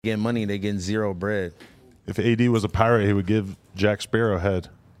getting money, they getting zero bread. If AD was a pirate, he would give Jack Sparrow head.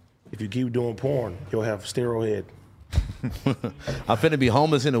 If you keep doing porn, you'll have steroid. I'm finna be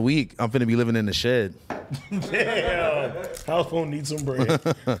homeless in a week. I'm finna be living in the shed. Damn. House phone needs some bread.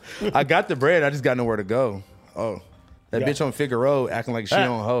 I got the bread. I just got nowhere to go. Oh, that Yeah. bitch on Figueroa acting like she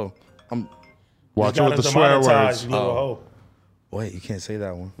on hoe. Watch it with the swear words. Wait, you can't say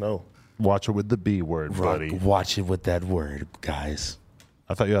that one. No. Watch it with the B word, buddy. Watch it with that word, guys.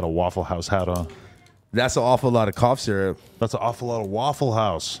 I thought you had a Waffle House hat on. That's an awful lot of cough syrup. That's an awful lot of Waffle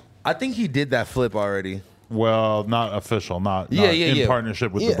House. I think he did that flip already. Well, not official, not Yeah, in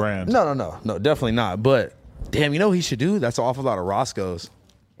partnership with the brand. No, definitely not. But damn, you know what he should do? That's an awful lot of Roscoe's.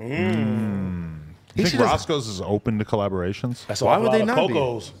 You think Roscoe's is open to collaborations? That's Why a would lot they of not be?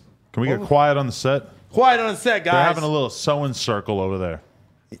 Cocos. Can we get quiet on the set? Quiet on the set, guys. They're having a little sewing circle over there.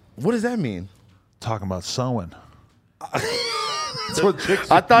 What does that mean? Talking about sewing. That's what chicks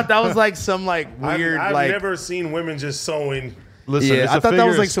I thought that was like some weird I've never seen women just sewing. Listen, yeah, it's I a thought that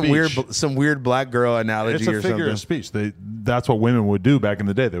was figure like of some speech. weird black girl analogy It's a or figure something. of speech. That's what women would do back in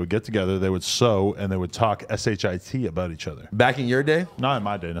the day. They would get together, they would sew, and they would talk shit about each other. Back in your day? Not in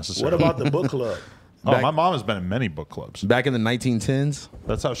my day necessarily. What about the book club? My mom has been in many book clubs. Back in the 1910s?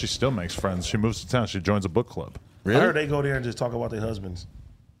 That's how she still makes friends. She moves to town. She joins a book club. I heard they go there and just talk about their husbands.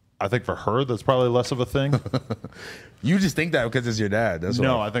 I think for her, that's probably less of a thing. You just think that because it's your dad. That's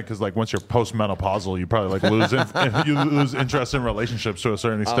No, why. I think because once you're postmenopausal, you probably lose interest in relationships to a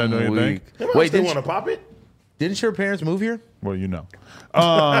certain extent. Don't you think? Wait, still didn't want to pop it? Didn't your parents move here? Well, you know,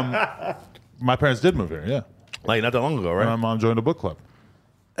 my parents did move here. Yeah, Like not that long ago, right? my mom joined a book club.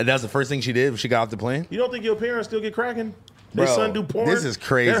 And that's the first thing she did when she got off the plane? You don't think your parents still get cracking? Their Bro, son do porn? this is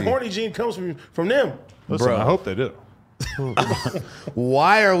crazy. Their horny gene comes from them. Listen, Bro. I hope they do.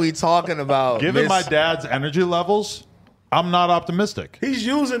 Why are we talking about Given Miss- my dad's energy levels, I'm not optimistic. He's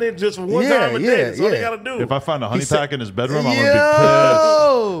using it just one Yeah, time a day. yeah, That's all they yeah. got to do. If I find a honey said- pack in his bedroom, I'm gonna be pissed.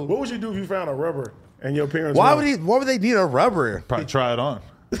 Yo! What would you do if you found a rubber and your parents? Why went, would they need a rubber? Probably try it on.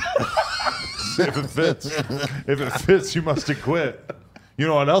 See if it fits. If it fits, you must have quit. You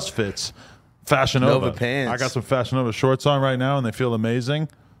know what else fits? Fashion Nova Nova pants. I got some Fashion Nova shorts on right now, and they feel amazing.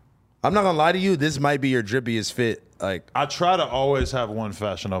 I'm not gonna lie to you. This might be your drippiest fit. Like, I try to always have one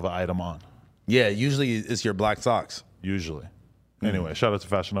Fashion Nova item on. yeah, usually it's your black socks. Usually. Anyway, shout out to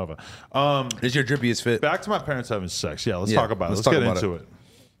Fashion Nova. It's your drippiest fit. Back to my parents having sex. Yeah, let's Yeah, talk about it. let's Let's talk get about into it.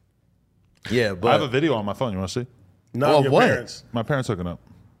 Yeah, I have a but video on my phone. You want to see? None Oh, of your what? parents. My parents hooking up.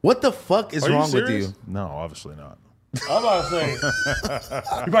 what the fuck is Are you wrong with serious? you? No, obviously not. I'm about to say.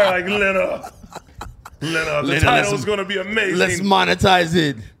 You probably like Lena. The Lena, title's let's- going to be amazing. Let's monetize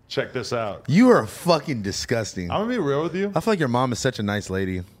it. Check this out. You are fucking disgusting. I'm going to be real with you. I feel like your mom is such a nice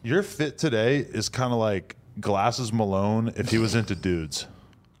lady. Your fit today is kind of like Glasses Malone if he was into dudes.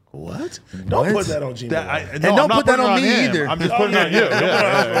 What? Don't What? put that on Gmail. And don't put that on me him. either. I'm just putting it on you.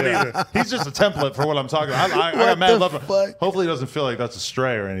 Yeah. He's just a template for what I'm talking about. I got What mad the love. fuck? Hopefully, he doesn't feel like that's a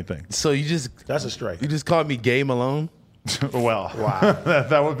stray or anything. So you just That's a strike. called me Gay Malone? Well, Wow.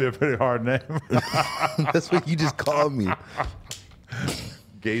 that would be a pretty hard name. That's what you just called me.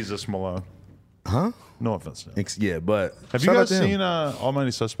 Gazis Malone. Huh? No offense. To him. Yeah, but Have you shout out guys to him. seen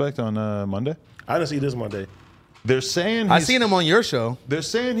Almighty Suspect on Monday? I didn't see this Monday. They're saying I seen him on your show. They're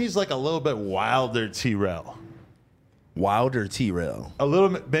saying he's like a little bit wilder T-Rail. Wilder T-Rail. A little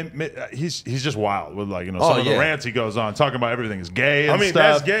bit. He's just wild with some of the yeah. rants he goes on talking about everything is gay. And I mean,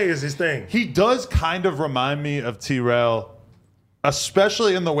 stuff. that's gay is his thing. He does kind of remind me of T-Rail,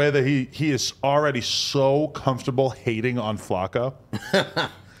 especially in the way that he is already so comfortable hating on Flacco.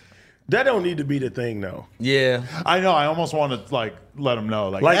 That don't need to be the thing, though. Yeah. I know. I almost want to let him know,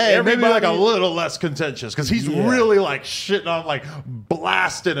 Like, hey, maybe like a everybody- little less contentious because he's Yeah. really shitting on,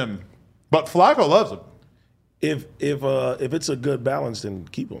 blasting him. But Flacco loves him. If it's a good balance, then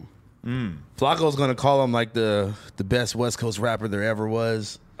keep him. Flacco's gonna call him like the best West Coast rapper there ever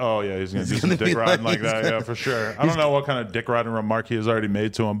was. Oh, yeah, he's going to do some gonna be dick riding like- like that, yeah, for sure. I don't know what kind of dick riding remark he has already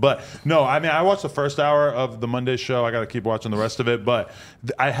made to him. But, no, I mean, I watched the first hour of the Monday show. I got to keep watching the rest of it. But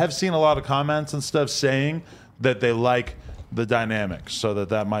I have seen a lot of comments and stuff saying that they like the dynamics, so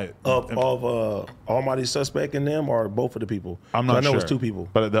that might... Of Almighty Suspect and them, or both of the people? I'm not 'Cause I know sure. it's two people.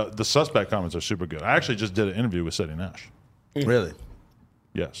 But the suspect comments are super good. I actually just did an interview with Seti Nash. Really?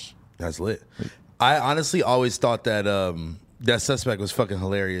 Yes. That's lit. I honestly always thought that that Suspect was fucking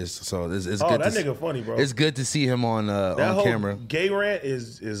hilarious. So it's Oh, good. that to nigga funny, bro. It's good to see him on That on whole camera. gay rant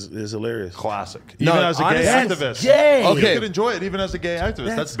is hilarious. Classic. No, Even as a gay honestly, activist. gay. You Okay. could enjoy it even as a gay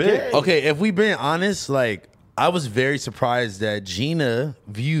activist. That's big. gay. Okay, if we being honest, I was very surprised that Gina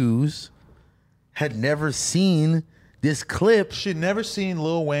Views had never seen this clip. She'd never seen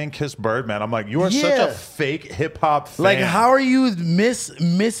Lil Wayne kiss Birdman. I'm like, you are such Yeah. a fake hip hop fan. Like, how are you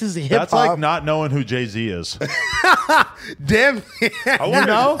Mrs. Hip That's like Hop? not knowing who Jay-Z is. Damn. I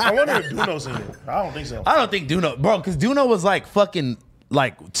wonder, I wonder if Duno's seen it. I don't think so. I don't think Duno, bro, because Duno was like fucking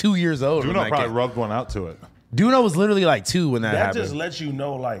like 2 years old. when Duno that probably came. rubbed one out to it. Duno was literally like 2 when that That happened. just lets you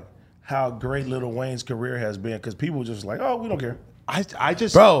know like how great Lil Wayne's career has been because people just like, oh, we don't care. I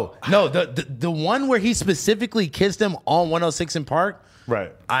just Bro, no, the one where he specifically kissed him on 106 in Park,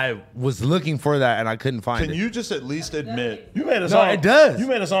 right. I was looking for that and I couldn't find Can it. you just at least admit? You made a song. it does. You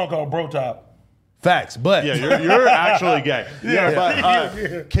made a song called Bro Top. Facts, but Yeah, you're actually gay. Yeah,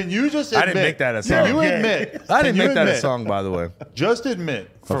 but can you just admit? I didn't make that a Can song. you Yeah. admit? I didn't can you make that a admit- song, by the way. Just admit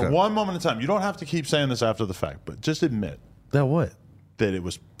for Okay. one moment in time. You don't have to keep saying this after the fact, but just admit That what? that it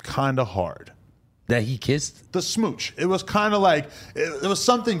was kind of hard. That he kissed? The smooch. It was kind of like it was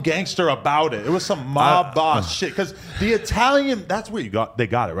something gangster about it. It was some mob boss shit. Because the Italian, that's where they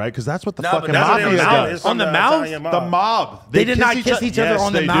got it right. Because that's what the No, but fucking that's what mafia they mouth. does. It's On the from mouth? Italian The mob. They did not kiss each other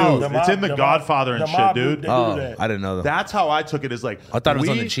on the they mouth. Do. The It's in The Godfather and the shit, mob, dude. they do Oh, that. I didn't know that. That's how I took it. Is like I thought it was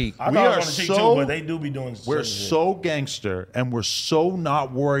on the cheek. I We thought it are was on the cheek so too, but they do be doing. we're certain shit. so gangster and we're so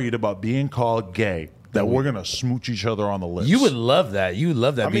not worried about being called gay that we're gonna smooch each other on the lips. You would love that. You would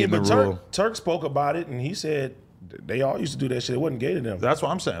love that I mean, being but the rule. Turk spoke about it and he said they all used to do that shit. It wasn't gay to them. That's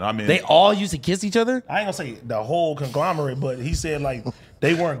what I'm saying. I mean, They all used to kiss each other? I ain't gonna say the whole conglomerate, but he said like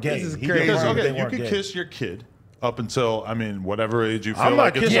they weren't gay. This is He crazy. because confirmed okay, they you weren't could gay. kiss your kid up until whatever age you feel I'm not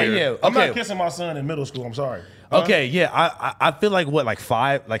like it's kissing. weird. Yeah, I'm okay. not kissing my son in middle school. I'm sorry. Okay, yeah. I feel like what, like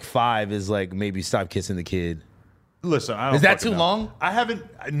five is like maybe stop kissing the kid. Listen, I don't Is that fucking too know. long? I haven't.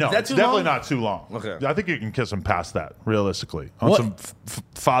 No, Is that it's too definitely long? not too long. Okay. I think you can kiss him past that, realistically, on What? some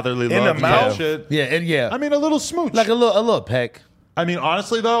fatherly In love the type mouth? shit. Yeah, and yeah. I mean, a little smooch. like a little peck. I mean,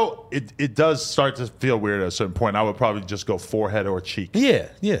 honestly though, it does start to feel weird at a certain point. I would probably just go forehead or cheek. Yeah,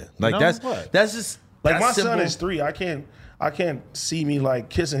 yeah. Like know that's what? that's just Like that's my simple. son is 3. I can't see me like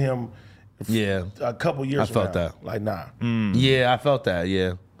kissing him Yeah. a couple years. I from felt now. that. Like nah. Yeah, I felt that,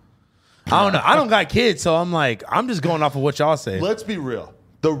 yeah. I don't know. I don't got kids, so I'm like, I'm just going off of what y'all say. Let's be real.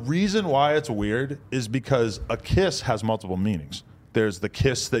 The reason why it's weird is because a kiss has multiple meanings. There's the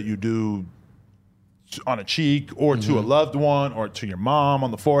kiss that you do on a cheek or to a loved one or to your mom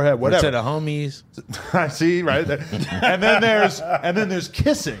on the forehead, To whatever. the homies. I see, right? and then there's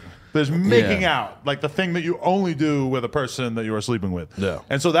kissing. There's making Yeah. out, like the thing that you only do with a person that you are sleeping with. Yeah.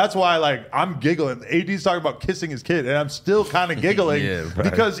 And so that's why, like, I'm giggling. AD's talking about kissing his kid, and I'm still kind of giggling Yeah, right.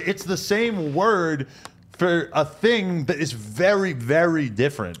 because it's the same word for a thing that is very, very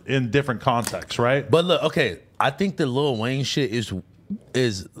different in different contexts, right? But look, okay, I think the Lil Wayne shit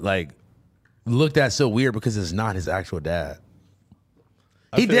is like looked at so weird because it's not his actual dad.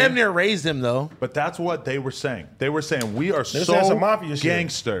 He feel damn you. near raised him though. But that's what they were saying. They were saying we are saying so some mafia shit.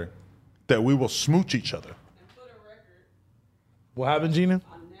 gangster that we will smooch each other. What happened, Gina?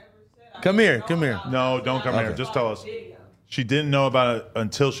 Come here. No, don't come here. Just tell us. She didn't know about it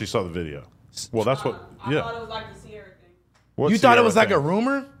until she saw the video. Well, that's what. I Yeah. thought it was like the Sierra thing. What's You thought it Sierra was like thing? a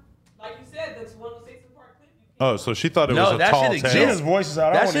rumor? Like you said, that's 106 in Park clip. Oh, so she thought it No, was a that tall shit tale. exists. Gina's voice is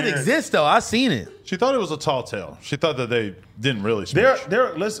out. I That wanna shit hear it. exists though. I seen it. She thought it was a tall tale. She thought that they didn't really smooch.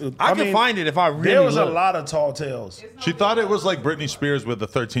 Listen, I can mean, find it if I really There was a look. lot of tall tales. She thought it was like Britney Spears with the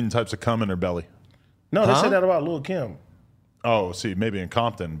 13 types of cum in her belly. No, they Huh? said that about Lil Kim. Oh, see, maybe in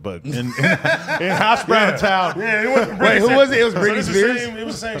Compton, but in Hash Brown Town. Yeah, it wasn't Wait, who was it? It was Britney it's the Spears? same- It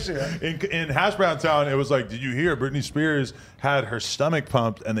was the same shit. In Hash Brown Town, it was like, did you hear Britney Spears had her stomach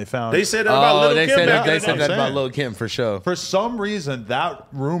pumped and they found They said that about Lil they Kim. said back that, in they the said day. that about saying. Lil Kim for sure. For some reason, that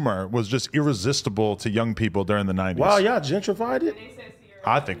rumor was just irresistible to young people during the 90s. Wow, y'all gentrified it. They said Sierra.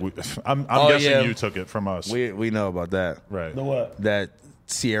 I think I'm Oh, guessing yeah. you took it from us. We know about that. Right. The what? That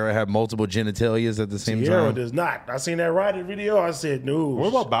Sierra had multiple genitalias at the same Sierra time. does not. I seen that Ryder video. I said, no. What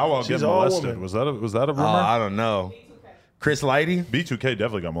about Bow Wow She's getting all molested? woman. Was that a rumor? I don't know. Chris Lighty? B2K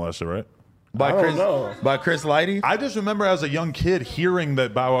definitely got molested, right? By I don't Chris know. by Chris Lighty? I just remember as a young kid hearing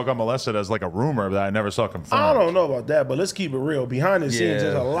that Bow Wow got molested as like a rumor that I never saw confirmed. I don't know about that, but let's keep it real. Behind the scenes, Yeah,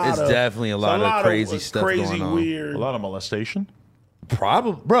 there's a lot it's of definitely a lot of crazy stuff crazy, going on. weird. A lot of molestation.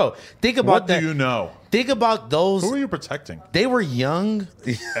 Probably, bro. Think about What that. do you know? Think about those. Who are you protecting? They were young.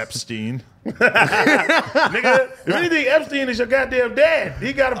 Epstein. Nigga, if anything, Epstein is your goddamn dad.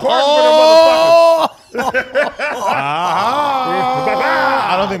 He got a pardon Oh, for them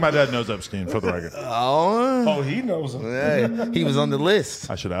I don't think my dad knows Epstein, for the record. oh, Oh, he knows him. Yeah, he was on the list.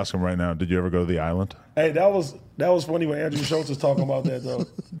 I should ask him right now. Did you ever go to the island? Hey, that was funny when Andrew Schultz was talking about that though.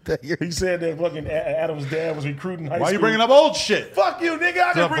 He said that fucking Adam's dad was recruiting high school. Why are you bringing up old shit? Fuck you, nigga.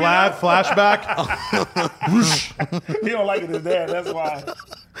 I The can bring Vlad it up. flashback. He don't like it his dad. That's why.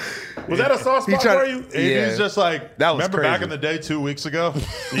 Was that a soft spot tried- for you? Yeah. He's just like, That was remember back crazy. in the day 2 weeks ago?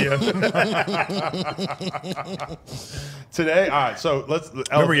 Yeah. Today, all right, so let's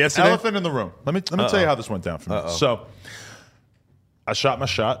Remember yesterday? Elephant in the room. Let me tell you how this went down for me. So I shot my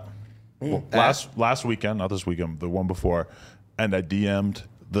shot last weekend, not this weekend, the one before, and I DM'd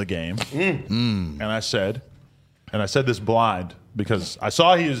the game. And I said this blind because I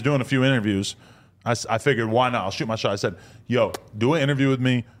saw he was doing a few interviews. I figured, why not? I'll shoot my shot. I said, yo, do an interview with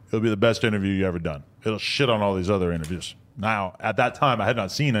me. It'll be the best interview you ever done. It'll shit on all these other interviews. Now, at that time, I had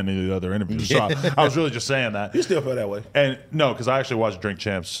not seen any of the other interviews, so I was really just saying that. You still feel that way? And no, because I actually watched Drink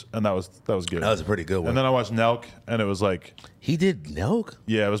Champs, and that was good. That was a pretty good one. And then I watched Nelk, and it was like, He did Nelk.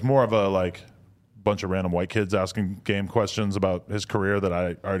 yeah, it was more of a like bunch of random white kids asking game questions about his career that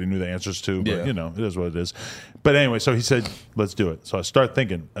I already knew the answers to. But Yeah. you know, it is what it is. But anyway, so he said, "Let's do it." So I started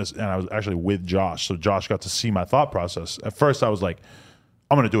thinking, and I was actually with Josh, so Josh got to see my thought process. At first, I was like,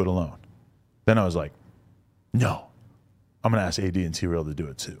 "I'm going to do it alone." Then I was like, "No, I'm going to ask AD and T-Real to do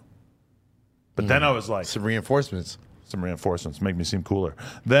it too." But then I was like, Some reinforcements. some reinforcements make me seem cooler.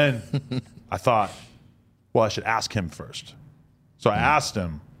 Then I thought, well, I should ask him first. So I asked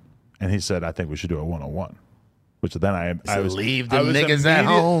him, and he said, I think we should do a one-on-one. Which then I was leave them I was niggas at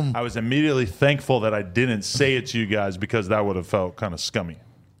home. I was immediately thankful that I didn't say it to you guys because that would have felt kind of scummy.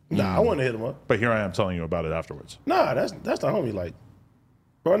 Nah, I want to hit him up. But here I am telling you about it afterwards. Nah, that's the homie. Like,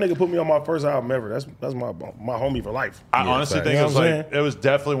 bro, that nigga put me on my first album ever. That's my homie for life. I honestly facts. think You it know was what I'm like it was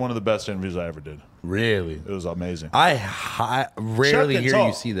definitely one of the best interviews I ever did. Really? It was amazing. I rarely Chuck can hear you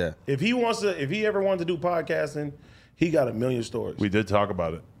talk. see that. If he ever wanted to do podcasting, he got a million stories. We did talk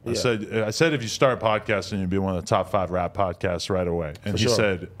about it. Yeah. I said if you start podcasting, you'd be one of the top 5 rap podcasts right away. And he sure.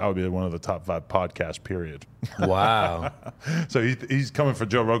 said I would be one of the top 5 podcasts, period. Wow. So he's coming for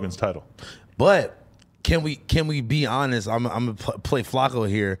Joe Rogan's title. But can we be honest? I'm gonna play Flacco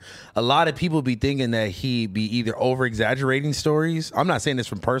here. A lot of people be thinking that he be either over exaggerating stories. I'm not saying this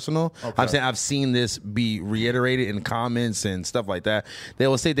from personal. I'm saying I've seen this be reiterated in comments and stuff like that. They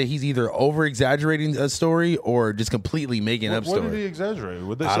will say that he's either over exaggerating a story or just completely making up What did he stories. exaggerate?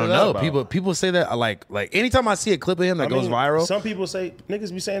 What they say I don't that know. about? People say that like anytime I see a clip of him that goes viral. Some people say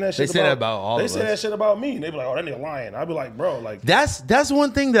niggas be saying that shit. They say that about all They of say us. that shit about me. And they be like, "Oh, that nigga lying." I be like, "Bro, like, That's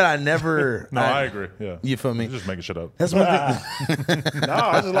one thing that I never. No, I agree. Yeah. You feel me? You're just making shit up. That's one thing.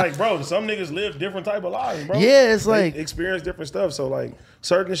 nah." I just like, bro. Some niggas live different type of lives, bro. Yeah, it's They like- experience different stuff. So like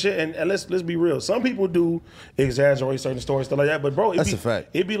certain shit, and let's be real. Some people do exaggerate certain stories, stuff like that. But bro, That's a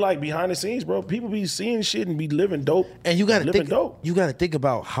fact. It be like behind the scenes, bro. People be seeing shit and be living dope. And you gotta living think. dope. You gotta think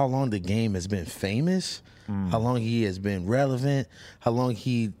about how long the game has been famous, how long he has been relevant, how long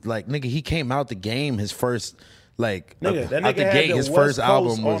he nigga. He came out the game. His first Nigga, that out nigga the had gate. the His West first Coast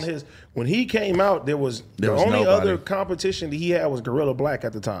album was on his. When he came out, there was the was only nobody. other competition that he had was Gorilla Black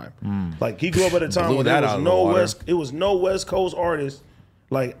at the time. Like he grew up at a time Blew when that there out was of the no water. It was no West Coast artist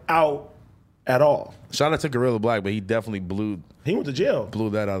like out at all. shout out to Gorilla Black, but he definitely blew He went to jail.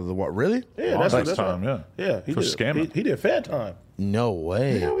 that out of the water. Really? Yeah, Long that's time, what, yeah. He For did, scamming. He did fat time. No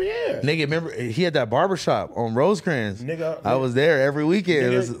way. Hell yeah. Nigga, remember he had that barbershop on Rosecrans. Nigga, I was there every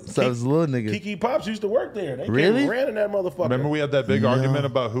weekend. Nigga, It was a little nigga. Kiki Pops used to work there. They Really? ran in that motherfucker. Remember we had that big argument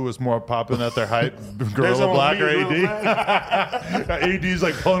about who was more popping at their height, That's Gorilla on Black me, or Gorilla AD? AD's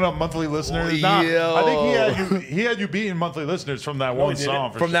like pulling up monthly listeners. Nah, Yo. I think he had you beating monthly listeners from that one he didn't.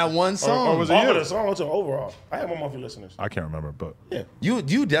 song. for From sure. that one song. Or was it Off you? of the song to overall. I have my monthly listeners. I can't remember, but Yeah.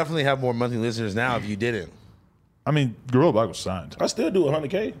 You definitely have more monthly listeners now if you didn't. I mean, Gorilla Black was signed. I still do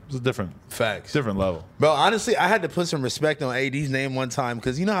 100K. It was a different Facts. level. Bro, honestly, I had to put some respect on AD's name one time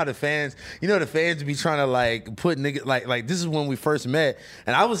because you know how the fans be trying to like put niggas like this is when we first met,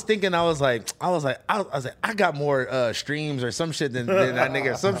 and I was thinking I was like I got more streams or some shit than that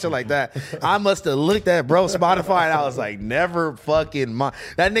nigga or some shit like that. I must have looked at bro Spotify and I was like never fucking mind.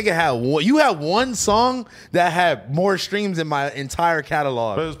 That nigga had you had one song that had more streams than my entire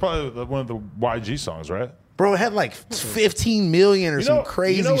catalog. But it was probably one of the YG songs, right? Bro, it had like 15 million or some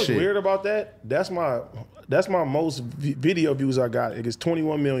crazy you know what's shit. weird about that? That's my most video views I got. It is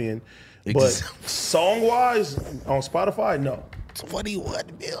 21 million. But song wise on Spotify, no. 21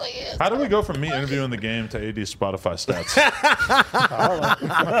 million. How do we go from me interviewing the game to AD's Spotify stats?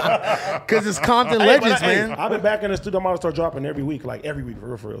 Because it's Compton Hey, but Legends, hey, man. I've been back in the studio. I'm gonna start dropping every week, for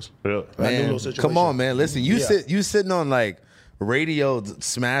real, for reals. Really? Like, new Man, little situation. come on, man. Listen, you Yeah. sitting on like radio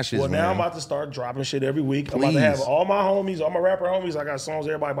smashes. Well, now man. I'm about to start dropping shit every week. I'm about to have Please. all my homies, all my rapper homies. I got songs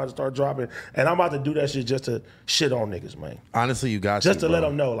everybody about to start dropping, and I'm about to do that shit just to shit on niggas, man. Honestly, you got Just to bro. let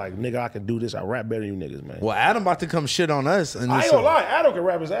them know, like, nigga, I can do this. I rap better than you niggas, man. Well, Adam about to come shit on us. And I ain't gonna lie, Adam can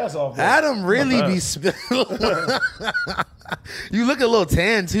rap his ass off. Bro. Adam really be You look a little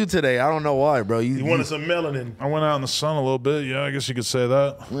tan too today. I don't know why, bro. He wanted some melanin. I went out in the sun a little bit. Yeah, I guess you could say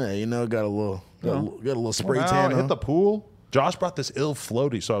that. Yeah, you know, got a little spray Wow, tan. hit on. the pool. Josh brought this ill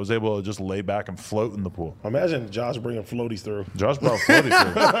floaty, so I was able to just lay back and float in the pool. Imagine Josh bringing floaties through. Josh brought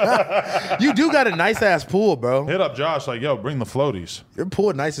floaties. You do got a nice ass pool, bro. Hit up Josh like, yo, bring the floaties. Your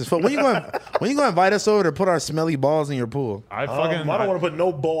pool nice as fuck. When you going to invite us over to put our smelly balls in your pool? I fucking. I don't want to put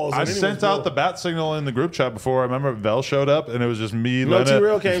no balls. I in sent anyone's out pool. the bat signal in the group chat before. I remember Vel showed up, and it was just me. No, Lena.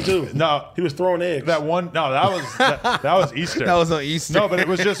 T-Rail came too. No, He was throwing eggs. that was Easter. That was on Easter. No, but it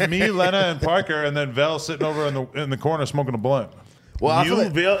was just me, Lena, and Parker, and then Vel sitting over in the corner smoking a blunt. well, I feel you,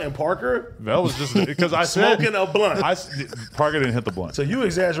 like- Bill, and Parker Vel was just because I said smoking a blunt. Parker didn't hit the blunt. So you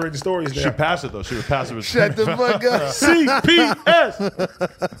exaggerate the stories She there. passed it though. She was passive. As shut the fuck up. CPS.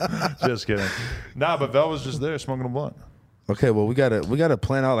 Just kidding. Nah, but Vel was just there smoking a blunt. Okay, well we gotta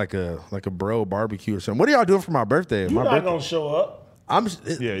plan out like a bro barbecue or something. What are y'all doing for my birthday? You're My not birthday. gonna show up. I'm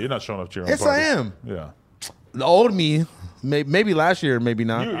Yeah, you're not showing up to your own Yes, party. I am. Yeah. the old me. Maybe last year, maybe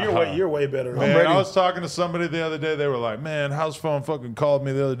not. You're way better. Man, ready. I was talking to somebody the other day. They were like, "Man, house phone fucking called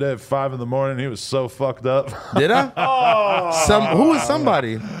me the other day at 5 a.m. He was so fucked up." Did I? Who was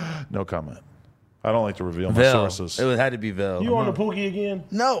somebody? No comment. I don't like to reveal my Vel. sources. It had to be Vel. You on the Pookie again?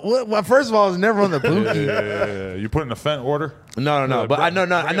 No, well, first of all, I was never on the Pookie. Yeah. You put in a Fent order? No. Yeah, But I know.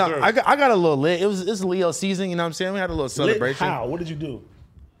 bring it through. I got a little lit. It's Leo season. You know what I'm saying? We had a little celebration. How? What did you do?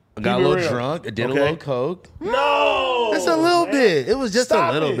 I got a Keep it little real. drunk. I did a Okay. little coke. No. Just a little man. bit. It was just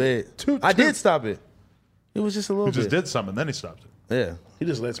Stop a little it. bit. I did stop it. It was just a little He bit. just did something, then he stopped it. Yeah. He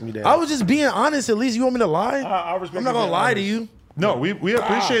just lets me down. I was just being honest. At least you want me to lie? I respect I'm not you gonna being lie to honest. you. No, we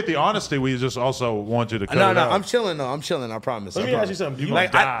appreciate the honesty. We just also want you to cut No, it out. I'm chilling though. I'm chilling. I promise. Let I me ask promise. you something. Do you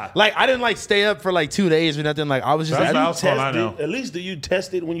Like die. I didn't like stay up for like 2 days or nothing. Like I was just That's like, how- you House phone, I test know. it? At least do you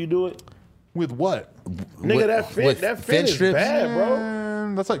test it when you do it? With what? Nigga, With- that fit, with that fit fit is strips? bad, bro.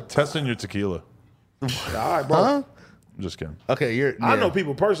 Man, that's like testing your tequila. All right, bro. huh? I'm just kidding. Okay, you're. I yeah. know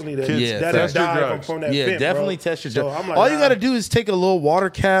people personally that Yeah, that test have your died drugs. from that Yeah, fit, definitely bro. test your So drugs. I'm like, All you nah. got to do is take a little water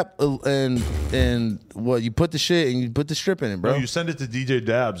cap and what you put the shit and you put the strip in it, bro. No, you send it to DJ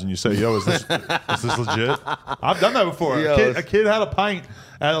Dabs and you say, "Yo, is this legit?" I've done that before. Yo. A kid had a pint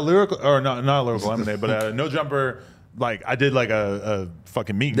at a lyrical, or not a lyrical lemonade, but at a No Jumper. Like I did like a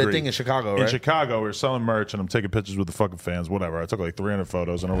fucking meet and That greet. thing in Chicago, In right? Chicago, we were selling merch and I'm taking pictures with the fucking fans, whatever. I took like 300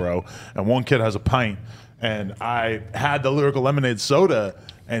 photos in a row, and one kid has a pint, and I had the lyrical lemonade soda.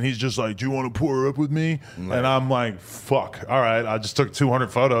 And he's just like, "Do you want to pour up with me?" And I'm like, "Fuck, all right." I just took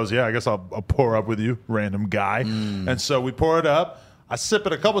 200 photos. Yeah, I guess I'll pour up with you, random guy. And so we pour it up. I sip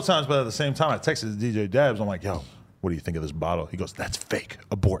it a couple times, but at the same time, I texted DJ Dabs. I'm like, "Yo, what do you think of this bottle?" He goes, "That's fake.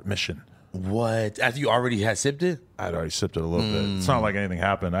 Abort mission." What? After you already had sipped it? I'd already sipped it a little bit. It's not like anything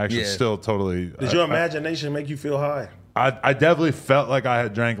happened. I actually Yeah. still totally. Did your imagination make you feel high? I definitely felt like I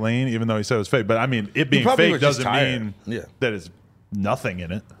had drank lean, even though he said it was fake. But I mean, it being probably were fake just doesn't tired. mean Yeah. that it's nothing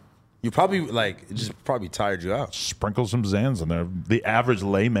in it. You probably like it just probably tired you out. Sprinkle some Zans in there. The average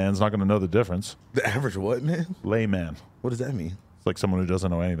layman's not going to know the difference. The average what, man? Layman. What does that mean? It's like someone who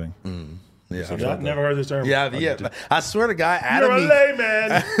doesn't know anything. Yeah, I've never heard this term. yeah. I swear to God, You're Adam, a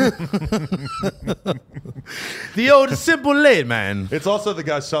layman. the old simple lay man. It's also the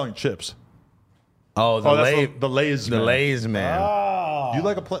guy selling chips. Oh, the Oh, that's lay, the Lay's. the man. Lay's man. Ah. You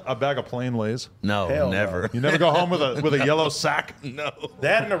like a bag of plain Lays? No, Hell no. never. You never go home with a yellow sack? No.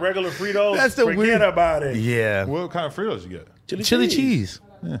 That and the regular Fritos. That's the forget weird- about it. Yeah. What kind of Fritos you get? Chili cheese.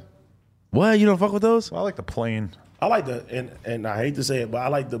 What? You don't fuck with those? Well, I like the plain. I like and I hate to say it, but I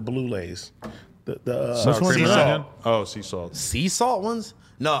like the blue Lays. The Sour one's cream and that? onion? Oh, sea salt. Sea salt ones?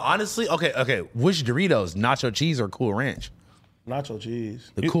 No, honestly. Okay. Which Doritos? Nacho cheese or Cool Ranch? nacho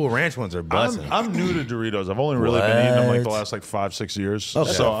cheese. The Cool Ranch ones are busting. I'm new to Doritos. I've only really been eating them like the What? last like 5-6 years. Okay.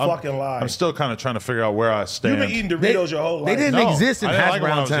 That's So a fucking lie. I'm still kind of trying to figure out where I stand. You've been eating Doritos your whole they life. didn't exist in I didn't Hash like them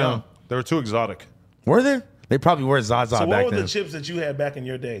when I Brown was Town. young. They were too exotic. Were there? They probably were Zaza So back what were then. the chips that you had back in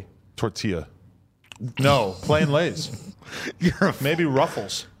your day? Tortilla. No, plain Lays. Maybe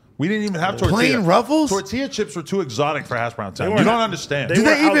Ruffles. We didn't even have tortilla. Plain Ruffles? Tortilla chips were too exotic for Hash Brown Town. weren't- You don't understand. they Do were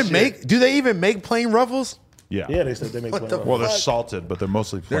they even out shit. make? Do they even make plain Ruffles? Yeah. Yeah, they said they make plain the Ruffles. Well, they're salted, but they're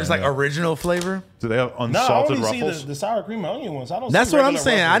mostly plain. There's like yeah. original flavor. Do they have No, I unsalted only see Ruffles? the sour cream and onion ones. I don't. That's see what I'm regular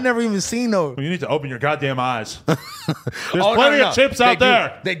saying. I Ruffles. never even seen no. You need to open your goddamn eyes. There's Oh, plenty no. of chips They out do-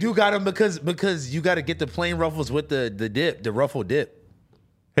 there. They do got them because you got to get the plain Ruffles with the dip, the Ruffle dip.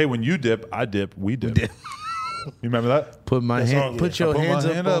 Hey, when you dip, I dip, we dip. dip. You remember that? Put my That hand, song, put yeah. your Put my hands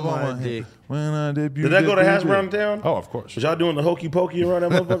hand up on on my dick. When I dip, you Did that dip, go to you Hash dip. Brown Town? Oh, of course. Was y'all doing the hokey pokey around that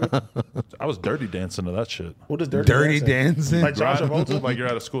motherfucker? I was dirty dancing to that shit. What is Dirty dancing. Like John Travolta? Like you're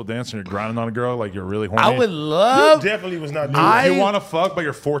at a school dance and you're grinding on a girl like you're really horny. I would You love. definitely was not doing I- that. You want to fuck, but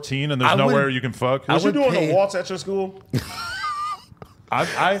you're 14 and there's I nowhere would- you can fuck. Was you would doing pay- the waltz at your school?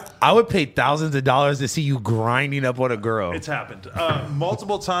 I would pay thousands of dollars to see you grinding up on a girl. It's happened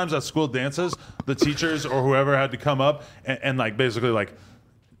multiple times at school dances. The teachers or whoever had to come up and like basically like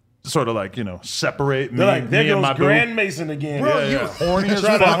sort of like separate me, They're like, there me and goes my Grand boo. Mason again. Bro, Yeah, you yeah. horny as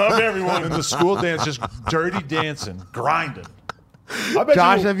Trying to fuck hump everyone. in the school dance, just dirty dancing, grinding. I bet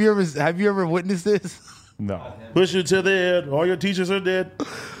Josh, you have you ever witnessed this? No, push you to the head. All your teachers are dead.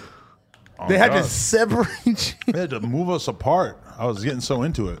 They had God. to separate you. they had to move us apart. I was getting so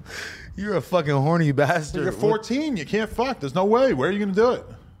into it. You're a fucking horny bastard. You're 14. You can't fuck. There's no way. Where are you gonna do it?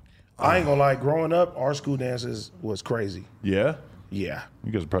 I ain't gonna lie. Growing up, our school dances was crazy. Yeah, Yeah.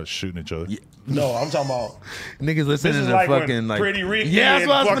 you guys are probably shooting each other. No, I'm talking about. Niggas listening This is to like fucking when like Pretty Ricky. Yeah, that's and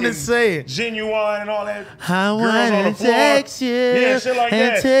what I was fucking gonna say. Genuine and all that. I Girls on wanna the floor. text you Yeah, shit like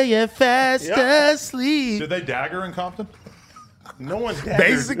that. until you're fast Yeah. asleep. Did they dagger in Compton? No one's daggered,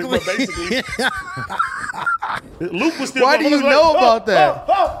 Basically. but basically, Luke was still. Why do you motherfuckers know like, about that?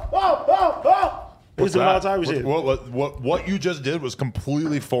 It was a lot of time shit. What you just did was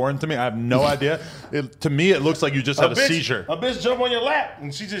completely foreign to me. I have no idea. To me, it looks like you just had a seizure. A bitch jump on your lap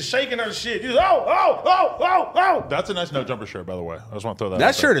and she's just shaking her shit. You just, oh. That's a nice No Jumper shirt, by the way. I just want to throw that. That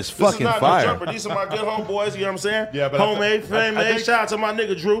out shirt there. is This fucking is not fire. no jumper. These are my good homeboys. You know what I'm saying? Yeah, but homemade, I fan-made. think- Shout out to my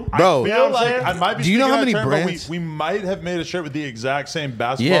nigga Drew. Bro. You know feel what I'm like saying? I might be. Do you know speaking how out of many turn, but brands- we might have made a shirt with the exact same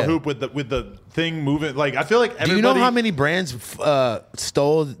basketball Yeah. hoop with the thing moving. Like I feel like everybody. Do you know how many brands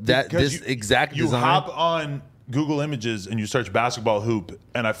stole that because this exact you design? hop on Google Images and you search basketball hoop,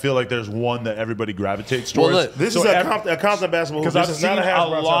 and I feel like there's one that everybody gravitates Well, towards. look, This So is ev- a Compton basketball hoop. Because I've This is seen not a Hash Brown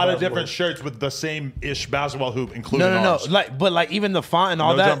lot of basketball different hoop. shirts with the same ish basketball hoop, including No, ours. like even the font and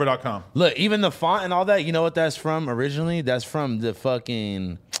all that. NoJumper.com. Look, even the font and all that. You know what that's from originally? That's from the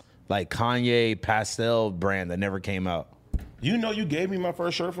fucking like Kanye pastel brand that never came out. You know, you gave me my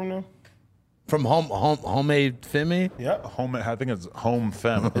first shirt from them. From homemade Femi. Yep. Home, I think it's Home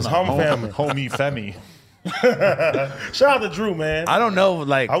Fem. It's Not Home Family. Homie Femi. Shout out to Drew, man. I don't know,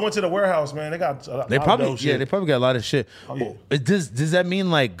 like I went to the warehouse, man. They got a they lot probably of dope shit. they probably got a lot of shit. Oh, yeah. Does that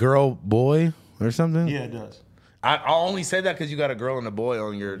mean like girl boy or something? Yeah, it does. I only say that because you got a girl and a boy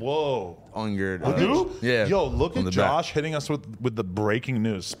on your Whoa. do? Yeah. Yo, look On at the back. Josh hitting us with the breaking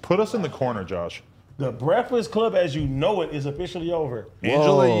news. Put us in the corner, Josh. The Breakfast Club, as you know it, is officially over.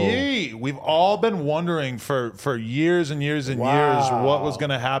 Angela Whoa. Yee. We've all been wondering for years and years and years what was going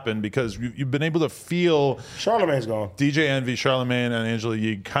to happen because you've been able to feel Charlamagne's gone. DJ Envy, Charlamagne, and Angela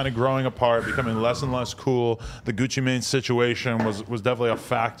Yee kind of growing apart, becoming less and less cool. The Gucci Mane situation was definitely a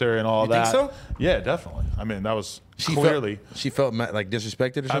factor in all You think that. so? Yeah, definitely. I mean, that was She clearly. felt like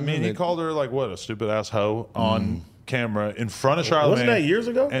disrespected or I something. mean, he called her like what, a stupid ass hoe on camera in front of Charlamagne. Wasn't that years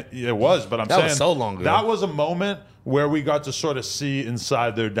ago? And it was, but I'm That saying was so long ago. That was a moment where we got to sort of see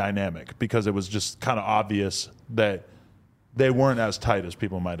inside their dynamic because it was just kind of obvious that they weren't as tight as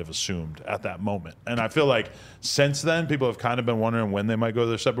people might have assumed at that moment. And I feel like since then, people have kind of been wondering when they might go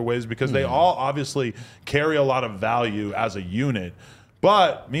their separate ways because they all obviously carry a lot of value as a unit.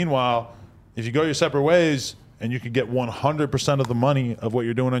 But meanwhile, if you go your separate ways and you can get 100% of the money of what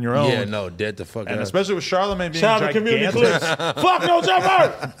you're doing on your own. Yeah, no, dead the fuck And up. especially with Charlamagne being Shout out to Community gigantic. Clips. Fuck no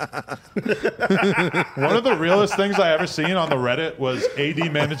jumper! One of the realest things I ever seen on the Reddit was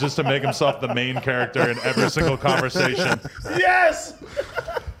AD manages to make himself the main character in every single conversation. Yes!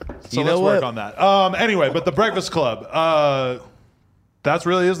 So You know let's work what? on that. Anyway, but the Breakfast Club, that's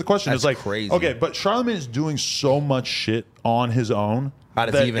really is the question. That's It's like, crazy. okay, but Charlamagne is doing so much shit on his own. How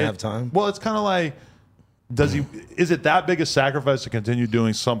does he that even have time? Well, it's kind of like, is it that big a sacrifice to continue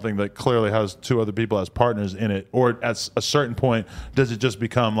doing something that clearly has two other people as partners in it? Or at a certain point, does it just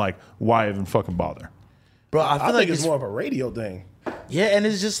become like, why even fucking bother? Bro, I feel I like think it's more of a radio thing. yeah, and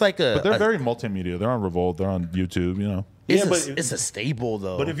it's just like a. But they're very multimedia. They're on Revolt. They're on YouTube, you know. It's, Yeah, a, but- it's a staple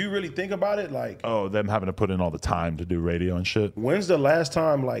though. But if you really think about it, like, Oh, them having to put in all the time to do radio and shit. when's the last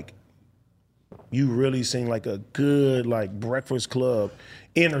time, like, you really seen like a good like Breakfast Club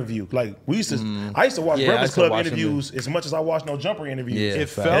interview. Like we used to, I used to watch Yeah, I Breakfast used to Club watch them. interviews as much as I watch No Jumper interviews. Yeah, It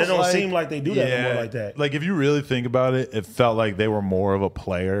facts. felt And it don't like, seem like they do that no more like that. Like if you really think about it, it felt like they were more of a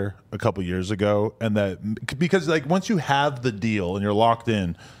player a couple years ago, and that because like once you have the deal and you're locked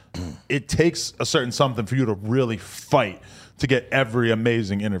in, it takes a certain something for you to really fight to get every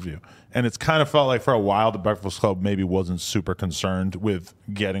amazing interview. And it's kind of felt like for a while the Breakfast Club maybe wasn't super concerned with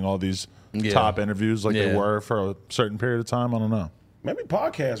getting all these top interviews like they Yeah. were for a certain period of time. I don't know. Maybe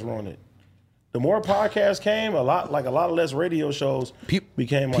podcasts ruined it. The more podcasts came, a lot less radio shows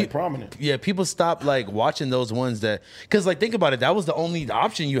became like prominent. Yeah, people stopped like watching those ones that because like think about it, that was the only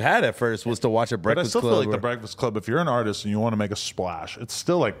option you had at first was to watch a But I Breakfast still Club. feel like or- the Breakfast Club, if you're an artist and you want to make a splash, it's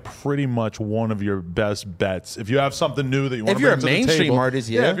still like pretty much one of your best bets. If you have something new that you want If to you're bring a to the mainstream table, artist,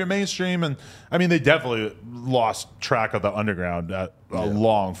 yeah. if you're mainstream, and I mean they definitely lost track of the underground at a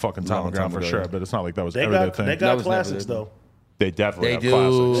long fucking time Long ago time for ago, sure. yeah. But it's not like that was They ever their got thing. they That got was never classics their- though. They definitely They have do.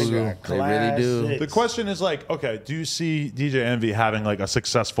 classics. They got They really do. classics. The question is like, okay, do you see DJ Envy having like a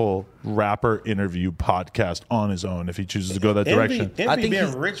successful rapper interview podcast on his own if he chooses to go that direction? Envy I think been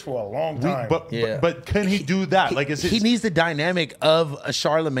he's- rich for a long time. But can he do that? Like, is he needs the dynamic of a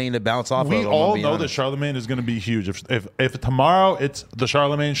Charlemagne to bounce off of. we I'm gonna all be know that honest. Charlemagne is going to be huge. If tomorrow it's the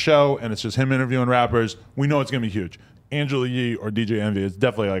Charlemagne show and it's just him interviewing rappers, we know it's going to be huge. Angela Yee or DJ Envy, it's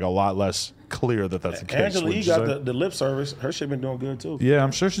definitely like a lot less clear that that's the case. Angela wouldn't Yee you got say? the lip service. Her shit been doing good too. Yeah,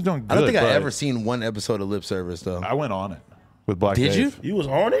 I'm sure she's doing good. I don't think I but ever seen one episode of Lip Service though. I went on it with Black Did Dave. You was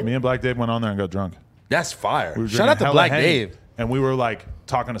on it? Me and Black Dave went on there and got drunk. That's fire. We were Shout out to drinking Black hella Henny, Dave. and we were like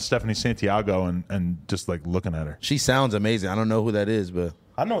talking to Stephanie Santiago and just like looking at her. She sounds amazing. I don't know who that is, but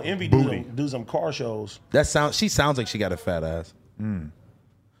I know Envy Booty. do some car shows. she sounds like she got a fat ass.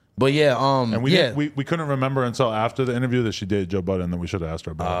 But yeah, And we yeah. didn't, we couldn't remember until after the interview that she dated Joe Budden, that we should have asked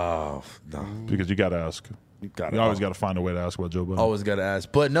her about Oh, no. it. Because you got to ask. You always got to find a way to ask about Joe Budden. Always got to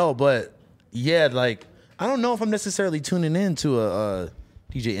ask. But no, but yeah, like, I don't know if I'm necessarily tuning in to a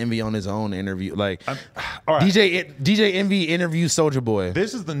DJ Envy on his own interview. Like, all right. DJ Envy interview Soulja Boy.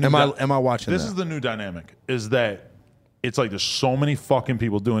 This is the new. Am I watching This that? is the new dynamic. Is that it's like there's so many fucking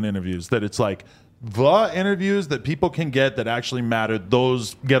people doing interviews that it's like the interviews that people can get that actually matter.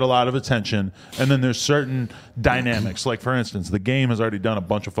 Those get a lot of attention, and then there's certain dynamics. Like for instance, the Game has already done a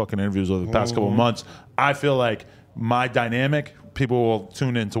bunch of fucking interviews over the past couple of months. I feel like my dynamic. People will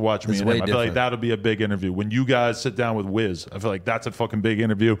tune in to watch me It's and way him. I feel like different. that'll be a big interview. When you guys sit down with Wiz, I feel like that's a fucking big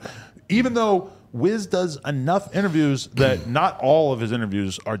interview. Even though Wiz does enough interviews that not all of his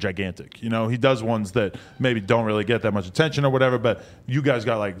interviews are gigantic. You know, he does ones that maybe don't really get that much attention or whatever, but you guys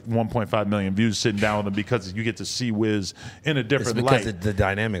got like 1.5 million views sitting down with him because you get to see Wiz in a It's different because light. of the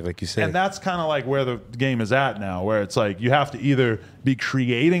dynamic, like you said. And that's kind of like where the game is at now, where it's like you have to either be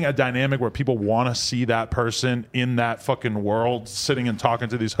creating a dynamic where people want to see that person in that fucking world sitting and talking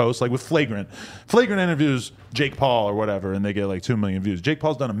to these hosts, like with Flagrant. Flagrant interviews Jake Paul or whatever, and they get like 2 million views. Jake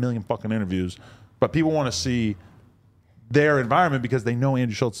Paul's done 1 million fucking interviews, but people want to see their environment because they know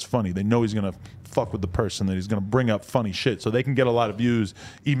Andrew Schultz is funny. They know he's going to fuck with the person, that he's going to bring up funny shit. So they can get a lot of views,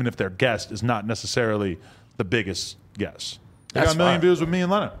 even if their guest is not necessarily the biggest guest. They That's got 1 million fine. views with me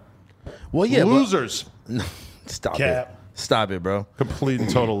and Leonard. well, yeah, but- Losers. stop Cap. it. Stop it, bro. Complete and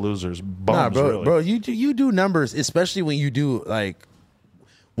total losers. Bums, Nah, bro, really. bro, you do numbers, especially when you do like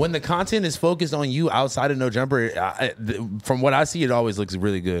when the content is focused on you outside of No Jumper. From what I see, it always looks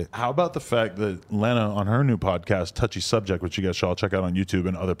really good. How about the fact that Lena on her new podcast, Touchy Subject, which you guys should all check out on YouTube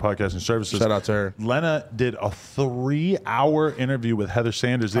and other podcasting services. Shout out to her. Lena did a 3-hour interview with Heather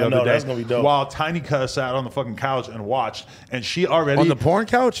Sanders the I other know, day that's gonna be dope. while Tiny Cuss sat on the fucking couch and watched. And she already On the porn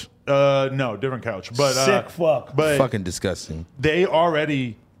couch, no, different couch. But Sick fuck. But fucking disgusting. they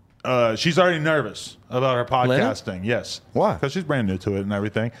already she's already nervous about her Lena? podcasting. Yes. Why? Because she's brand new to it and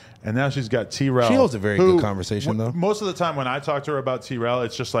everything. And now she's got T-Rel. She holds a very good conversation, though. Most of the time when I talk to her about T-Rel,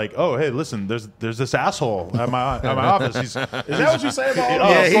 it's just like, oh, hey, listen, there's this asshole at my office. He's, Is that what you say about all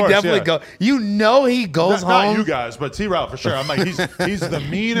Oh, that? Yeah, of he course, definitely yeah. go. You know, he goes not home. you guys, but T-Rel for sure. I'm like, he's the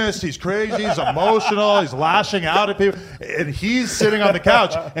meanest. He's crazy. He's emotional. He's lashing out at people. And he's sitting on the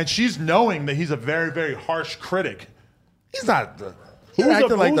couch, and she's knowing that he's a very, very harsh critic. He's not. Who's You're acting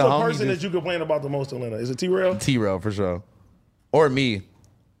the, like who's the the homie person dude. that you complain about the most, Atlanta? Is it T-Rail? T-Rail for sure, or me.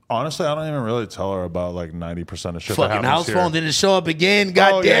 Honestly, I don't even really tell her about like 90% of shit that Fucking happens house here. phone didn't show up again.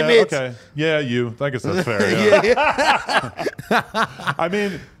 God Oh, damn yeah, it! Okay. Yeah, you. I guess that's fair. Yeah. I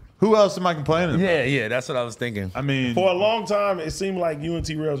mean, who else am I complaining about? Yeah, that's what I was thinking. I mean, For a long time, it seemed like you and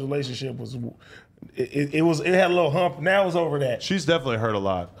T-Rail's relationship was it had a little hump. Now it's over that. she's definitely heard a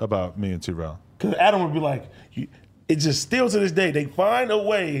lot about me and T-Rel. Because Adam would be like, it just still to this day, they find a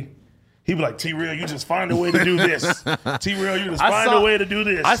way. He'd be like, T-Real, you just find a way to do this. T-Real, you just find a way to do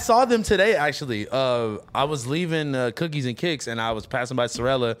this. I saw them today, actually. I was leaving Cookies and Kicks, and I was passing by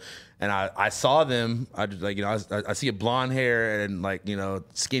Sorella, and I saw them. I just, like, you know, I see a blonde hair and, like, you know,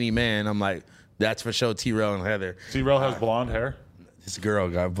 skinny man. I'm like, that's for sure T-Rail and Heather. T-Rail has blonde hair. This girl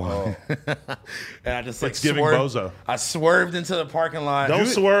got blonde. And I just like It's giving swerved. bozo. I swerved into the parking lot. Don't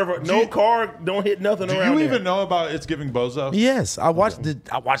swerve. No car. Don't hit nothing Do around you there. even know about It's Giving Bozo? Yes, I watched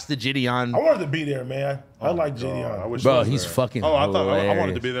the Gideon. I wanted to be there, man. I like Gideon. I wish Bro, I was he's there. fucking Oh, I thought I wanted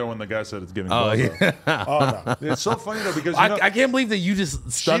hilarious. to be there when the guy said It's Giving Oh, Bozo. yeah. Oh, no. It's so funny though because you know, I can't believe that you just she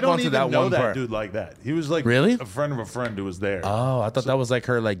stuck don't onto even that know one that part. dude like that. He was like Really? a friend of a friend who was there. Oh, I thought that was like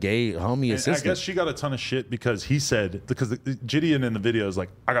her like gay homie And I assistant. guess she got a ton of shit because he said because Gideon in the video is like,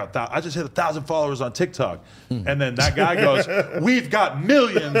 I just hit 1,000 followers on TikTok, and then that guy goes, "We've got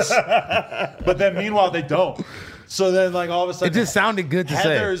millions," but then meanwhile they don't. So then, like, all of a It sudden, just sounded good to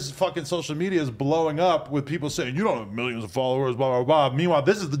say. Heather's fucking social media is blowing up with people saying, "You don't have millions of followers," blah blah blah. Meanwhile,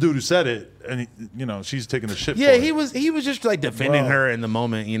 this is the dude who said it, and you know she's taking the shit. Yeah, for he it. was just like defending Bro. her in the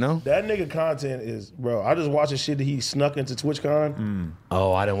moment, you know. That nigga content is, bro. I just watched the shit that he snuck into TwitchCon.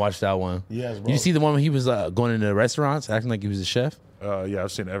 Oh, I didn't watch that one. Yes, bro. You see the one when he was going into restaurants acting like he was a chef? Yeah,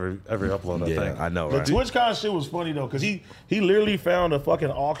 I've seen every upload. I think. I know, The right? TwitchCon shit was funny though, because he literally found a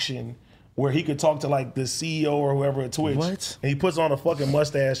fucking auction where he could talk to like the CEO or whoever at Twitch. What? And he puts on a fucking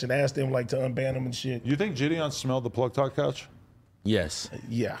mustache and asked them like to unban him and shit. You think Gideon smelled the Plug Talk couch? Yes.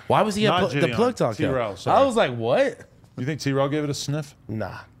 Yeah. Why was he Not at the Gideon, plug talk? T-Rail, I sorry. was like, what? You think T-Rail gave it a sniff?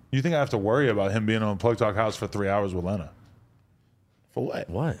 Nah. You think I have to worry about him being on Plug Talk House for 3 hours with Lena? For what?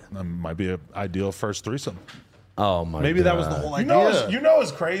 What? That might be an ideal first threesome. Oh my! Maybe that was the God. whole You idea. know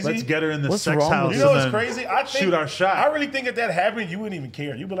it's crazy. Let's get her in the What's sex wrong house. with You know and what's then crazy? I think, shoot our shot. I really think if that happened, you wouldn't even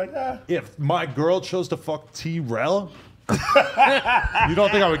care. You'd be like, ah. If my girl chose to fuck T-Rel, you don't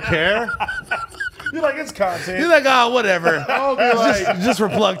think I would care? You're like, it's content. You're like, oh, whatever. I'll be like, just for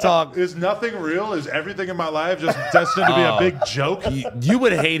plug talk. is nothing real? Is everything in my life just destined to be a big joke? You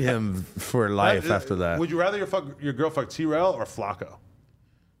would hate him for life after that. Would you rather your girl fuck T-Rel or Flacco?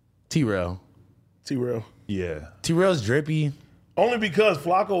 T-Rail. T-Real. Yeah. T-Rail's drippy. Only because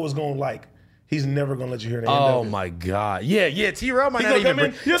Flacco was going to like, he's never going to let you hear the end Oh of it. my God. Yeah. T-Rail might He not gonna even come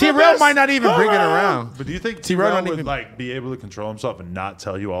in, bring. "You're the T-Rail best." might not even bring it Ah! around. But do you think T-Rel T-Rel don't would even- like be able to control himself and not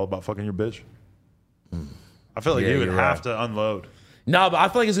tell you all about fucking your bitch? I feel like Yeah, he would you're have right. to unload. No, but I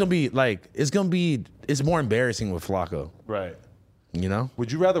feel like it's more embarrassing with Flacco. Right. You know?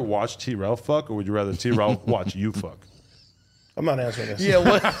 Would you rather watch T-Rel fuck or would you rather T-Rel watch you fuck? I'm not answering this. Yeah.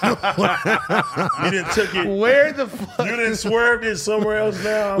 What? You didn't took it. Where the fuck? You didn't swerve it somewhere else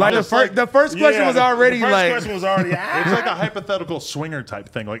now. Like I'm the first question was already the first like. question was already It's like a hypothetical swinger type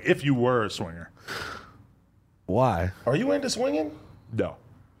thing. Like if you were a swinger. Why? Are you into swinging? No.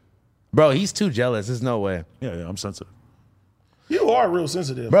 Bro, he's too jealous. There's no way. Yeah, I'm sensitive. You are real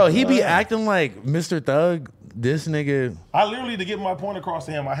sensitive. Bro, he be acting like Mr. Thug. This nigga. I literally, to get my point across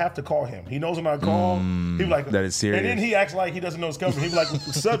to him, I have to call him. He knows when I call. He be like, that is serious. And then he acts like he doesn't know it's coming. He be like,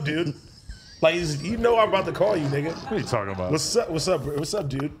 what's up, dude? Like, you know I'm about to call you, nigga. What are you talking about? What's up, bro? What's up,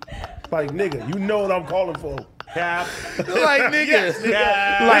 dude? Like, nigga, you know what I'm calling for. Cap. Like, nigga. Yes,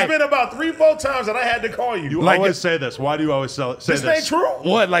 nigga. Like- There's been about 3-4 times that I had to call you. You Like always it- say this. Why do you always say this this? ain't true.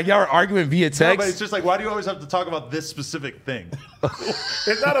 What? Like y'all are arguing via No, text? but it's just like, why do you always have to talk about this specific thing?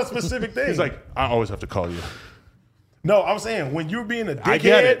 It's not a specific thing. It's like, I always have to call you. no, I'm saying when you're being a dickhead. I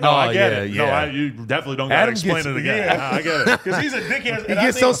get it. No, Oh, I get yeah, it. No, yeah. you definitely don't gotta Adam explain gets- it again. yeah. I get it. Because he's a dickhead. he and I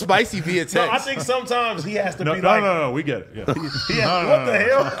gets so think- spicy via text. No, I think sometimes he has to No, be no, like, no, we get it. Yeah. he has, what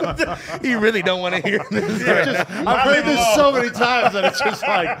the hell? he really don't want to hear this. I've heard this so many times that it's just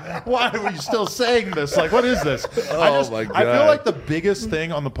like, why are we still saying this? Like, what is this? Oh, my I feel God. like the biggest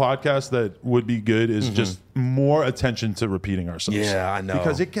thing on the podcast that would be good is just more attention to repeating ourselves. Yeah, I know.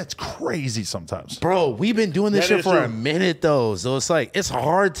 Because it gets crazy sometimes. Bro, we've been doing this That shit is for a true. minute though, so it's like it's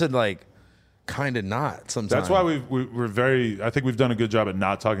hard to like kind of not sometimes. That's why we're very. I think we've done a good job at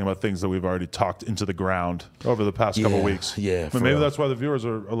not talking about things that we've already talked into the ground over the past couple Yeah, weeks. yeah, but for maybe real. that's why the viewers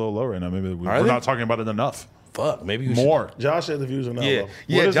are a little low right now. Maybe we're they? not talking about it enough. fuck. Maybe we should. More. Josh had the views on that. Yeah, though.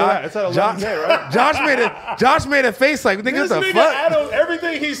 yeah. is that? It's at 11K, right? Josh made a face like, nigga, what This the nigga, fuck? Adam,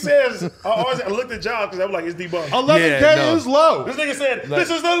 everything he says, I looked at Josh because I'm like, it's debunked. 11K Yeah, no. is low. This nigga said, this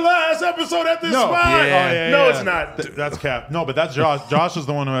is the last episode at this No. spot. Yeah. No, it's not. That's Cap. No, but that's Josh. Josh is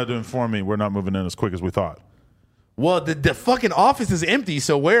the one who had to inform me we're not moving in as quick as we thought. Well, the fucking office is empty,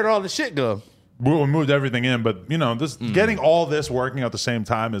 so where'd all the shit go? We moved everything in, but you know, this getting all this working at the same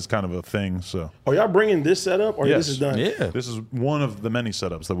time is kind of a thing. So Are y'all bringing this setup or Yes. this is done? Yeah. this is one of the many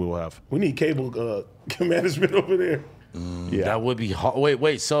setups that we will have. We need cable management over there. Yeah. That would be hard.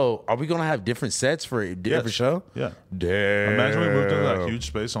 Wait. So are we gonna have different sets for every Yes. show? Yeah. Damn. Imagine we moved into that huge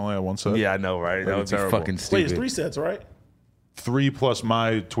space and only had one set. Yeah, I know, right? That That'd would be be terrible. fucking Wait, stupid. it's 3 sets, right? 3 plus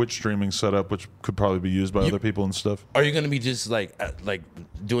my Twitch streaming setup, which could probably be used by other people and stuff. Are you gonna be just like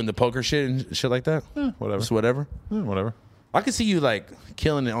doing the poker shit and shit like that? Whatever. Just whatever. Whatever. I could see you like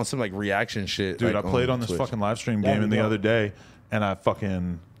killing it on some like reaction shit. Dude, like, I played on this Twitch. fucking live stream There game we the go. other day, and I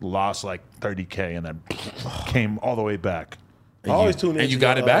fucking lost like 30K and then came all the way back. I always tune in. and you to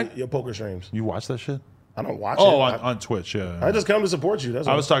got your, it back? Your poker streams. You watch that shit? I don't watch Oh, it. on Twitch, yeah. I just come to support you. That's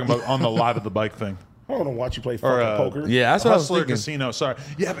I all. was talking about on the live at the bike thing. I don't want to watch you play fucking poker. Yeah, that's what I was Hustler thinking. Casino. Sorry.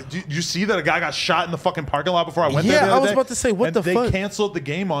 Yeah, but did you see that a guy got shot in the fucking parking lot before I went there? Yeah, the other I was day? about to say, what And the they fuck? canceled the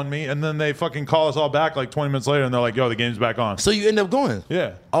game on me, and then they fucking call us all back like 20 minutes later, and they're like, "Yo, the game's back on." So you end up going?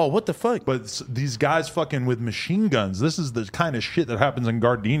 Yeah. Oh, what the fuck? But these guys fucking with machine guns. This is the kind of shit that happens in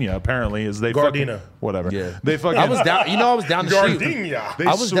Gardenia. Apparently, is they Gardena. fucking whatever. Yeah. They fucking. I was down. You know, I was down the street. Gardenia. They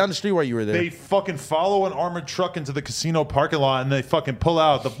I was sw- down the street while you were there. They fucking follow an armored truck into the casino parking lot, and they fucking pull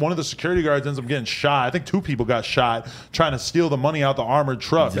out. One of the security guards ends up getting shot. I think 2 people got shot trying to steal the money out the armored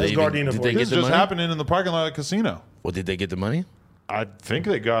truck. Did That's they Gardena did for they you. get This is the just money? happening in the parking lot of the casino. Well, did they get the money? I think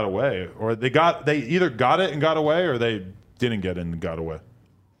they got away, or they either got it and got away, or they didn't get it and got away.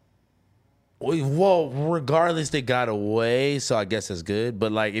 Well, regardless, they got away, so I guess that's good.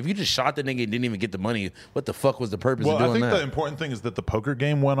 But like, if you just shot the nigga and didn't even get the money, what the fuck was the purpose Well, of I doing think that? the important thing is that the poker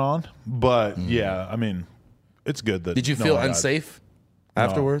game went on, but yeah, I mean, it's good that. Did you no feel one died. unsafe No,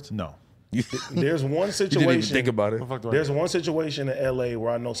 afterwards? No. You, There's one you situation. didn't even think about it. What the fuck do I There's do? one situation in LA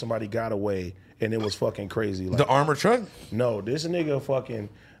where I know somebody got away and it was fucking crazy. Like, The armored truck? no, this nigga fucking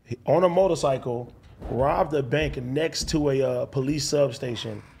on a motorcycle robbed a bank next to a police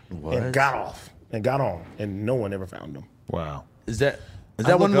substation What? and got off and got on, and no one ever found him. Wow. Is that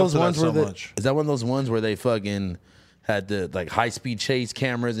I one of look up those to that ones where so they, much. is that one of those ones where they fucking had the like high speed chase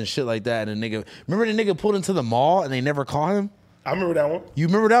cameras and shit like that? And a nigga, remember the nigga pulled into the mall and they never caught him? I remember that one. You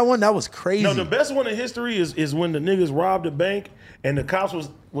remember that one? That was crazy. No, the best one in history is when the niggas robbed a bank and the cops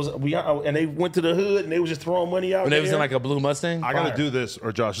and they went to the hood and they was just throwing money out. when they was there. in like a blue Mustang. I got to do this,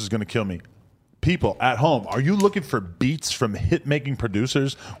 or Josh is going to kill me. People at home, are you looking for beats from hit-making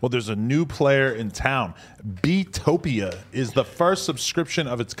producers? Well, there's a new player in town. Beatopia is the first subscription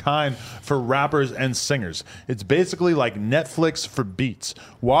of its kind for rappers and singers. It's basically like Netflix for beats.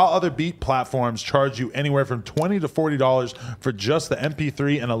 While other beat platforms charge you anywhere from $20 to $40 for just the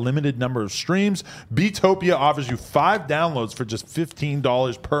MP3 and a limited number of streams, Beatopia offers you 5 downloads for just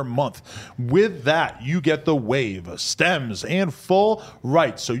 $15 per month. With that, you get the wave, stems, and full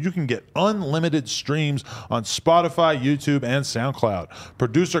rights so you can get unlimited streams on Spotify, YouTube, and SoundCloud.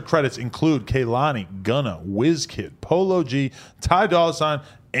 Producer credits include Kehlani, Gunna, WizKid, Polo G, Ty Dolla $ign,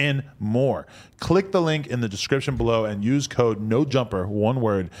 and more. Click the link in the description below and use code NOJUMPER, one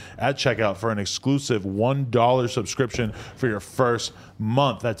word, at checkout for an exclusive $1 subscription for your first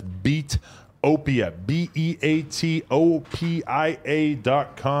month. That's Beatopia,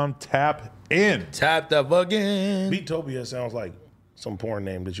 BEATOPIA.com. Tap in. Tap that fucking. Beatopia sounds like some porn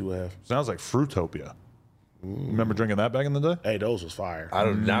name that you have. Sounds like Fruitopia. Remember drinking that back in the day? Hey, those was fire. I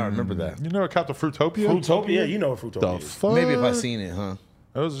don't now remember that. You never copped a Fruitopia? Fruitopia, yeah, you know what Fruitopia The is. fuck? Maybe if I seen it, huh?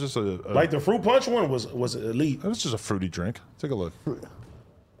 It was just Like the fruit punch one was elite. it was just a fruity drink. Take a look.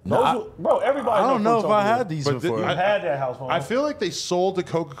 Bro, everybody. I don't know if I Fruitopia. had these But before. You had that house phone. I feel like they sold to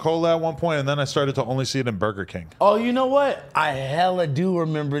Coca-Cola at one point, and then I started to only see it in Burger King. Oh, you know what? I hella do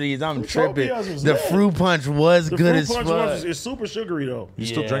remember these. I'm tripping. Fruitopias was The lit. fruit punch was the good fruit as punch fuck. one is super sugary though. You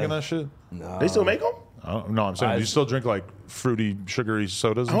still Yeah. drinking that shit? They still make them? No, I'm saying, do you still drink like fruity, sugary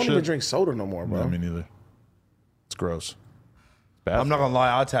sodas I and don't shit? even drink soda no more, bro. No, me neither. It's gross. Bad. I'm not gonna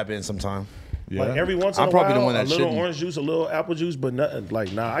lie, I'll tap in sometime. Yeah. Like every once in I'm a probably while, the one that a little shouldn't. orange juice, a little apple juice, but nothing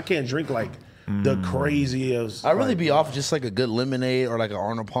like I can't drink like the craziest. I'd really like, be off just like a good lemonade or like an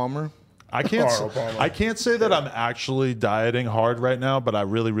Arnold Palmer. I can't. Arnold Palmer. I can't say that I'm actually dieting hard right now, but I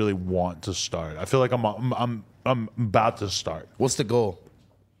really, really want to start. I feel like I'm about to start. What's the goal?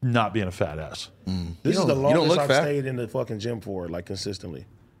 Not being a fat ass. This is the you don't longest look I've fat. stayed in the fucking gym for, like consistently.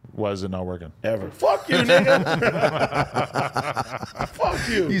 Why is it not working? Ever. Fuck you, nigga. Fuck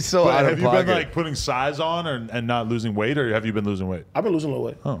you. He's so But out have of you pocket. been like putting size on and not losing weight, or have you been losing weight? I've been losing a little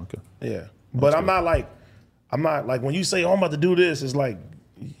weight. Oh, okay. Yeah. But I'm not like when you say, oh, I'm about to do this, it's like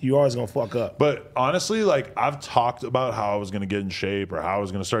you always gonna fuck up. But honestly, like I've talked about how I was going to get in shape or how I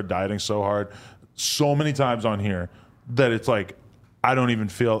was going to start dieting so hard so many times on here that it's like I don't even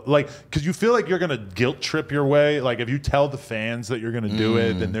feel like, because you feel like you're going to guilt trip your way. Like if you tell the fans that you're going to do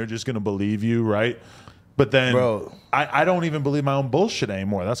it, then they're just going to believe you, right? But then Bro. I don't even believe my own bullshit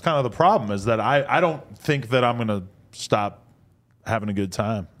anymore. That's kind of the problem, is that I don't think that I'm going to stop having a good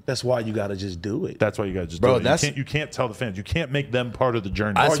time. That's why you got to just do it. That's why you got to just Bro, do it. You can't tell the fans. You can't make them part of the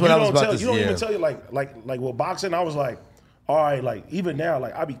journey. That's Or what you I was don't about tell, to you don't say, even yeah. tell you like with boxing. I was like, all right, like even now,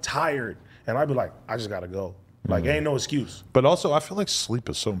 like I be tired and I be like, I just gotta go. Like ain't no excuse. But also, I feel like sleep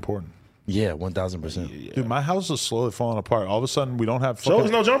is so important. Yeah, 1000%. Dude, my house is slowly falling apart. All of a sudden, we don't have So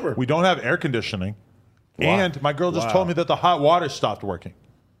there's no jumper. We don't have air conditioning, and my girl just told me that the hot water stopped working.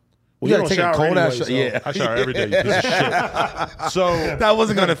 Well, You you gotta don't take a shower cold ass anyway, shower. so- Yeah, I shower every day. You piece of shit. So that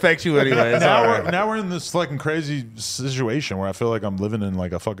wasn't gonna affect you anyway. It's all right. now we're in this fucking crazy situation where I feel like I'm living in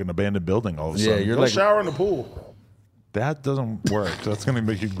like a fucking abandoned building all of a Yeah, sudden. you're Go like, shower in the pool. That doesn't work. That's gonna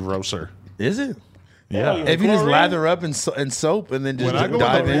make you grosser. is it? Yeah. yeah. If you just Chlorine? lather up in soap and then just When I go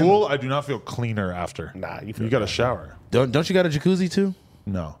dive in the in, pool, I do not feel cleaner after. Nah, you feel You got to bad. shower. don't you got a jacuzzi too?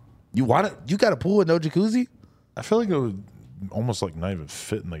 No, You want it? You got a pool with no jacuzzi? I feel like it would almost like not even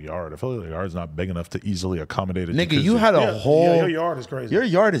fit in the yard. I feel like the yard's not big enough to easily accommodate a Nigga, jacuzzi. you had a Yeah, whole. your yard is crazy. Your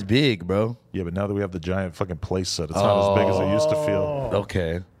yard is big, bro. Yeah, but now that we have the giant fucking place set, it's not as big as it used to feel.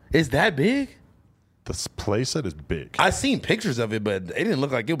 Okay, is that big? The place set is big. I seen pictures of it, but it didn't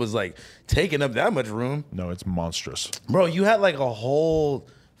look like it was like taking up that much room, No, it's monstrous. bro. You had like a whole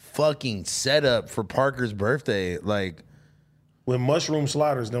fucking setup for Parker's birthday, like. With mushroom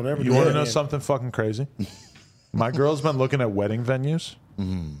sliders, don't ever You do want to that know again. something fucking crazy? My girl's been looking at wedding venues.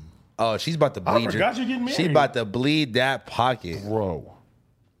 Oh, she's about to bleed. forgot you're getting She's married. about to bleed that pocket. Bro,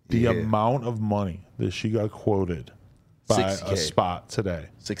 the Yeah. amount of money that she got quoted by 60K. a spot today,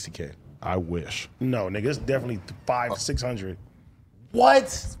 60K. I wish. No, nigga, it's definitely 500 to 600. What?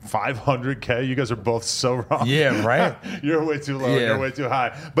 500K? You guys are both so wrong. Yeah, right. You're way too low. Yeah. You're way too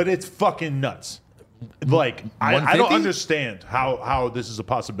high. But it's fucking nuts. Like, I don't 150? understand how this is a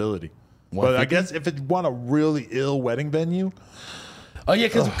possibility. But I 150? guess if you want a really ill wedding venue, Oh yeah,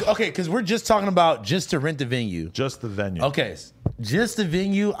 because we're just talking about just to rent the venue. just the venue. Okay, just the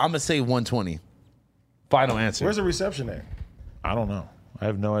venue. I'm gonna say 120. Final answer. Where's the reception at? I don't know. I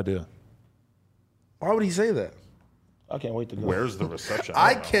have no idea. Why would he say that? I can't wait to go. Where's the reception?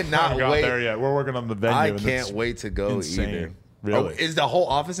 I don't know. cannot haven't got wait. there yet. We're working on the venue. I and can't it's wait to go insane. either. Really? Oh, is the whole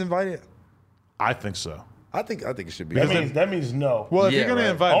office invited? I think so. I think it should be. That means no. Well, if Yeah, you're gonna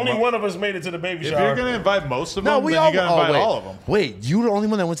right. invite, Only one of us made it to the baby if shower. you're gonna invite most of no, them, we then all you gotta invite wait. all of them. Wait, you the only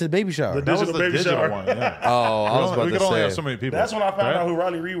one that went to the baby shower. The That was digital the baby digital shower. one. Yeah. Oh, I was about we to could only say. have so many people. That's when I found right? out who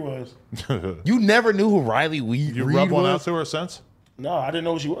Riley Reed was. You never knew who Riley Reed You rub one out was? to her since. No, I didn't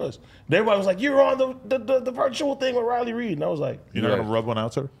know who she was. Everybody was like, "You're on the virtual thing with Riley Reed," and I was like, You're not Yeah. gonna rub one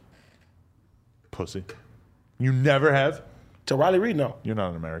out to her. Pussy. You never have. "To Riley Reed, no, You're not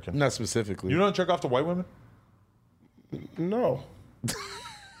an American. Not specifically. You don't jerk off to white women. no."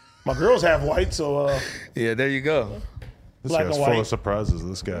 My girl's half white, so Yeah, there you go. This Black guy's and full white. of surprises.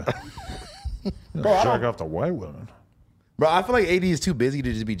 This guy. bro, I Jerk don't. off to white women. Bro, I feel like AD is too busy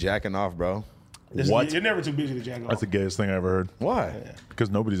to just be jacking off, bro. What? You're never too busy to jack off. That's the gayest thing I ever heard. Why? Because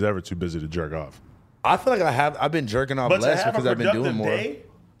nobody's ever too busy to jerk off. I feel like I've been jerking off But to less have because a I've been doing productive more. day,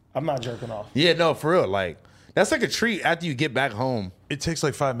 I'm not jerking off, Yeah, no, for real. Like that's like a treat after you get back home. It takes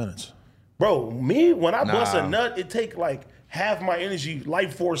like 5 minutes. bro. Me, when I bust Nah. a nut, it take like half my energy,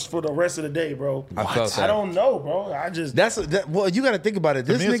 life force for the rest of the day, bro. I felt that. I don't know, bro. I just Well, you got to think about it.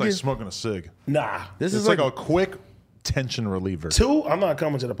 To This me, it's nigga, like smoking a cig. nah. this It's is like a quick tension reliever. Two, I'm not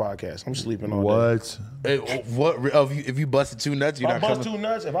coming to the podcast. I'm sleeping all day. What? if you busted two nuts, you're If I not bust coming. two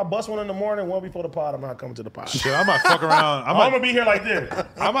nuts, if I bust one in the morning, one before the pod, I'm not coming to the pod. Shit, I might fuck around. I'm gonna be here like this.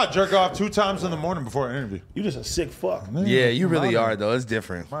 I might jerk off 2 times in the morning before an interview. You just a sick fuck. Yeah, you really I'm are though. It's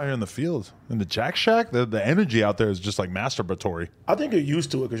different. out here in the field. In the Jack Shack, the energy out there is just like masturbatory. I think you're used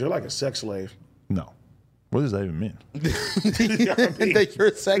to it because you're like a sex slave. No. What does that even mean? That you're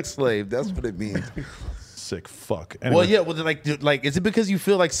a sex slave. That's what it means. Sick fuck. Well, Anyway, yeah. Well, like, is it because you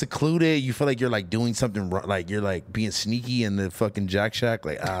feel like secluded? You feel like you're like doing something wrong, like you're like being sneaky in the fucking Jack Shack.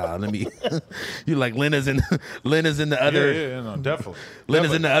 Like, let me. You like Lena's in the other. Yeah, no, definitely.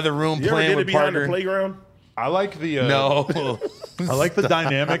 Lena's in the other room You ever playing did it with behind the Parker. playground? I like the No. I like the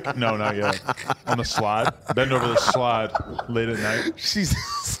dynamic. No, not yet. On the slide, bend over the slide late at night. She's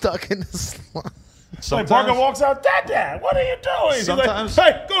stuck in the slide. Like Parker walks out, Dad, what are you doing? He's like, Sometimes-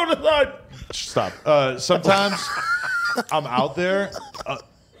 hey, go to the side. Stop. Sometimes I'm out there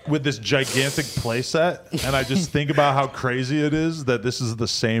with this gigantic play set, and I just think about how crazy it is that this is the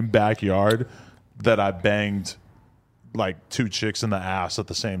same backyard that I banged like 2 chicks in the ass at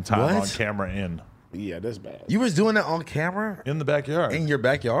the same time What? on camera in Yeah, that's bad. You was doing that on camera the backyard. in your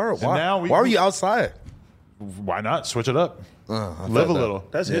backyard. Why? now Why were you outside? Why not switch it up? I Live a felt that. little.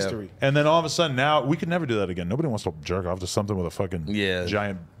 That's history. And then all of a sudden now we could never do that again. Nobody wants to jerk off to something with a fucking Yeah.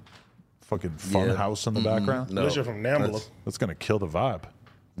 giant fucking fun house in the background. No, Unless you're from Nambla. That's gonna kill the vibe.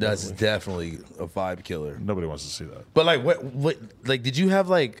 that's definitely a vibe killer. Nobody wants to see that. But like, what, like, did you have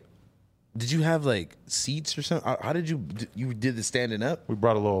like seats or something? How did you did the standing up? We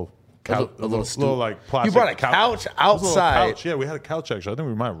brought a little couch, a little stool. like plastic. You brought a couch It was a little outside. couch. Yeah, we had a couch actually. I think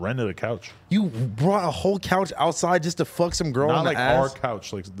we might have rented a couch. You brought a whole couch outside just to fuck some girl Not in the like ass? our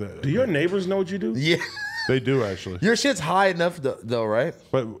couch. Like Do your neighbors know what you do? Yeah. they do actually. Your shit's high enough though, right?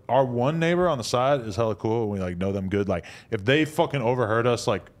 But our one neighbor on the side is hella cool. We like know them good. Like if they fucking overheard us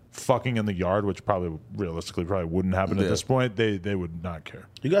like fucking in the yard, which probably realistically probably wouldn't happen at this point, they would not care.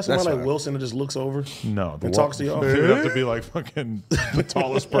 You got somebody That's like fine. Wilson that just looks over No, and talks to y'all? They would have to be like fucking the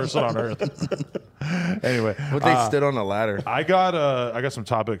tallest person on earth. Anyway, But they stood on a ladder. I got some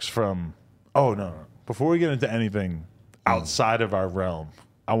topics from. Oh no! Before we get into anything outside of our realm,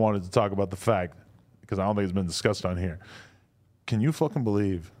 I wanted to talk about the fact because I don't think it's been discussed on here. Can you fucking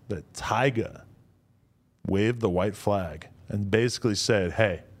believe that Tyga waved the white flag and basically said,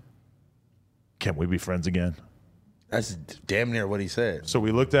 "Hey, can we be friends again?" That's damn near what he said. So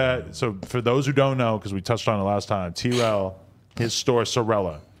we looked at. So for those who don't know, because we touched on it last time, T-Rail, his store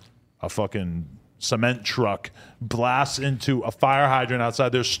Sorella, a fucking cement truck blasts into a fire hydrant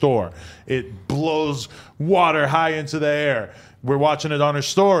outside their store. It blows water high into the air. We're watching it on her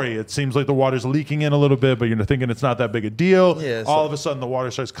story. It seems like the water's leaking in a little bit, but you're thinking it's not that big a deal. Yeah, all of a sudden, the water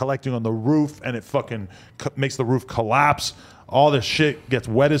starts collecting on the roof, and it fucking makes the roof collapse. All this shit gets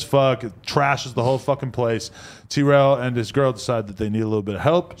wet as fuck. It trashes the whole fucking place. T-Rail and his girl decide that they need a little bit of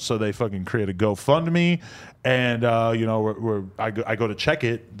help, so they fucking create a GoFundMe. And I go to check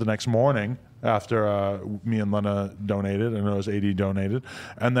it the next morning after me and Lena donated, and it was AD donated,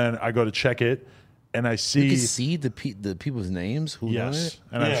 and then I go to check it, and I see. You can see the people's names who done Yes, it.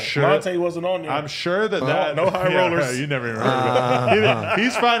 and I'm Yeah, sure Monte wasn't on there. I'm sure that no high rollers. You never even heard of it.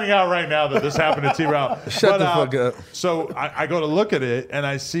 He's finding out right now that this happened to T-Rail. Shut the fuck up. So I go to look at it and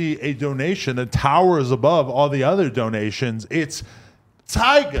I see a donation that towers above all the other donations. It's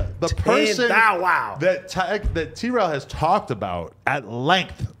Tyga, the person wow. that T-Rail has talked about at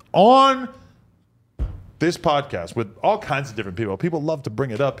length on this podcast with all kinds of different people. People love to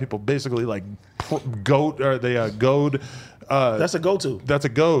bring it up. People basically like goad. That's a go-to. That's a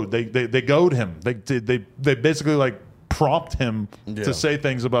goad. They goad him. They basically like prompt him to say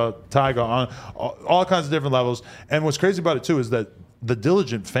things about Tyga on all kinds of different levels. And what's crazy about it too is that the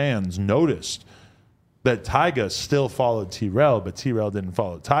diligent fans noticed that Tyga still followed T-Rail, but T-Rail didn't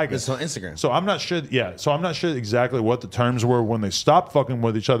follow Tyga. It's on Instagram. So I'm not sure. Yeah. So I'm not sure exactly what the terms were when they stopped fucking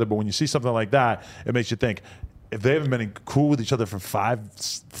with each other. But when you see something like that, it makes you think if they haven't been cool with each other for 5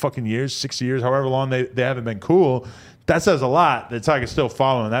 fucking years, 6 years, however long they haven't been cool. That says a lot that Tyga's still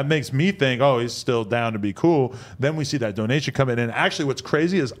following. That makes me think, oh, he's still down to be cool. Then we see that donation come in. And actually, what's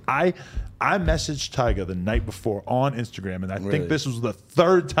crazy is I messaged Tyga the night before on Instagram, and I think this was the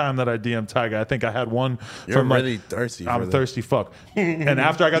 3rd time that I DM'd Tyga. I think I had one You're from really thirsty. I'm for that. thirsty fuck. And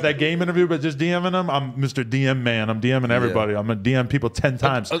after I got that game interview, but just DMing him, I'm Mr. DM man. I'm DMing everybody. I'm gonna DM people 10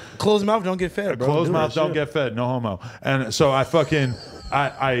 times. Closed mouth don't get fed, bro. Closed Do mouth that don't shit. get fed. No homo. And so I fucking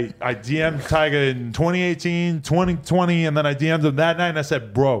I DM'd Tyga in 2018, 2020, and then I DM'd him that night and I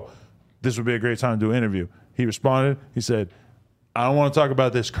said, bro, this would be a great time to do an interview. He responded. He said, I don't want to talk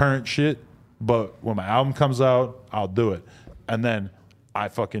about this current shit, but when my album comes out, I'll do it. And then I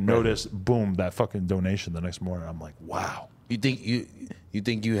fucking noticed, boom, that fucking donation the next morning. I'm like, wow. You think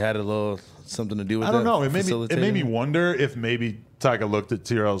you had a little something to do with I don't that? know. It made me facilitating? wonder if maybe Tyga looked at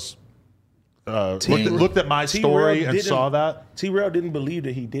T-Rail's Team. looked at my story and saw that. T-Rail didn't believe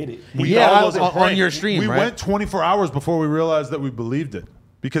that he did it. Yeah, thought it was a on prank. your stream, We right? went 24 hours before we realized that we believed it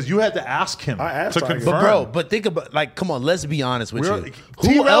because you had to ask him I asked to Tyga. confirm. But think about come on, let's be honest with you. Who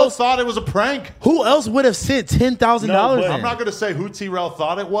T-Rail else? thought it was a prank. Who else would have sent $10,000? No, but I'm not going to say who T-Rail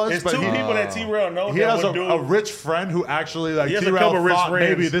thought it was, There's but two people that T-Rail know he that has would do a rich friend who actually like He has a T-Rail couple rich thought friends.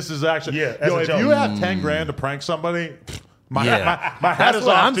 maybe this is actually. Yeah, as Yo, a if joke. you have 10 grand to prank somebody, my Yeah. hat That's is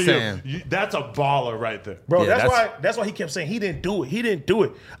what off I'm to saying. you. That's a baller right there. Bro, Yeah, that's why he kept saying he didn't do it. He didn't do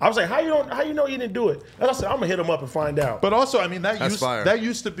it. I was like, how you know he didn't do it? And I said, I'm gonna hit him up and find out. But also, I mean, That's fire. that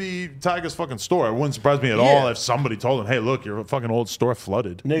used to be Tyga's fucking store. It wouldn't surprise me at Yeah. all if somebody told him, "Hey, look, your fucking old store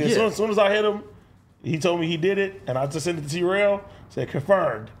flooded." Nigga, as soon as I hit him, he told me he did it, and I just sent it to T-Rail, said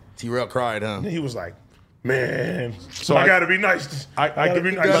confirmed. T-Rail cried, huh? And he was like, man, So I I- gotta be nice. I gotta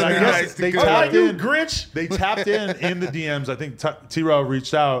be nice. but I be guess nice to they God. I'm like, tapped you in. Grinch. They tapped in the DMs. I think T-Rail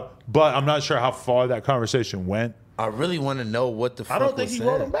reached out, but I'm not sure how far that conversation went. I really want to know what the fuck I don't think was he said.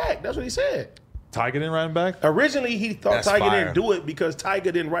 wrote him back. That's what he said. Tyga didn't write him back. Originally, he thought That's Tyga fire. didn't do it because Tyga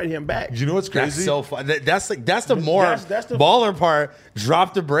didn't write him back. You know what's That's crazy? so fun. That's the more That's the- baller part.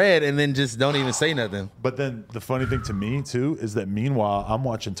 Drop the bread and then just don't even say nothing. But then the funny thing to me too is that meanwhile I'm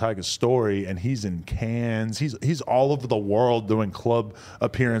watching Tyga's story and he's in Cannes. He's all over the world doing club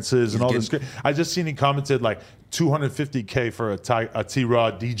appearances and all this. I just seen he commented like $250K for a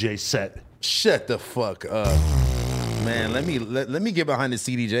T-Raw DJ set. Shut the fuck up, man. Let me get behind the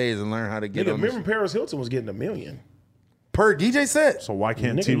CDJs and learn how to get Nigga, on this. remember Paris Hilton was getting $1 million. Per DJ set. So why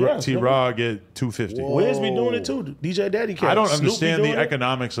can't Nigga, yes, T-Raw get $250? Wiz be doing it too. DJ Daddy Cat. I don't Snoop be understand the doing it.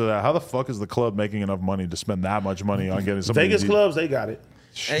 economics of that. How the fuck is the club making enough money to spend that much money on getting somebody? Vegas clubs, they got it.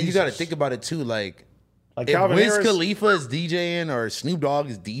 And you got to think about it too. Like Like if Calvin Wiz Harris, Khalifa is DJing or Snoop Dogg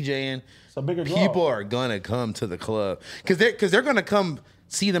is DJing, it's a bigger draw. people are gonna come to the club because they're gonna come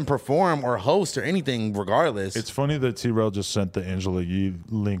see them perform or host or anything regardless. It's funny that T-Rail just sent the Angela Yee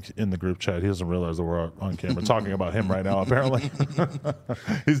link in the group chat. He doesn't realize that we're on camera talking about him right now. Apparently,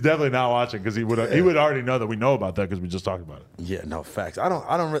 he's definitely not watching because he would already know that we know about that because we just talked about it. yeah, no facts. I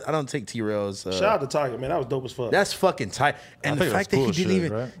don't take T-Rail's. Shout out to Tiger, man. That was dope as fuck. That's fucking tight. And the think fact that's that he cool didn't shit,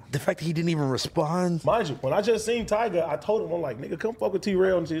 even right? the fact that he didn't even respond. Mind you, when I just seen Tiger, I told him, I'm like, nigga, come fuck with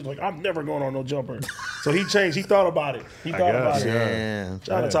T-Rail. And he's like, I'm never going on no jumper. So he changed. He thought about it. He thought about guess, it. yeah. Damn.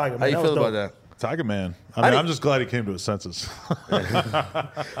 Shout out to Tiger, man. How you That feel was about dope. that? Tiger Man. I mean, didn't- I'm just glad he came to his senses.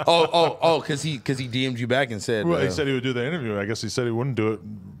 Because he DM'd you back and said, Well, he said he would do the interview. I guess he said he wouldn't do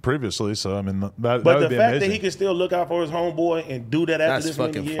it previously. So I mean, that But would the be fact amazing. that he can still look out for his homeboy and do that after That's this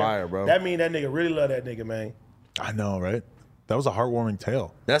many fucking years, fire, bro. that mean that nigga really love that nigga, man. I know, right? That was a heartwarming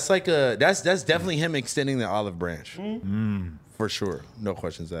tale. that's like that's definitely him extending the olive branch for sure. No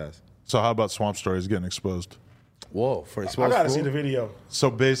questions asked. So how about Swamp Stories getting exposed? Whoa, for I exposed gotta fool? see the video. So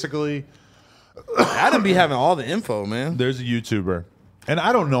basically, Adam be having all the info, man. there's a YouTuber, and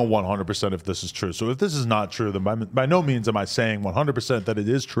I don't know 100% if this is true. So if this is not true, then by no means am I saying 100% that it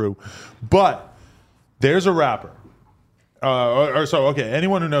is true. But there's a rapper.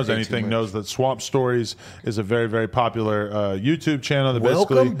 Anyone who knows anything much. knows that Swamp Stories is a very, very popular YouTube channel that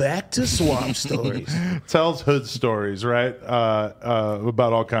basically Welcome back to Swamp Stories. tells hood stories, right?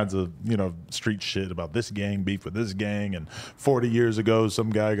 About all kinds of, street shit about this gang, beef with this gang. And 40 years ago,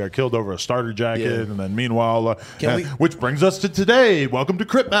 some guy got killed over a starter jacket. Yeah. And then meanwhile, we- which brings us to today. Welcome to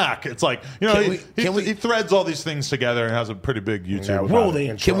Crip Mac. It's like, Can we- he threads all these things together and has a pretty big YouTube. Now about roll it. the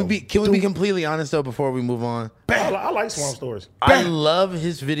intro. Can we be completely honest though before we move on? I like Swamp Stories. I love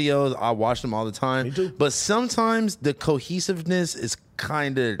his videos. I watch them all the time. Me too. But sometimes the cohesiveness is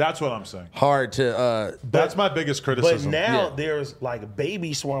kind of That's what I'm saying. hard to. That's my biggest But criticism. now Yeah. there's like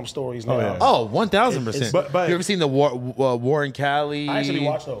baby Swamp Stories now. yeah. Oh, 1,000%. But- you ever seen the Warren Cali? I actually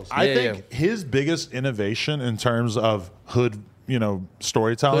watched those. I Yeah, think his biggest innovation in terms of hood,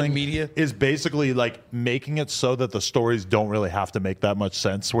 storytelling Hood media? is basically like making it so that the stories don't really have to make that much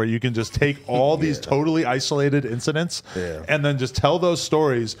sense, where you can just take all these totally isolated incidents and then just tell those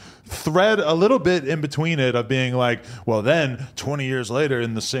stories, thread a little bit in between it of being like, well, then 20 years later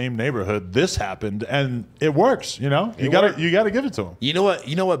in the same neighborhood, this happened, and it works. You gotta give it to him. You know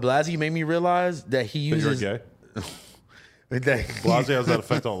what? Blasey made me realize that he You're uses. gay. that- Blasey has that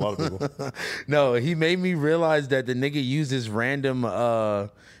effect on a lot of people. No, he made me realize that the nigga uses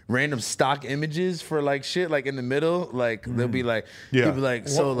random stock images for like shit, like in the middle. Like they'll be like, Yeah. he'll be like,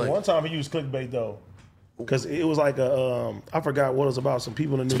 so like. one time he used clickbait though, because it was like I forgot what it was about. Some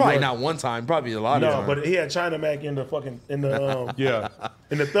people in New Probably York. not one time, probably a lot of No, times. but he had China Mac in the Yeah.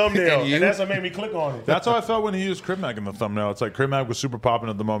 in the thumbnail, And you? and that's what made me click on it. That's how I felt when he used Crip Mac in the thumbnail. It's like Crip Mac was super popping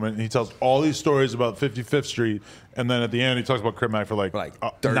at the moment, and he tells all these stories about 55th Street, and then at the end he talks about Crip Mac for like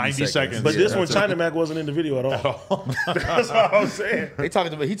 30 90 seconds. seconds. But Yeah, this one, that's China Mac wasn't in the video at all. That's all I'm saying. he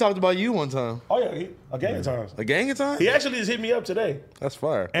talked about you one time, Oh yeah, a gang of times. a gang of times. He actually just hit me up today. That's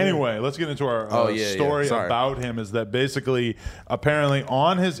fire. Anyway, let's get into our story Sorry. about him. Is that basically, apparently,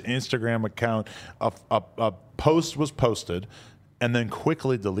 on his Instagram account, a post was posted and then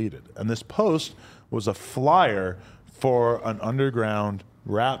quickly deleted. And this post was a flyer for an underground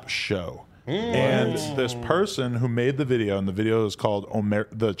rap show. And this person who made the video, and the video is called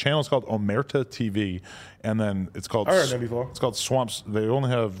the channel is called Omerta TV, and then it's called I heard that before. It's called Swamps. They only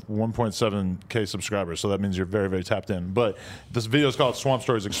have 1.7K subscribers, so that means you're very, very tapped in. But this video is called Swamp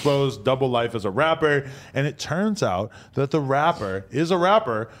Stories Exposed, Double Life as a Rapper, and it turns out that the rapper is a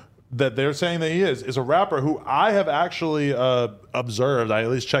rapper that they're saying that he is a rapper who I have actually observed. I at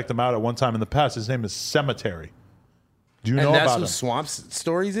least checked him out at one time in the past. His name is Cemetery. Do you know And that's about who him? Swamps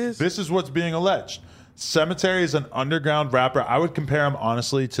Stories is? This is what's being alleged. Cemetery is an underground rapper. I would compare him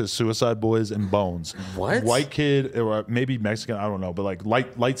honestly to Suicide Boys and Bones. What? White kid or maybe Mexican, I don't know, but like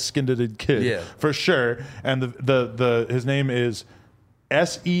light skinned kid, Yeah. for sure. And the his name is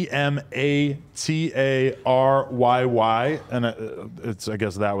Sematary, and it's I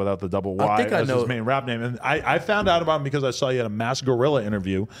guess that without the double Y. I think I as know. his main rap name. And I found out about him because I saw he had a Masked Gorilla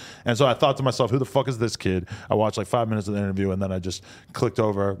interview, and so I thought to myself, who the fuck is this kid? I watched like 5 minutes of the interview, and then I just clicked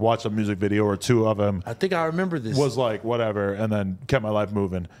over, watched a music video or two of him. I think I remember this. Was like whatever, and then kept my life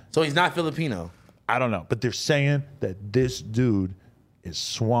moving. So he's not Filipino. I don't know, but they're saying that this dude is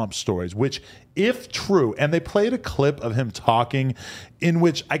Swamp Stories, which, if true, and they played a clip of him talking in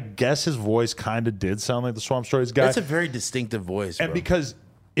which I guess his voice kind of did sound like the Swamp Stories guy. That's a very distinctive voice, And bro. because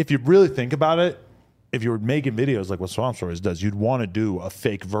if you really think about it, if you were making videos like what Swamp Stories does, you'd want to do a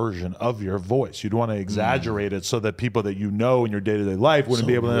fake version of your voice. You'd want to exaggerate it so that people that you know in your day-to-day life wouldn't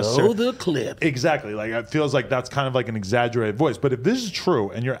be able to necessarily... the clip. Exactly. Like it feels like that's kind of like an exaggerated voice. But if this is true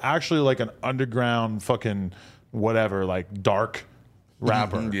and you're actually like an underground fucking whatever, like dark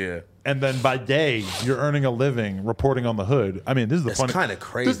rapper. Yeah. And then by day you're earning a living reporting on the hood. I mean, this is the That's funny kinda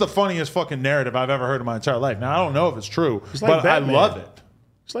crazy. This is the funniest fucking narrative I've ever heard in my entire life. Now I don't know if it's true, It's like but I Batman. love it.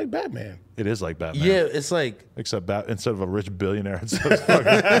 It's like Batman. It is like Batman. Yeah, it's like Except instead of a rich billionaire, it says fucking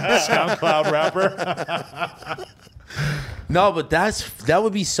SoundCloud rapper. no, but that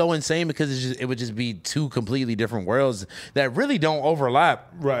would be so insane because it would just be two completely different worlds that really don't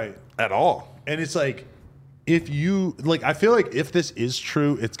overlap Right. at all. And it's like, if you like, I feel like if this is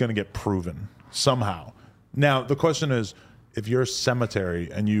true, it's going to get proven somehow. Now, the question is, if you're Cemetery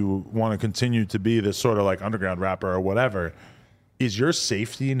and you want to continue to be this sort of like underground rapper or whatever, is your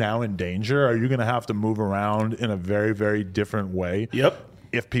safety now in danger? Are you going to have to move around in a very, very different way? Yep.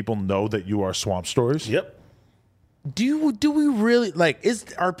 If people know that you are Swamp Stories? Yep. Do we really like?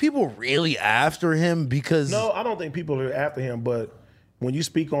 Are people really after him? Because No, I don't think people are after him, but when you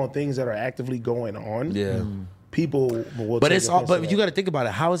speak on things that are actively going on, yeah. people will But take it's all. offense to But that. you got to think about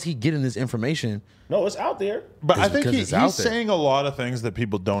it. How is he getting this information? No, it's out there. But I It's think because it's out he's there. saying a lot of things that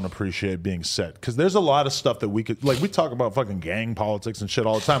people don't appreciate being said. Because there's a lot of stuff that we could, like, we talk about fucking gang politics and shit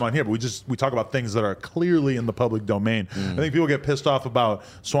all the time on here, but we talk about things that are clearly in the public domain. I think people get pissed off about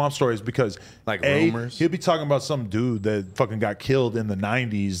Swamp Stories because, Like A, rumors? he'll be talking about some dude that fucking got killed in the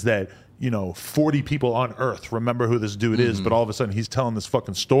 90s that, 40 people on Earth remember who this dude is, but all of a sudden he's telling this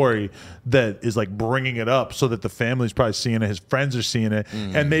fucking story that is like bringing it up so that the family's probably seeing it, his friends are seeing it,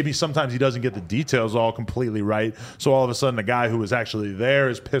 and maybe sometimes he doesn't get the details all completely right. So all of a sudden the guy who was actually there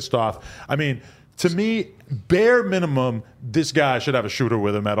is pissed off. I mean, to me, bare minimum, this guy should have a shooter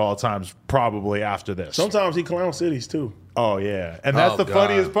with him at all times, probably after this. Sometimes he clown cities too. Oh yeah, and that's Oh, the God.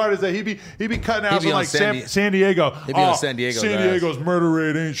 funniest part is that he be cutting out He'd be some on like San San Diego. He'd be on San Diego's San ass. Diego's murder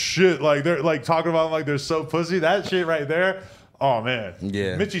rate ain't shit. Like they're like talking about like they're so pussy. That shit right there. Oh man,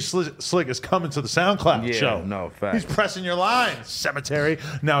 Yeah. Mitchie Slick is coming to the SoundCloud Yeah, show. no, facts. He's pressing your lines, Cemetery.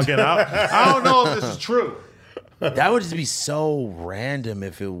 Now again, I don't know if this is true. That would just be so random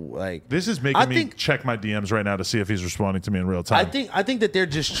if it like. This is making me check my DMs right now to see if he's responding to me in real time. I think that they're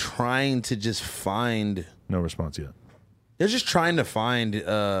just trying to just find. No response yet. They're just trying to find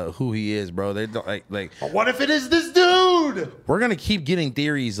who he is, bro. They don't like. What if it is this dude? We're gonna keep getting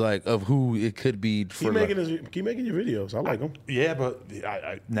theories like of who it could be. For Keep making your videos. I like them. Yeah, but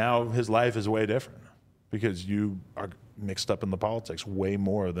now his life is way different because you are mixed up in the politics way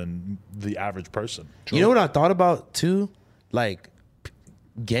more than the average person. You know what I thought about too? Like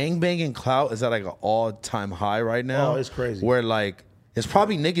gangbanging clout is at like an all-time high right now. Oh, it's crazy. Where like it's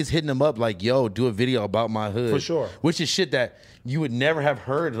probably niggas hitting him up like, yo, do a video about my hood. For sure. Which is shit that you would never have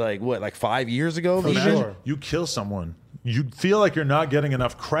heard like 5 years ago. maybe? sure. Sure. You kill someone, you feel like you're not getting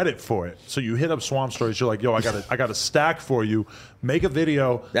enough credit for it. So you hit up Swamp Stories. You're like, yo, I got a stack for you. Make a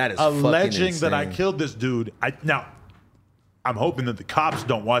video That is fucking alleging that I insane. killed this dude. Now, I'm hoping that the cops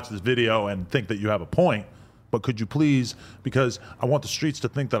don't watch this video and think that you have a point. But could you please, because I want the streets to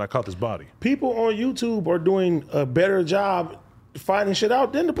think that I caught this body. People on YouTube are doing a better job finding shit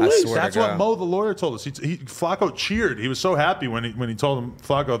out than the police. swear. That's what Mo the lawyer told us. Flacco cheered. He was so happy when he told him,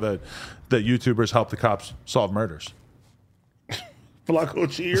 Flacco, that YouTubers help the cops solve murders. Flacco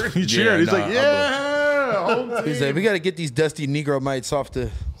cheered. He cheered. He's nah, like, yeah. home He's team. like, we got to get these dusty Negro mites off the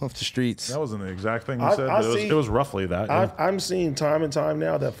streets. That wasn't the exact thing he I- said, I but see- it was roughly that. yeah. I'm seeing time and time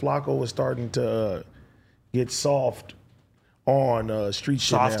now that Flacco is starting to get soft on street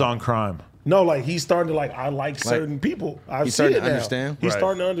shit Soft now. on crime. No, like he's starting to like I like certain people. I've he's seen starting it to now. understand? He's Right.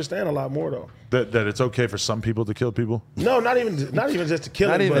 starting to understand a lot more though. That it's okay for some people to kill people No, not even just to kill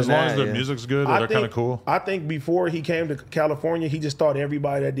Not him, even but as long as that, their yeah. music's good or I they're think- kind of cool. I think before he came to California, he just thought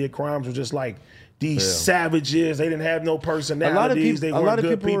everybody that did crimes was just like these savages. They didn't have no A personalities. lot of people, They a weren't lot of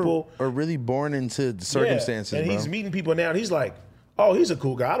good people are really born into the circumstances, Yeah. And bro. he's meeting people now, and he's like, "Oh, he's a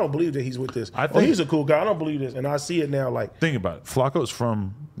cool guy. I don't believe that he's with this. I Oh, think- he's a cool guy. I don't believe this." And I see it now, like Think about it. Flacco's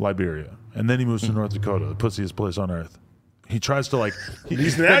from Liberia, and then he moves to North Dakota, the pussiest place on earth. He tries to like.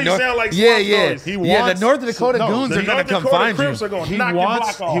 he's now you sound like yeah, Swamp yeah, Stories. He yeah. wants- The North Dakota no, goons the are gonna North come Dakota find Crips you. are going to he knock wants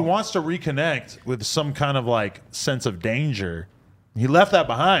your block off. he wants to reconnect with some kind of like sense of danger. He left that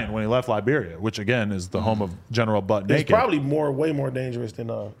behind when he left Liberia, which again is the home of General Butt It's Naked. probably way more dangerous than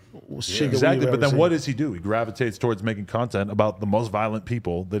shit. Exactly, but then what does he do? He gravitates towards making content about the most violent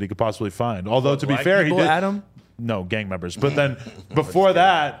people that he could possibly find. Although to be Black fair, people, he did Adam? no gang members. But then before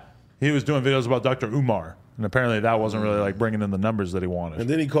that, he was doing videos about Dr. Umar, and apparently that wasn't really like bringing in the numbers that he wanted. And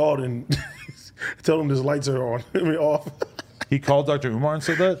then he called and told him his lights are on. I mean, off. He called Dr. Umar and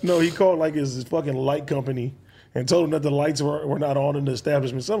said that. No, he called like his fucking light company and told him that the lights were not on in the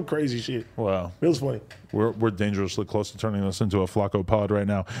establishment. Some crazy shit. Wow. It was funny. We're dangerously close to turning this into a Flacco pod right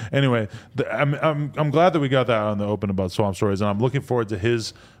now. Anyway, I'm glad that we got that out in the open about Swamp Stories, and I'm looking forward to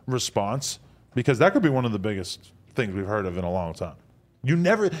his response because that could be one of the biggest things we've heard of in a long time. You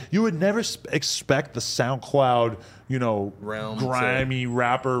would never expect the SoundCloud, Realm grimy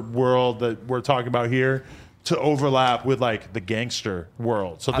rapper world that we're talking about here to overlap with like the gangster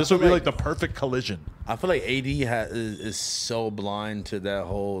world. So this feel would be like- like the perfect collision. I feel like AD is so blind to that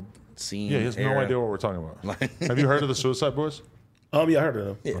whole scene. Yeah, he has no era. idea what we're talking about. Have you heard of the Suicide Boys? Yeah, I heard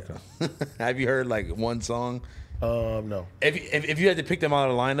of them. Yeah. Have you heard like one song? No. If you had to pick them out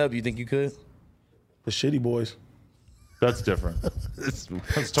of the lineup, you think you could? The Shitty Boys. That's different. That's Two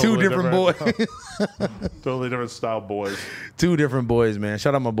totally different boys. Totally different style boys. Two different boys, man.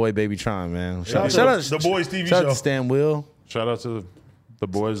 Shout out my boy Baby Tron, man. Shout out to the Boys TV shout out show. to Stan Will. Shout out to the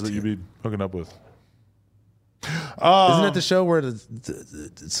boys that you be hooking up with. Isn't that the show where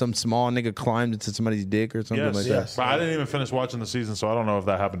some small nigga climbed into somebody's dick or something Yes, like yes. but I didn't even finish watching the season, so I don't know if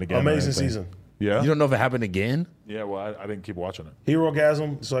that happened again. or Amazing anything. season. Yeah, that? You don't know if it happened again? yeah. Well, I didn't keep watching it.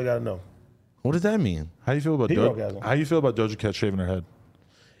 Hero-gasm, so I got to know. What does that mean? How do you feel about Hero-gasm. How do you feel about Doja Cat shaving her head?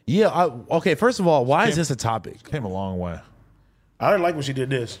 Yeah, okay, first of all, why is this a topic? Came a long way. I didn't like when she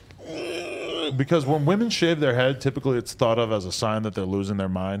did this. Because when women shave their head, typically it's thought of as a sign that they're losing their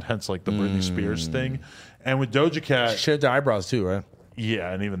mind. Hence, like the Britney Spears thing. And with Doja Cat, Shaved their eyebrows too, right?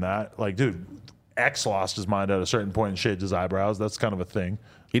 yeah, and even that, like, dude, X lost his mind at a certain point and shaved his eyebrows. That's kind of a thing.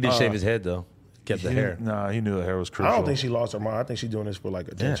 He didn't shave his head though. Kept the hair. Nah, he knew the hair was crucial. I don't think she lost her mind. I think she's doing this for like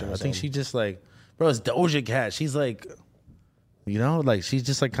Yeah, attention. I or think she something. just like, bro, it's Doja Cat. She's like, like she's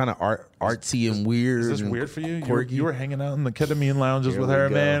just like kind of artsy and weird. Is this and weird for you? Quirky. You were hanging out in the ketamine lounges Here with we her,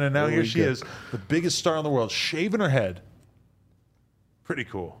 go. man, and now Here here we she go. is, the biggest star in the world, shaving her head. Pretty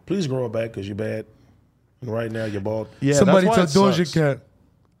cool. Please grow it back because you're bad. And right now you're bald. Yeah, Somebody that's told why it Doja sucks. Cat,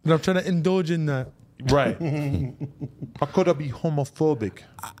 and I'm trying to indulge in that. Right. How could I be homophobic?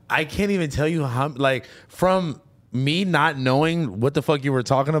 I can't even tell you how, like, from me not knowing what the fuck you were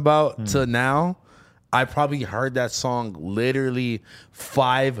talking about to now, I probably heard that song literally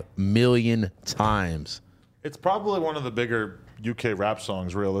 5 million times. It's probably one of the bigger UK rap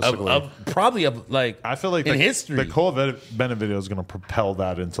songs, realistically. Probably of like I feel like in the history. the Cole Bennett video is going to propel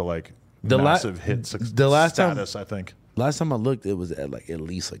that into like The la- massive hit the last time- status, I think. Last time I looked, it was at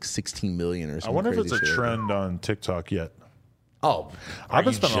least like 16 million or something. I wonder if it's a crazy shit like that. trend on TikTok yet. Oh, I've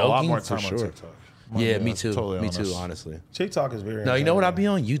been you spending a lot joking? more For time on sure. TikTok. Yeah, I'm me being too. totally Me honest. too, honestly. TikTok is very. No, you know what? I'd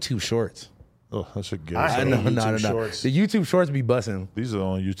entertaining. be on YouTube Shorts. Oh, that shit gay. I as hate hell. YouTube Shorts. The YouTube Shorts be busting. These are the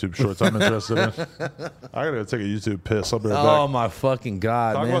only YouTube shorts I'm interested in. I gotta go take a YouTube piss. I'll be right Oh back. my fucking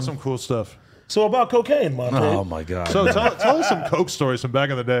god, Talk man! about some cool stuff. So about cocaine, my man. Oh my god! So tell us some Coke stories from back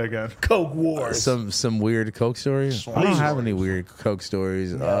in the day again. Coke wars. some weird Coke stories. I don't have any weird Coke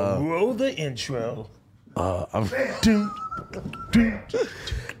stories. Roll the intro. I'm Doom, doom,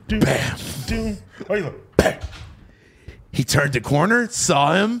 doom, Bam. doom. Oh, you look. Bam. He turned the corner,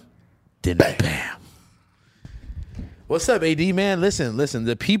 saw him, then bam. What's up, AD, man? Listen.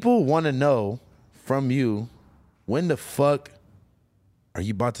 The people want to know from you, when the fuck are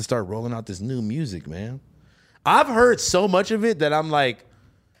you about to start rolling out this new music, man? I've heard so much of it that I'm like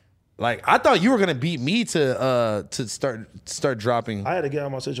I thought you were gonna beat me to start dropping. I had to get out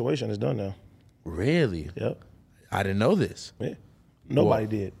of my situation. It's done now. Really? Yep. I didn't know this. Yeah. Nobody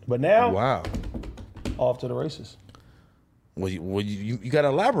did. But now, Wow. off to the races. Well, you got to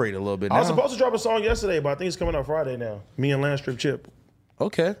elaborate a little bit. I was now. supposed to drop a song yesterday, but I think it's coming out Friday now. Me and Lance Strip Chip.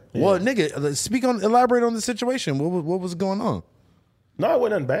 Okay. Well, nigga, elaborate on the situation. What was going on? No, it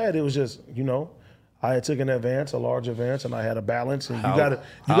wasn't bad. It was just, I had taken a large advance, and I had a balance. And How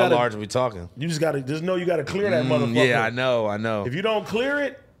large are we talking? You just gotta know you gotta clear that motherfucker. Yeah, I know. If you don't clear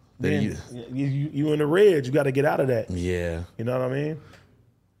it, then you in the red. You got to get out of that. Yeah. You know what I mean?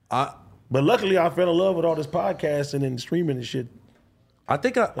 But luckily, I fell in love with all this podcasting and streaming and shit. I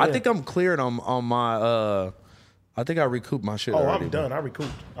think I'm cleared on my. I think I recouped my shit. Oh, already, I'm done. I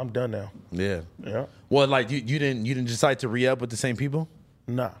recouped. I'm done now. Yeah. Yeah. Well, like you didn't decide to re-up with the same people?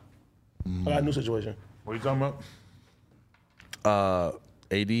 Nah. I got a new situation. What are you talking about?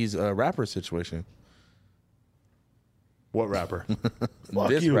 AD's rapper situation. What rapper? Fuck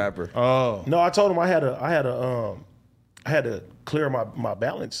This you. rapper. Oh, No, I told him I had to clear my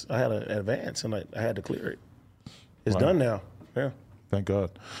balance. I had an advance, and I had to clear it. It's done now. Yeah. thank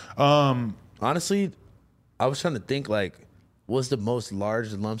God. Honestly, I was trying to think like, what's the most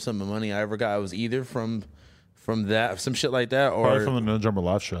large lump sum of money I ever got? It was either from that, some shit like that, or Probably from the No Jumper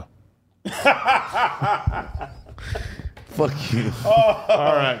Live show. fuck you.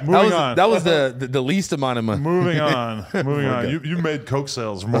 All right, moving on. That was the least amount of money. Moving on. Moving on. You made Coke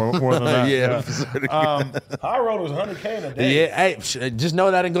sales more than that. Yeah. High road was $100K in a day. Yeah, hey, just know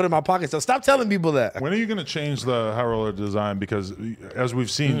that didn't go to my pocket. So stop telling people that. When are you going to change the high roller design? Because as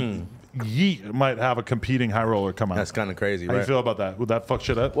we've seen, Yeet might have a competing high roller come out. That's kind of crazy, How right? you feel about that? Would that fuck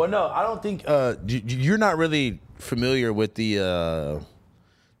shit up? Well, no, I don't think you're not really familiar with the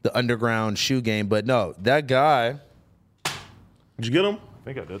underground shoe game, but no, that guy. Did you get him? I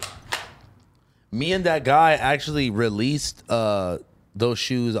think I did. Me and that guy actually released those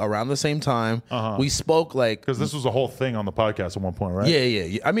shoes around the same time. We spoke like Because this was a whole thing on the podcast at one point, right?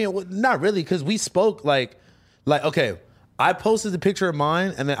 yeah. I mean, not really, because we spoke like okay. I posted the picture of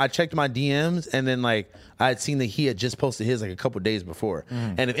mine, and then I checked my DMs, and then like I had seen that he had just posted his like a couple days before.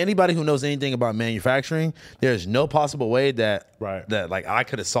 And if anybody who knows anything about manufacturing, there's no possible way that like I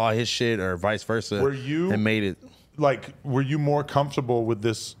could have saw his shit or vice versa. Were you- and made it? Like, were you more comfortable with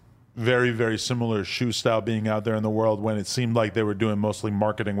this very, very similar shoe style being out there in the world when it seemed like they were doing mostly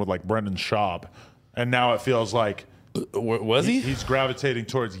marketing with like Brendan Schaub, and now it feels like Was he? he's gravitating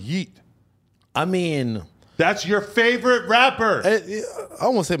towards Yeet? I mean, That's your favorite rapper. I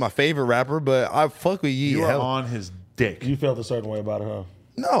won't say my favorite rapper, but I fuck with Yeet. You are Hell- on his dick. You felt a certain way about it, huh?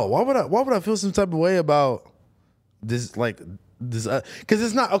 No, why would I feel some type of way about this? Like this, because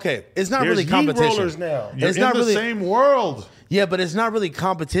it's not okay. It's not There's really Yeet competition. rollers now. You're It's in not the really same world. Yeah, but it's not really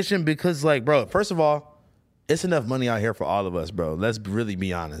competition because, like, bro, first of all, it's enough money out here for all of us, bro. Let's really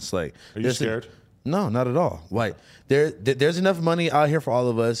be honest. Like, Are you there's scared? No, not at all. Like, there's enough money out here for all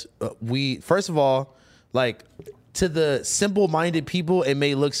of us. We first of all, like, to the simple-minded people, it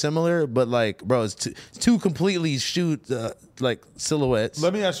may look similar, but like, bro, it's two completely like silhouettes.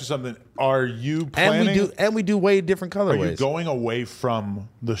 Let me ask you something. Are you planning? And we do way different Are you colorways. going away from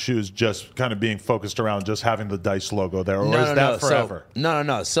the shoes, just kind of being focused around just having the Dice logo there, or is that forever?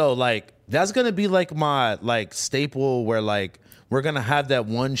 No. So like that's gonna be like my like staple where like we're gonna have that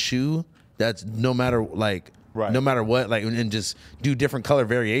one shoe that's no matter like Right. no matter what, like, and just do different color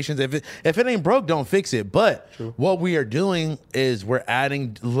variations. If it ain't broke, don't fix it. But what we are doing is we're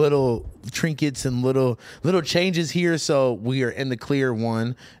adding little trinkets and little changes here, so we are in the clear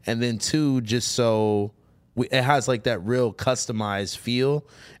one, and then two, just so it has like that real customized feel,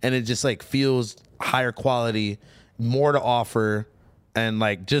 and it just like feels higher quality, more to offer. And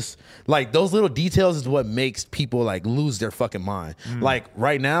like just like those little details is what makes people like lose their fucking mind. Like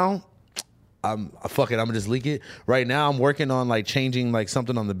right now, fuck it, I'm gonna just leak it. Right now, I'm working on like changing like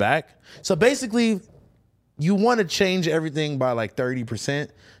something on the back. So basically, you want to change everything by like 30%,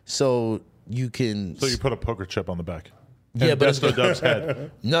 so you can. So you put a poker chip on the back. Yeah, And but Desto Dubb's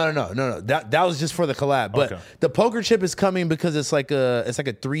head. No. That was just for the collab. But Okay. the poker chip is coming because it's like a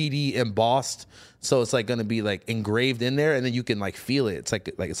 3D embossed. So it's like gonna be like engraved in there, and then you can like feel it. It's like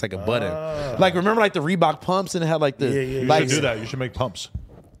a button. Like remember like the Reebok pumps, and it had like the You like should do that. You should make pumps.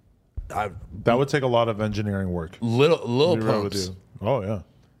 I, That would take a lot of engineering work. little Be real with pumps. you. Oh yeah.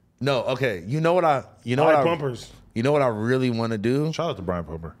 No, okay. You know what I Pumpers. You know what I really want to do? Shout out to Brian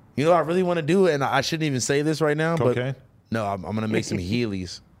Pumper. You know what I really want to do, and I shouldn't even say this right now, Cocaine? but no, I'm gonna make some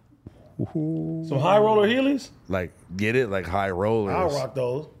Heelys. Some high roller Heelys? Like get it? Like high rollers. I'll rock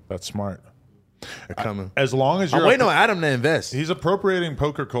those. That's smart. They're coming. As long as I'm you're waiting on Adam to invest. he's appropriating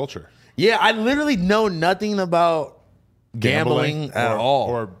poker culture. Yeah, I literally know nothing about gambling at or, all.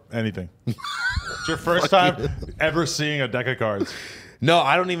 or anything. It's your first time ever seeing a deck of cards. No,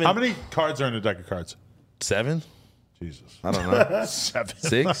 I don't even. How many cards are in a deck of cards? 7? Jesus. I don't know. 7.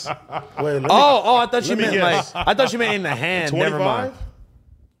 6? Wait, let me, Oh, I thought you Let me meant guess. like I thought you meant in the hand. Never mind. 25?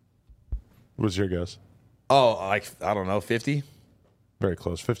 What's your guess? Oh, like I don't know, 50. Very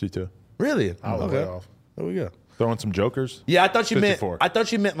close. 52. Really? I was way off. There we go. Throwing some jokers. Yeah, I thought you 54. meant. I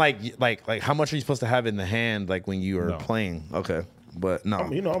thought you meant like how much are you supposed to have in the hand like when you are No. playing? Okay, but no.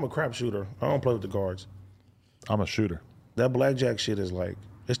 You know, I'm a crap shooter. I don't play with the cards. I'm a shooter. That blackjack shit is like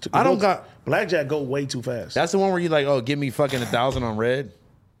I don't got- blackjack go way too fast. That's the one where you like, oh, give me fucking 1,000 on red.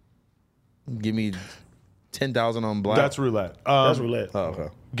 Give me 10,000 on black. That's roulette. That's roulette. Oh, okay.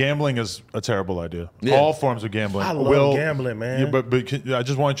 Gambling is a terrible idea. Yeah. All forms of gambling. I love gambling, man. Yeah, but I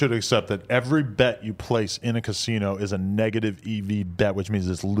just want you to accept that every bet you place in a casino is a negative EV bet, which means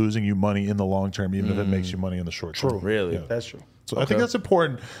it's losing you money in the long term, even if it makes you money in the short term. True. Really? Yeah. That's true. So I think that's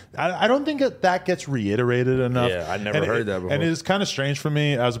important. I don't think that gets reiterated enough. Yeah, I never heard that before. And it's kind of strange for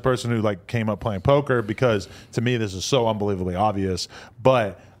me as a person who like came up playing poker because to me this is so unbelievably obvious.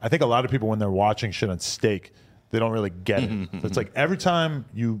 But I think a lot of people when they're watching shit on stake, they don't really get it. It's like every time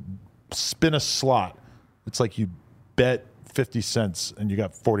you spin a slot, it's like you bet 50 cents and you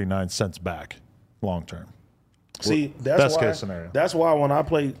got 49 cents back long term. See, that's best why, case scenario. That's why when I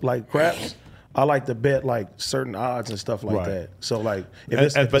play like craps, I like to bet like certain odds and stuff like Right. that. So like if And-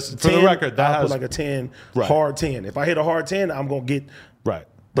 it's, and- if but it's for the 10, record, that I'll has- put like a 10 Right. hard 10. If I hit a hard 10, I'm gonna get Right.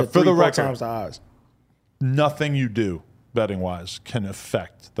 the But for the 3-4 record, times the odds. nothing you do betting wise can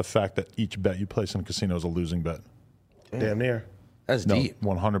affect the fact that each bet you place in a casino is a losing bet. Damn near. That's No, deep.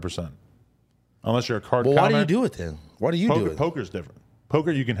 100%. Unless you're a card Well, why do counter. you do it then? Why do you do Poker, it? poker's different.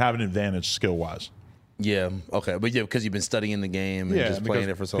 Poker, you can have an advantage skill wise. Yeah. Okay. But yeah, because you've been studying the game and just playing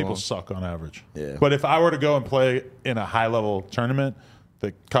it for so people long. suck on average. Yeah. But if I were to go and play in a high level tournament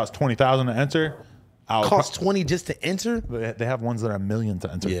that costs $20,000 to enter, I'll Cost 20 just to enter? They have ones that are $1 million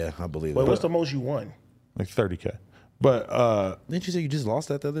to enter. Yeah, I believe Wait, it. what's the most you won? Like 30K. But Didn't you say you just lost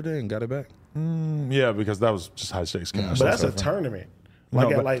that the other day and got it back? yeah, because that was just high stakes cash. But that's a different. tournament. No,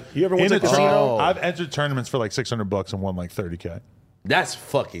 Like, but like you ever went in to a a casino? I've entered tournaments for like $600 and won like 30K. That's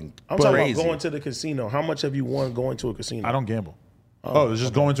fucking I'm talking crazy. about going to the casino. How much have you won going to a casino? I don't gamble. Oh, it's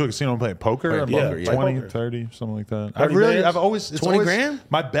just going to a casino and playing poker? Playing I'm poker, like yeah. 20, Poker. 30, something like that. 30 bands? I've always, it's 20 always, grand?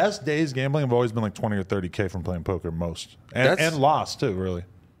 My best days gambling have always been like 20 or 30K from playing poker most. And, That's- and lost too, really.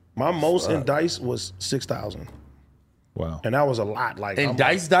 My most in dice was 6,000, Wow. and that was a lot. Like And I'm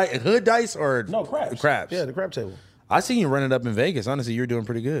dice, hood dice, or no craps. Craps. Yeah, the crap table. I seen you run it up in Vegas. Honestly, you're doing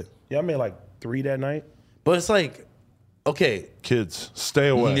pretty good. Yeah, I made like 3 that night. But it's like, okay, Kids, stay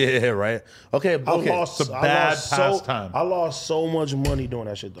away. yeah, right. Okay, I okay. lost. It's a I bad lost pastime. I lost so much money doing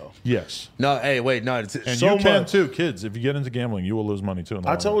that shit though. Yes. No, hey, wait, no. It's, And So you can much. too, kids. If you get into gambling, you will lose money too. In the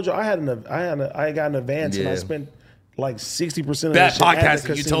I long told you I got an advance and I Yeah. spent like 60% of that the shit at the podcast,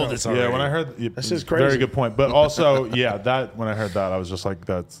 you casino. told us run. already. Yeah, when I heard That's just Very crazy. good point. But also, yeah, that when I heard that, I was just like,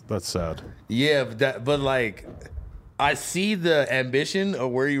 that's sad. Yeah, but like, I see the ambition of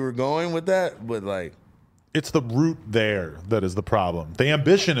where you were going with that, but like, It's the root there that is the problem. The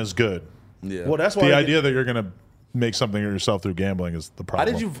ambition is good. yeah. Well, that's why The idea that you're going to make something of yourself through gambling is the how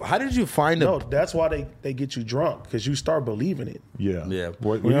problem. did you find no, a that's why they get you drunk because you start believing it. Yeah. Yeah.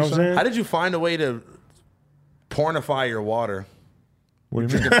 What You know what I'm saying? how did you find a way to pornify your water? What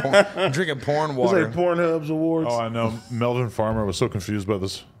do you mean? Drinking porn It's water. like Pornhub's awards. Oh, I know. Melvin Farmer was so confused about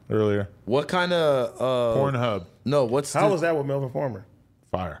this earlier. What kind of Pornhub. No, what's How the, was that with Melvin Farmer?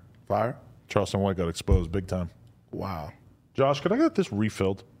 Fire. Fire. Charleston White got exposed big time. Wow. Josh, could I get this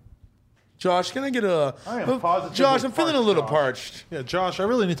refilled? Josh, can I get a I am positively Josh, I'm feeling a parched, little Josh. parched. Yeah, Josh, I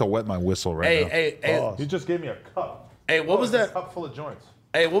really need to wet my whistle right Hey, now. hey, Pause. You just gave me a cup. hey, what was It's a that? cup full of joints.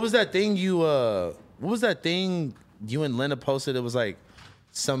 Hey, what was that thing you what was that thing you and Lena posted? It was like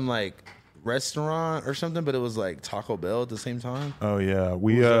some like restaurant or something, but it was like Taco Bell at the same time. Oh yeah,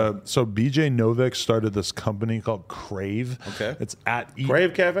 we so BJ Novak started this company called Crave. Okay. It's at Eat.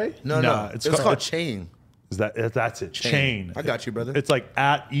 Brave Cafe? No, Nah, no, it's it's called- called Chain. Is that's it? Chain. I got you, brother. It's like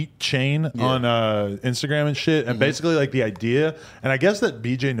at Eat Chain on Instagram and shit. Mm-hmm. And basically like the idea, and I guess that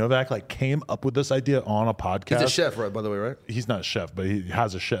BJ Novak like came up with this idea on a podcast. He's a chef, right? By the way, right? He's not a chef, but he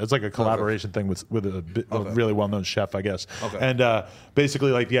has a chef. It's like a collaboration thing with a really well known chef, I guess. Okay. And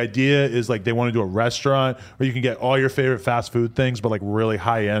basically, like the idea is like they want to do a restaurant where you can get all your favorite fast food things, but like really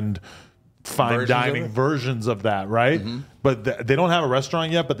high end, fine Versions of dining it? versions of that, right? But they don't have a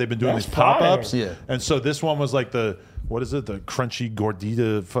restaurant yet, but they've been doing That's these pop ups. fire. Yeah. And so this one was like the what is it? The crunchy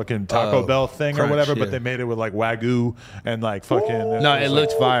gordita fucking Taco Bell thing or crunch, whatever. yeah. But they made it with like wagyu and like fucking. No, it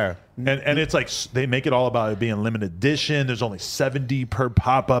looked fire. And it's like they make it all about it being limited edition. There's only 70 per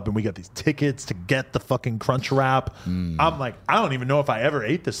pop up, and we got these tickets to get the fucking Crunch Wrap. I'm like, I don't even know if I ever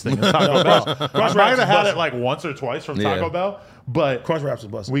ate this thing at Taco Bell. I might have had it like once or twice from Taco Bell, but Crunch Wraps is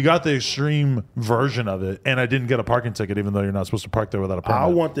busting. we got the extreme version of it, and I didn't get a parking ticket, even though you're not supposed to park there without a permit. I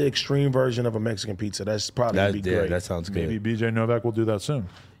want the extreme version of a Mexican pizza. That's probably gonna be great. that sounds good. Maybe BJ Novak will do that soon.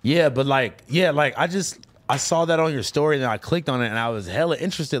 Yeah, but I saw that on your story and then I clicked on it and I was hella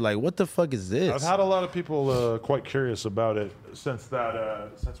interested. Like, what the fuck is this? I've had a lot of people quite curious about it since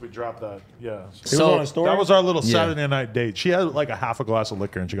we dropped that. Yeah. It was on a story? That was our little Saturday night date. She had like a half a glass of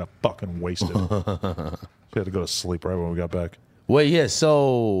liquor and she got fucking wasted. She had to go to sleep right when we got back. Wait, yeah,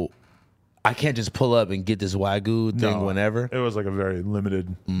 so I can't just pull up and get this Wagyu thing whenever? It was like a very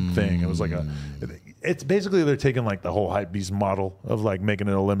limited thing. It was like it's basically they're taking like the whole Hypebeast model of like making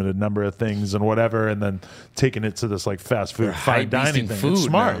it a limited number of things and whatever, and then taking it to this like fast food, fine dining thing. food It's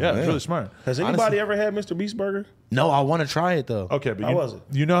smart. now, Yeah, it's really smart. Has anybody ever had Mr. Beast burger? No, I want to try it though. Okay, but How was it?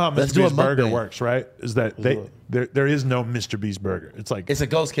 you know how Let's Mr. do a Beast burger mukbang. works, right? Is that there is no Mr. Beast burger. It's like It's a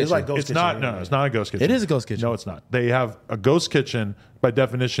ghost kitchen. It's like Ghost it's Kitchen. not. No, it's not a ghost kitchen. It is a ghost kitchen. No, it's not. They have a ghost kitchen. By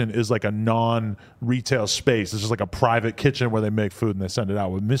definition, is like a non-retail space. It's just like a private kitchen where they make food and they send it out.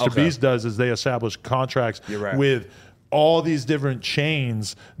 What Mr. Okay. Beast does is they establish contracts You're right. with all these different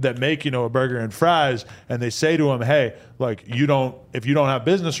chains that make a burger and fries, and they say to him, "Hey, like if you don't have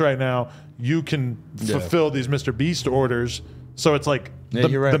business right now, you can fulfill these Mr. Beast orders." So it's like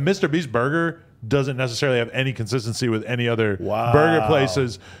you're right. the Mr. Beast burger doesn't necessarily have any consistency with any other burger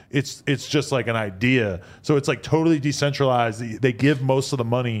places. It's just like an idea. So it's like totally decentralized. They give most of the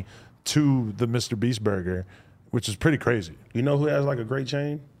money to the Mr. Beast burger, which is pretty crazy. You know who has like a great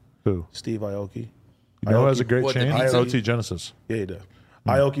chain? Who? Steve Aoki. You know who has a great What, the chain? pizza? OT Genesis. Yeah, he does.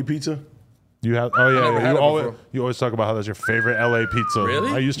 Aoki Pizza. You have never you had it always talk about how that's your favorite LA pizza.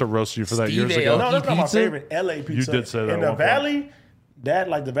 Really? I used to roast you for that Steve years ago. Aoki? No, that's not my Pizza? favorite LA pizza. You did say that In at the one point. Valley,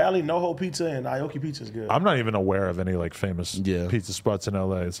 the Valley NoHo Pizza and Aoki Pizza is good. I'm not even aware of any like famous pizza spots in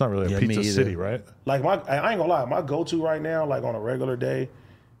LA. It's not really a me pizza either. city, right? Like I ain't gonna lie, my go-to right now, like on a regular day,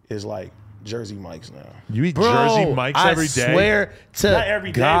 is like Jersey Mike's now. You eat Bro, Jersey Mike's every day. I swear to Not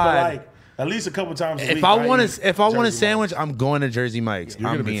every day, God. but like at least a couple times a week. if I want eat a Jersey sandwich, I'm going to Jersey Mike's. You're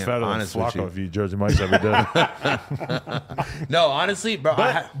I'm gonna be being fatter than honest with Flacco you. if you eat Jersey Mike's every day. No, honestly, bro.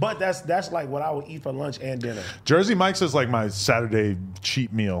 But that's like what I would eat for lunch and dinner. Jersey Mike's is like my Saturday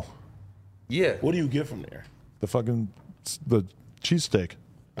cheat meal. yeah. What do you get from there? The cheesesteak.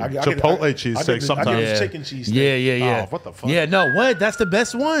 I Chipotle get cheesesteak the sometimes. chicken cheesesteak. Yeah. Oh, what the fuck? Yeah, no, what? That's the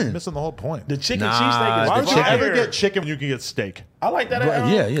best one. Missing the whole point. The chicken Nah, cheesesteak is Why would you fire. ever get chicken when you can get steak? I like that. Bro,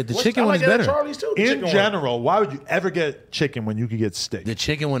 At, yeah, the chicken I one like is that at better. Charlie's too. The In chicken one. general, why would you ever get chicken when you could get steak? The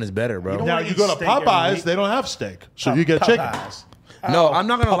chicken one is better, bro. don't Now wanna you eat go to steak every Popeyes, week. they don't have steak, so you get chicken. Popeyes. No, I'm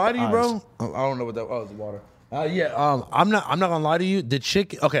not gonna lie to you, Popeyes. bro. I don't know what that. Oh, it's the water. I'm not gonna lie to you. The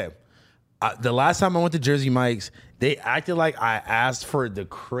chicken. Okay, the last time I went to Jersey Mike's, they acted like I asked for the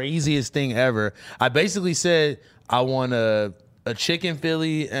craziest thing ever. I basically said I want a chicken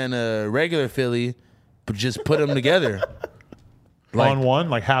Philly and a regular Philly, but just put them together. Like, On one,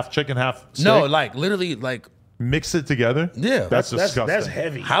 like half chicken, half steak. no, like literally, like Mix it together. Yeah. that's disgusting. That's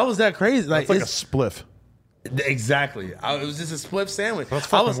heavy. how is that crazy? Like, It's like a it's- spliff. exactly. It was just a split sandwich. That's I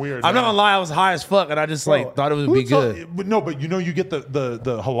fucking was, weird, I'm not man. gonna lie, I was high as fuck, and I just like thought it would be good. But no, but you get the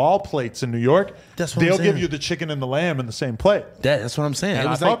halal plates in New York. That's what I'm they'll give saying. you the chicken and the lamb in the same plate. That's what I'm saying. And it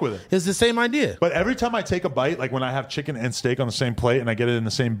I was fuck like, with it. It's the same idea. But every time I take a bite, like when I have chicken and steak on the same plate and I get it in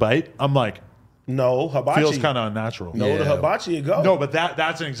the same bite, I'm like, No, hibachi. feels kind of unnatural. No, the Yeah. hibachi you go. No, but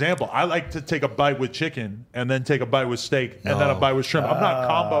that's an example. I like to take a bite with chicken and then take a bite with steak and then a bite with shrimp. I'm not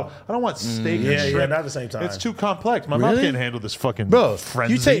combo. I don't want steak and Yeah, shrimp. not at the same time. It's too complex. My mouth Really? can't handle this fucking Bro,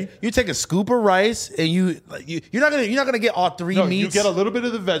 frenzy. you take a scoop of rice and you're not gonna get all three No, meats. you get a little bit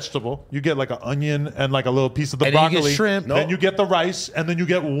of the vegetable. You get like an onion and like a little piece of the And then you broccoli. get shrimp. Then you get the rice, and then you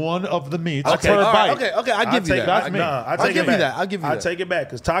get one of the meats Okay, per all right, bite. okay, I'll give you take that. That's me. Nah, I I'll take give it you back. that. I'll give you I that. take it back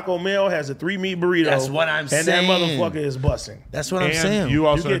because Taco Bell has a 3-meat burrito. That's what I'm and saying. that motherfucker is busting. That's what I'm And saying. you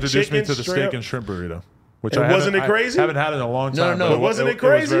also You get introduced me chicken, to the steak shrimp. and shrimp burrito, which And I wasn't haven't- it crazy? I haven't had it in a long No, time. no, but wasn't it was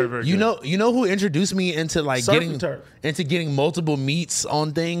crazy? very, very You good. know who introduced me into like Surf getting and turf. into getting multiple meats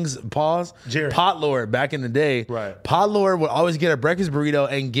on things? Pause. Jared. Pot Lord back in the day. Right. Pot Lord would always get a breakfast burrito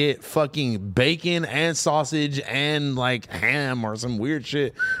and get fucking bacon and sausage and like ham or some weird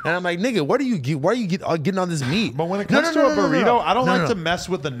shit. And I'm like, nigga, why are you getting all this meat? But when it No, comes no, to no, a no, no, burrito, no. I don't No, like no. to mess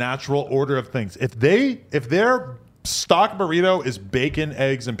with the natural order of things. If their stock burrito is bacon,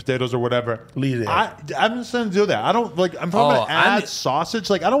 eggs, and potatoes or whatever. Leave it. I'm just going to do that. I don't like. I'm going to add sausage.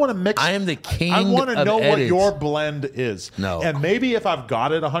 Like I don't want to mix. I am the king. I want to of know what edits. your blend is. No. And maybe if I've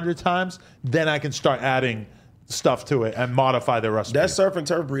got it 100 times, then I can start adding stuff to it and modify the recipe. That surf and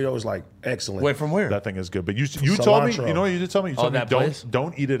turf burrito is like excellent. Wait, from where? That thing is good. But you told me. Cilantro. You know what you did tell me? You told me that place?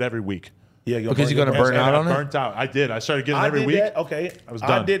 don't eat it every week. Yeah, Because you're gonna burn out on it. Burnt out. I did. I started getting it I every did week. that. Okay, I was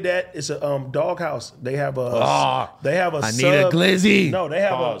done. I did that. It's a doghouse. They have a. I need a glizzy. No, they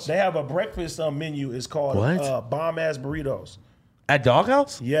have Pause. a breakfast menu. It's called What? bomb ass burritos. At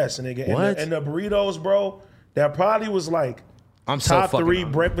Doghouse? Yes, and they get What? and the burritos, bro. That probably was like I'm so top fucking 3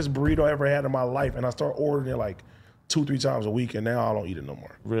 hungry. breakfast burrito I ever had in my life, and I started ordering it like 2-3 times a week, and now I don't eat it no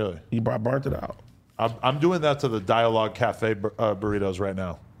more. Really? I burnt it out. I'm doing that to the Dialogue Cafe burritos right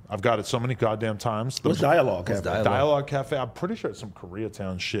now. I've got it so many goddamn times. What's Dialogue Cafe? Dialogue Cafe. I'm pretty sure it's some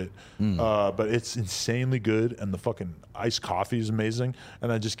Koreatown shit, but it's insanely good, and the fucking iced coffee is amazing.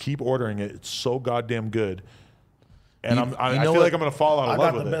 And I just keep ordering it. It's so goddamn good, and I feel like I'm gonna fall out I of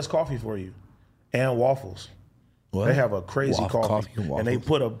love got with the it. best coffee for you, and waffles. What? They have a crazy Waffle coffee, and and they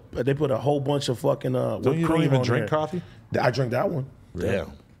put a whole bunch of fucking Don't whipped you cream don't even on drink there. coffee? I drink that one.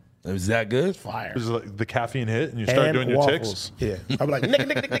 Damn. Is that good? Fire. Is it like the caffeine hit, and you start And doing your waffles. ticks? Yeah, I'm like nick,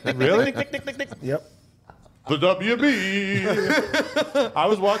 nick, nick, nick, Really? nick, nick, nick, nick, nick. Yep. The WB. I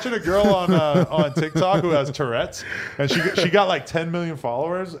was watching a girl on TikTok who has Tourette's, and she got like 10 million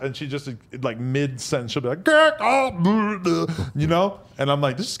followers, and she just like mid sentence she'll be like, you know, and I'm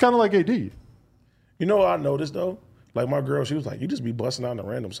like, this is kind of like AD. You know what I noticed though? Like my girl, she was like, "You just be busting out the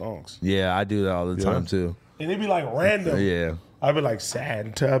random songs," Yeah, I do that all the time too. and it'd be like random. Yeah. I'd be like,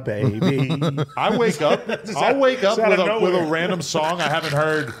 "Santa baby." I wake up. I'll wake up It's out with of a nowhere. random song I haven't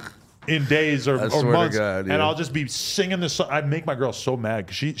heard in days or swear to months, God, yeah. and I'll just be singing this song. I make my girl so mad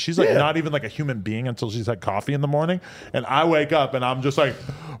because she's like Yeah. not even like a human being until she's had coffee in the morning, and I wake up and I'm just like,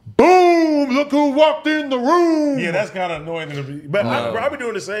 boom! Look who walked in the room. Yeah, that's kind of annoying to be. But I be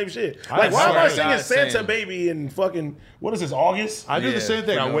doing the same shit. Like, I why am I swear singing to God, Santa same. baby in fucking what is this August? I do Yeah, the same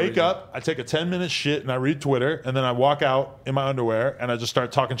thing. for I no wake reason. up, I take a 10-minute shit, and I read Twitter, and then I walk out in my underwear, and I just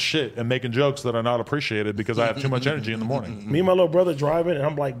start talking shit and making jokes that are not appreciated because I have too much energy in the morning. Me and my little brother driving, and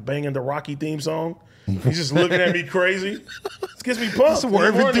I'm like banging the Rocky theme song. He's just looking at me crazy. It gets me pumped. in the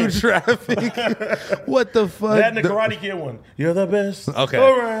Swerving morning. through traffic. What the fuck? That and the Karate Kid one. You're the best. Okay.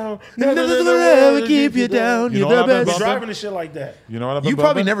 Around. Nothing's gonna ever keep you down. You You're know the what I've been best. bumping? Driving and shit like that. You know what I've been You probably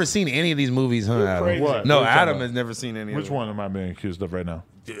bumping? never seen any of these movies, huh? Adam? crazy. What? No, What are you talking Adam about? has never seen any. Which of one am I being accused of right now?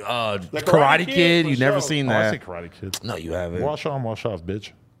 Karate, Karate Kid. Kid, You for never sure. seen Oh, I that? say Karate Kid. No, you haven't. Wash on, wash off,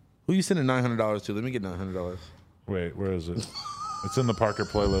 bitch. Who you sending $900 to? Let me get $900. Wait, where is it? It's in the Parker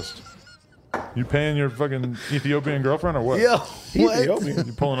playlist. You paying your fucking Ethiopian girlfriend or what? Ethiopian.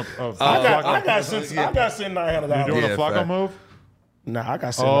 You pulling a I got sent $900. You doing Yeah, a Flacco fact. move? Nah, I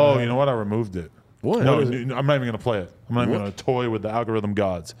got sent. Oh, $900. you know what? I removed it. What? No, What is I'm not even going to play it. I'm not even going to toy with the algorithm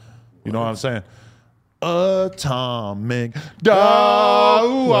gods. You know what I'm saying? Atomic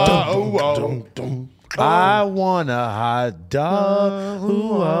dog. Dum, dum. I want a hot dog.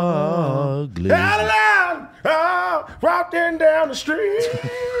 Ooh, ugly. Out loud, walking down the street.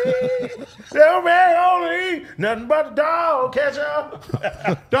 There may only nothing but the dog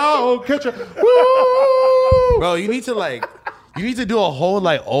catcher. Dog catcher. Woo! Bro, you need to do a whole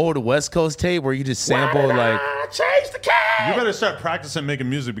like old West Coast tape where you just sample like. I chase the cat. You better start practicing making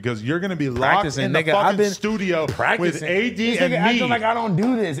music because you're going to be locked Practicing, in the nigga. I've fucking been studio with practicing. AD This and nigga acting me. like I don't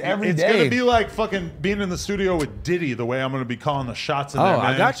do this every It's day. going to be like fucking being in the studio with Diddy the way I'm going to be calling the shots in Oh, there, I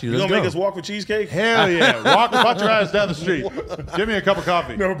man. got you. You Let's gonna go. make us walk for cheesecake? Hell yeah. Walk your ass down the street. Give me a cup of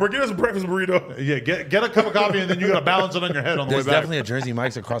coffee. No, but get us a breakfast burrito. Yeah, get a cup of coffee and then you got to balance it on your head on the There's way back. definitely a Jersey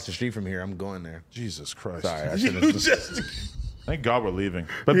Mike's across the street from here. I'm going there. Jesus Christ. Sorry, I You should have. just. Thank God we're leaving.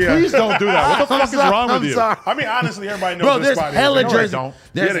 But Yeah. please don't do that. What the fuck is wrong with you? I mean, honestly, everybody knows Bro, this there's spot hella is. No, they Jersey. don't.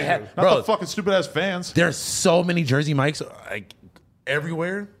 There's Yeah, they he- do. Not bro, the fucking stupid ass fans. there's so many Jersey Mike's like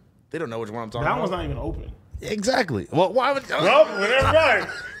everywhere. They don't know which one I'm talking That about. one's not even open. Exactly. Well, why would? Well, whenever right.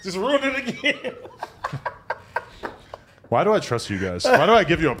 Just ruin it again. Why do I trust you guys? Why do I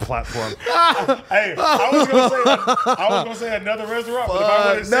give you a platform? Hey, I was gonna say another restaurant, but if I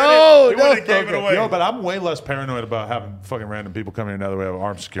would have said No, it, it would no. have gave it away. Yo, but I'm way less paranoid about having fucking random people coming here now that we have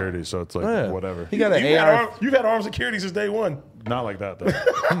armed security, so it's like, Yeah. whatever. He got an You've had, AR. you've had armed security since day one. Not like that, though.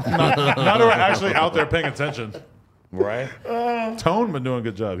 not that we're actually out there paying attention. Right. Tone been doing a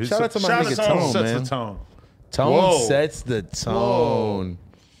good job. He's Shout out to my Shout nigga out to Tone, sets man. the tone. Tone Whoa. sets the tone.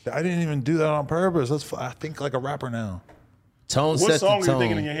 I didn't even do that on purpose. I think like a rapper now. Tone What sets the song are you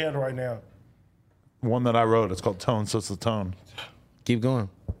thinking in tone. your head right now? One that I wrote. It's called Tone Sets the Tone. Keep going.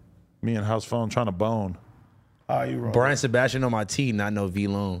 Me and House Phone trying to bone. How you wrong? Brian Sebastian on my tee, not no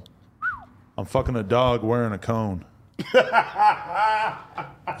V-Lone. I'm fucking a dog wearing a cone.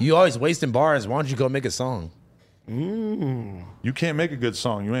 You always wasting bars. Why don't you go make a song? You can't make a good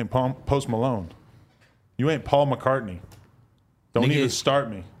song. You ain't Post Malone. You ain't Paul McCartney. Don't Nigga, even start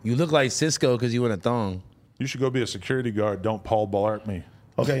me. You look like Cisco because you in a thong. You should go be a security guard. Don't Paul Blart me.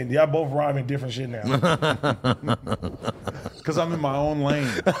 Okay, y'all both rhyming different shit now. Because I'm in my own lane.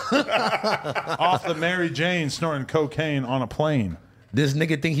 Off the Mary Jane snorting cocaine on a plane. This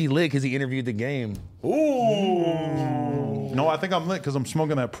nigga think he lit because he interviewed the game. Ooh. No, I think I'm lit because I'm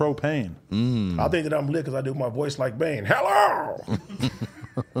smoking that propane. I think that I'm lit because I do my voice like Bane. Hello.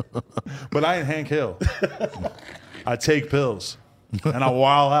 But I ain't Hank Hill. I take pills. And I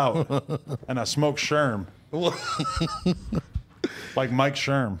wild out. And I smoke Sherm. Like Mike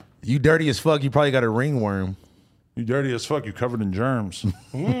Sherm. You dirty as fuck. You probably got a ringworm. You dirty as fuck. You covered in germs.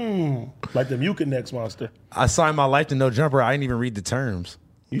 Like the Mucinex monster. I signed my life to No Jumper. I didn't even read the terms.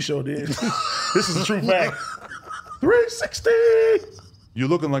 You sure did. This is a true fact. 360. You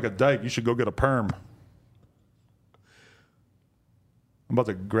looking like a dyke. You should go get a perm. I'm about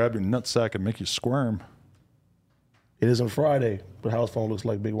to grab your nutsack and make you squirm. It isn't Friday, but house phone looks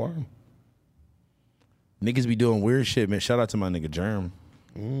like Big Worm. Niggas be doing weird shit, man. Shout out to my nigga Germ.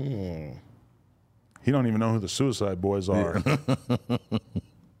 He don't even know who the Suicide Boys are.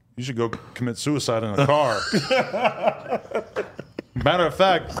 You should go commit suicide in a car. Matter of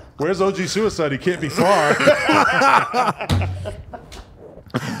fact, where's OG Suicide? He can't be far.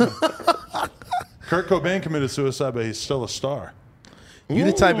 Kurt Cobain committed suicide, but he's still a star. You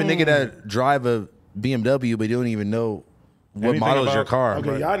the type of nigga that drive a BMW, but you don't even know what Anything model is about- your car.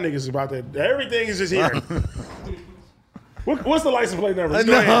 Okay, y'all niggas is about that. Everything is just here. What's the license plate number? Let's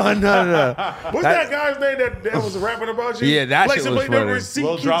go ahead. No. What's that guy's name that was rapping about you? Yeah, that shit License was plate number funny. is CQ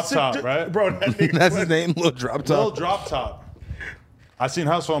Lil Drop Top, right? Bro, that nigga That's his funny. name, Lil Drop Top. Little drop top. I seen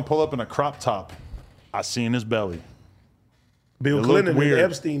House Phone pull up in a crop top. I seen his belly. Bill It Clinton looked and weird.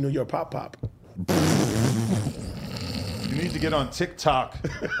 Epstein knew your pop. You need to get on TikTok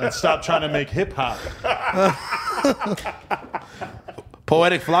and stop trying to make hip hop.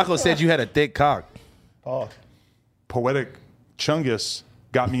 Poetic Flacco said you had a thick cock. Oh. Poetic Chungus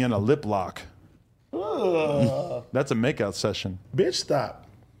got me in a lip lock. That's a makeout session. Bitch, stop.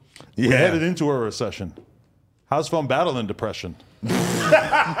 We're headed into a recession. House Phone battling depression.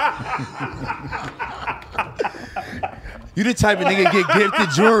 You the type of nigga get gifted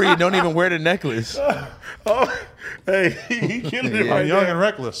jewelry and don't even wear the necklace. Oh, hey, he killing it Yeah. right I'm young there. and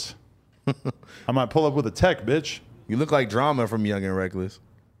reckless. I might pull up with a tech, bitch. You look like Drama from Young and Reckless.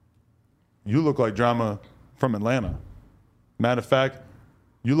 You look like drama from Atlanta. Matter of fact,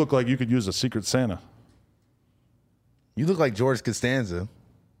 you look like you could use a Secret Santa. You look like George Costanza.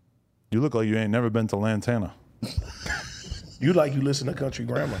 You look like you ain't never been to Lantana. You listen to country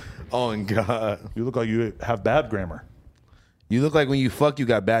grammar. Oh, and God. You look like you have bad grammar. You look like when you fuck, you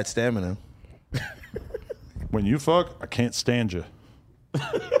got bad stamina. When you fuck, I can't stand you.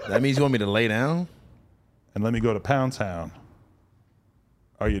 That means you want me to lay down? And let me go to Pound Town.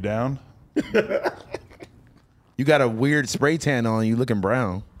 Are you down? You got a weird spray tan on. You looking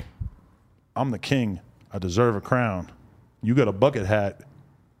brown. I'm the king. I deserve a crown. You got a bucket hat.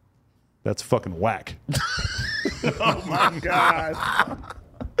 That's fucking whack. Oh my God.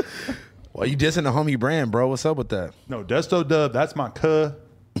 Why you dissing the homie brand, bro? What's up with that? No, Desto Dub, that's my cuh.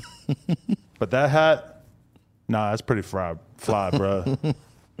 But that hat, nah, that's pretty fly, bro.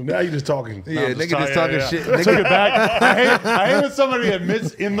 Now you just talking. Yeah, I'm nigga just just talking shit. I took Nigga, it back. I hate when somebody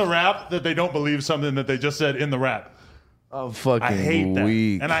admits in the rap that they don't believe something that they just said in the rap. I'm fucking I hate that.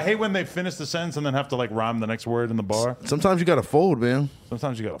 weak. And I hate when they finish the sentence and then have to like rhyme the next word in the bar. Sometimes you gotta fold, man.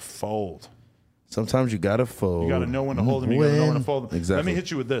 Sometimes you gotta fold. Sometimes you gotta fold. You gotta know when to hold them. You gotta know when to fold them. Exactly. Let me hit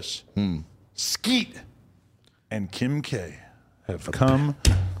you with this. Skeet and Kim K have come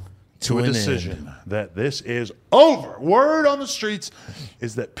to a an decision that this is over. Word on the streets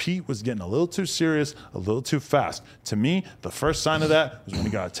is that Pete was getting a little too serious, a little too fast. To me, the first sign of that was when he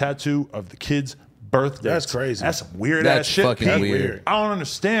got a tattoo of the kid's birthday. That's crazy. That's some weird That's ass shit. fucking Pete. weird. I don't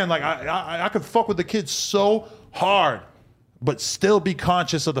understand. Like I could fuck with the kid so hard, but still be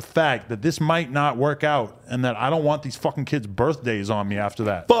conscious of the fact that this might not work out and that I don't want these fucking kids' birthdays on me after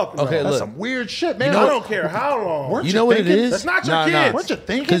that. Fuck no. Okay, That's look. some weird shit, man. I don't care how long. Weren't You know what it thinking? is? That's not your kids. Weren't you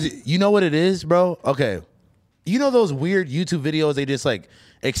thinking? Because you know what it is, bro? Okay. You know those weird YouTube videos, they just like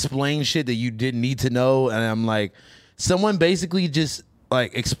explain shit that you didn't need to know. And I'm like, someone basically just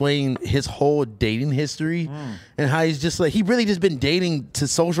like explained his whole dating history and how he's just like, he really just been dating to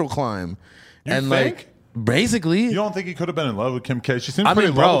social climb. You and think? like, Basically, You don't think he could have been in love with Kim K? She seems I pretty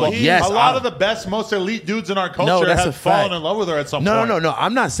mean, bro, lovable. yes, a lot of the best, most elite dudes in our culture that's a have fallen fact. in love with her at some No, point. no.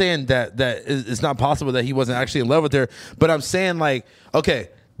 I'm not saying that it's not possible that he wasn't actually in love with her, but I'm saying like, okay,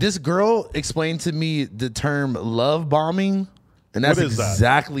 this girl explained to me the term love bombing, and that's What is that?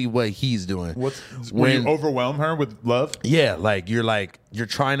 exactly what he's doing. When you overwhelm her with love? yeah, you're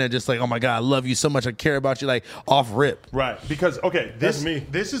trying to just like, oh my god, I love you so much, I care about you, like off rip. Right, because okay, That's me.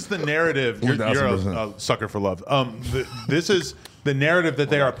 This is the narrative. You're 1000%. a sucker for love. This is the narrative that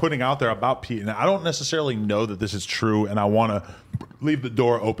they are putting out there about Pete, and I don't necessarily know that this is true, and I want to leave the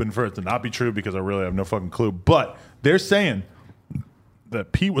door open for it to not be true because I really have no fucking clue. But they're saying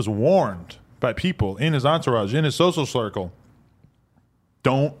that Pete was warned by people in his entourage, in his social circle,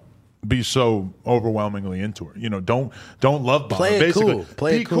 don't be so overwhelmingly into her. You know, don't love bomb. Play it Basically, cool.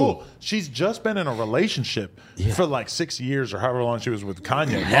 Play be it cool. cool. She's just been in a relationship for like 6 years or however long she was with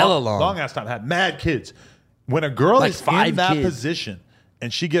Kanye. Hella long. Long ass time. Had mad kids. When a girl Like is 5 in that kids. position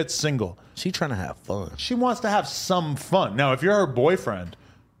and she gets single, She trying to have fun. she wants to have some fun. Now, if you're her boyfriend,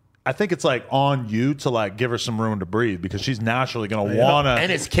 I think it's like on you to like give her some room to breathe because she's naturally gonna wanna.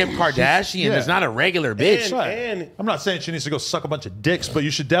 And it's Kim Kardashian. Yeah. It's not a regular bitch. And I'm not saying she needs to go suck a bunch of dicks, but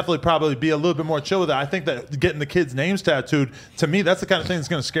you should definitely probably be a little bit more chill with it. I think that getting the kids' names tattooed, to me, that's the kind of thing that's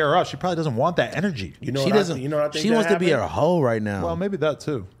going to scare her off. She probably doesn't want that energy. you know She what doesn't. you know what I think she that wants to be happened? a hoe right now. Well, maybe that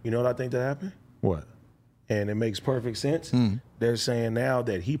too. You know what I think that happened? What? And it makes perfect sense. They're saying now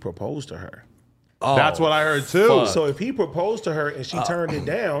that he proposed to her. Oh, That's what I heard too. fuck. So if he proposed to her and she turned it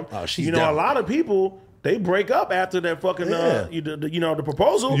down, she's you know, down. a lot of people they break up after that fucking Yeah. the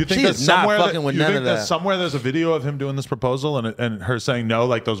proposal. You think She that is not somewhere fucking with you none think of that that. somewhere there's a video of him doing this proposal and her saying no,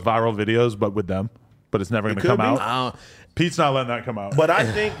 like those viral videos, but with them, but it's never going to could come be. out. Pete's not letting that come out. But I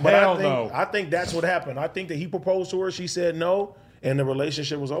think, Hell no. I think that's what happened. I think that he proposed to her, she said no, and the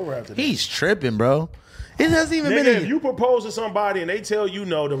relationship was over after that. He's tripping, bro. It hasn't even Nigga, been. if you propose to somebody and they tell you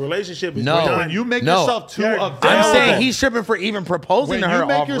no, the relationship is No. done. when you make No. yourself too Yeah, available, I'm saying he's tripping for even proposing When to her you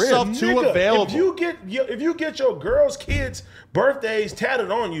make off yourself rip. too Nigga, available. If you get your girl's kids' birthdays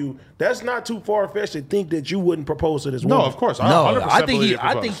tatted on you, that's not too far fetched to think that you wouldn't propose to this woman. no, of course, No, 100% I think believe he. it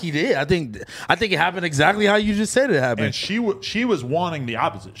I proposed. think he did. I think it happened exactly how you just said it happened. And she was wanting the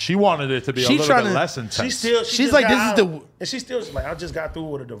opposite. She wanted it to be a She's little trying bit to- less intense. She's She's like, got this is out, the- and she's still like, I just got through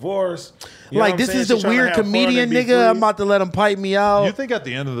with a divorce. You know like what this I'm saying? is the She's trying to weird have fun comedian and be nigga. free. I'm about to let him pipe me out. You think at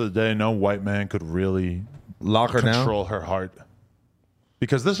the end of the day, no white man could really Lock her down. control her heart?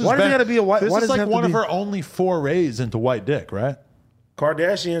 Because this is Why does it gotta be a white- This why is does it like have to one of be- her only forays into white dick, right?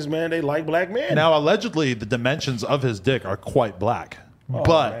 Kardashians, man, they like black men. Now, allegedly, the dimensions of his dick are quite black,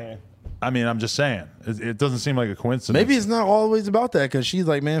 but man. I mean, I'm just saying, it doesn't seem like a coincidence. Maybe it's not always about that because she's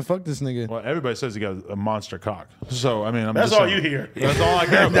like, man, fuck this nigga. Well, everybody says he got a monster cock, so I mean, I'm That's just all saying. you hear. That's all I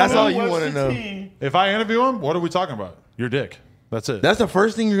care about. That's all you What's want to the know. tea? If I interview him, what are we talking about? Your dick. That's it. That's the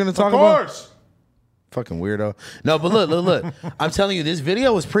first thing you're gonna talk of about. course. Fucking weirdo. No, but look. I'm telling you, this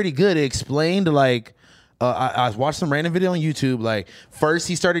video was pretty good. It explained like I watched some random video on YouTube. Like first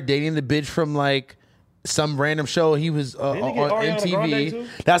he started dating the bitch from like some random show he was on he get Ariana Grande MTV. too?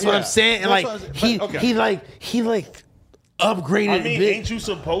 That's what Yeah. I'm saying. And That's like what I was- but, okay. he upgraded. I mean, bitch. ain't you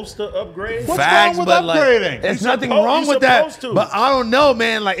supposed to upgrade? What's Facts, wrong with but like, upgrading? there's You nothing suppo- wrong you with that. supposed to. But I don't know,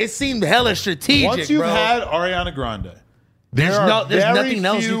 man. Like it seemed hella strategic. Once you've bro. had Ariana Grande, There's there's nothing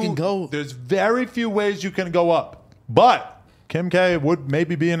else you can go. There's very few ways you can go up, but Kim K would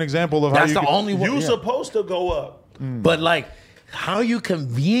maybe be an example of how That's you the can, only one. You yeah. supposed to go up. But like, how you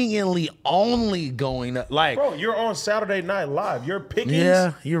conveniently only going up? Like, Bro, you're on Saturday Night Live. Your pickings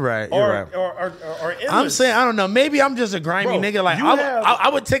yeah, you're right. You're right. are endless. I'm saying I don't know. Maybe I'm just a grimy Bro, nigga. Like you have- I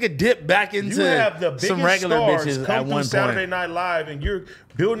would take a dip back into you have the biggest some regular stars bitches come at through one Saturday point. Night Live, and you're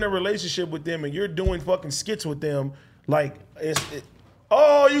building a relationship with them, and you're doing fucking skits with them. Like,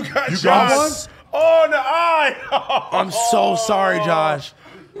 oh, you got You Josh. got one? Oh, in the eye. I'm so sorry, Josh.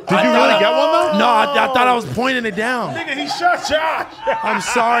 Did you really get one though? No, I thought I was pointing it down. Nigga, he shot Josh. I'm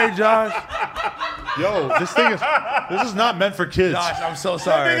sorry, Josh. Yo, this is not meant for kids. Josh, I'm so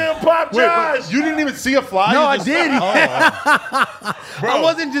sorry. Nigga, pop Wait, Josh. but you didn't even see a fly? No, You I just- did. Bro, I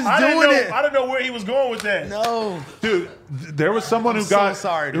wasn't just didn't doing know- it. I didn't know where he was going with that. No. Dude, there was someone who so got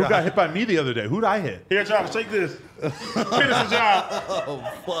sorry, who Josh. got hit by me the other day. Who'd I hit? Here, Josh, take this. Finish the job.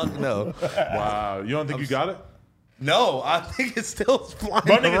 Fuck no. Wow, you don't think you got it? No, I think it's still flying.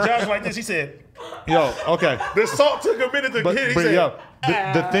 My nigga around. Josh like this. He said, Yo, okay. the salt took a minute to But, hit. He but said, yo,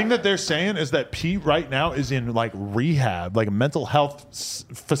 the thing that they're saying is that Pete right now is in like rehab, like a mental health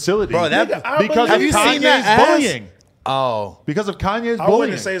facility. Bro, that- Nigga, I because Have of you Kanye's seen that ass? bullying. Oh. Because of Kanye's I bullying.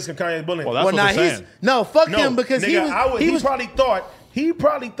 wouldn't say it's Kanye's bullying. Well, that's Well, what nah, they're he's saying. no fuck no, him because nigga, he he was probably thought He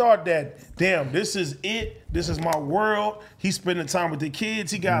probably thought that, damn, this is it. This is my world. He's spending time with the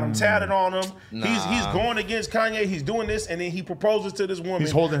kids. He got them tatted on him. He's going against Kanye. He's doing this, and then he proposes to this woman.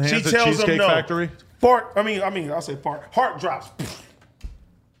 He's holding hands She at tells him Cheesecake no. Factory? I'll say fart. Heart drops.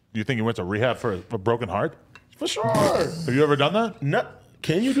 You think he went to rehab for a broken heart? For sure. Have you ever done that? No,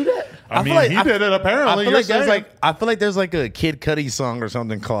 can you do that? I mean, feel like- he did it apparently. I feel like there's like a Kid Cudi song or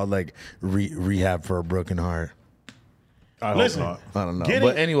something called like Rehab for a Broken Heart. I hope Listen, not. I don't know. Getting-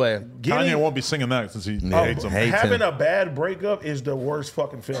 But anyway, Kanye won't be singing that since he hates him. Hate Having him. a bad breakup is the worst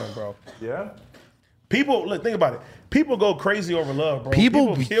fucking feeling, bro. Yeah. People, look, think about it. People go crazy over love, bro.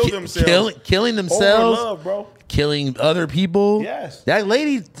 people kill themselves. killing over themselves, love, bro. killing other people. Yes. That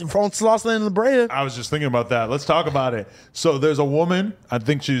lady from Slauson and La Brea. I was just thinking about that. Let's talk about it. So there's a woman, I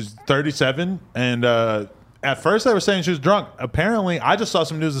think she's 37, and at first they were saying she was drunk. Apparently, I just saw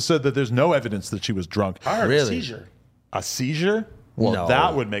some news that said that there's no evidence that she was drunk. I heard Really? a seizure. A seizure? Well, No.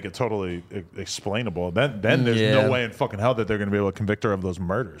 that would make it totally explainable. Then there's Yeah. no way in fucking hell that they're going to be able to convict her of those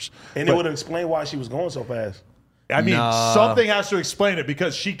murders. And But- it would explain why she was going so fast. I mean, Nah. something has to explain it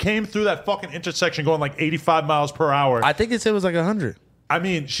because she came through that fucking intersection going like 85 miles per hour. I think it said it was like 100. I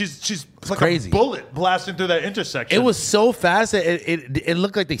mean, she's like crazy. a bullet blasting through that intersection. It was so fast that it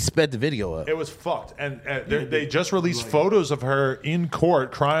looked like they sped the video up It was fucked. And they just released photos of her in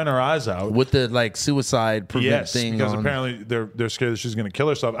court crying her eyes out. with the like suicide prevent Yes, thing. because on. apparently they're scared that she's going to kill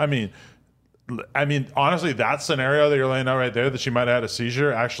herself. I mean, honestly, that scenario that you're laying out right there, that she might have had a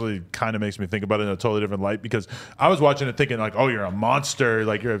seizure, actually kind of makes me think about it in a totally different light. Because I was watching it thinking like, oh, you're a monster,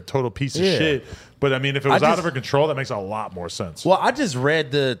 like you're a total piece of Yeah. shit. But I mean, if it was out just- of her control, that makes a lot more sense. Well, I just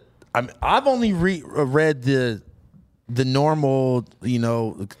read I've only read the normal,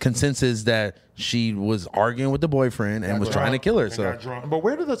 consensus that she was arguing with the boyfriend and was trying to kill herself. Got drunk. But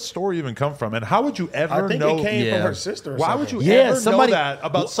where did that story even come from? And how would you ever I think know? it came Yeah. from her sister. Or Why something. would you Yeah, ever somebody- know that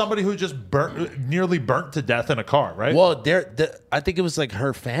about somebody who just nearly burnt to death in a car, right? Well, I think it was like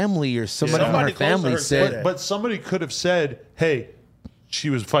her family or somebody from her Somebody close to family her said said. that. But somebody could have said, hey, she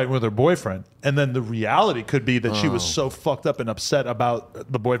was fighting with her boyfriend. And then the reality could be that she was so fucked up and upset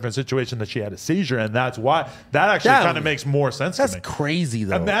about the boyfriend situation that she had a seizure. And that's why that actually That- kind of makes more sense That's to me. crazy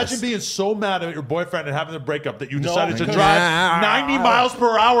though. Imagine being so mad at your boyfriend and having a breakup that you decided to because- drive 90 miles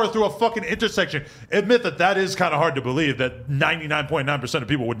per hour through a fucking intersection. Admit that is kind of hard to believe that 99.9% of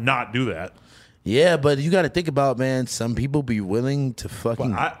people would not do that. Yeah, but you got to think about, man. Some people be willing to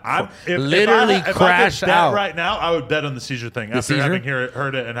fucking Literally crash if I could bet out. right now, I would bet on the seizure thing after seizure? having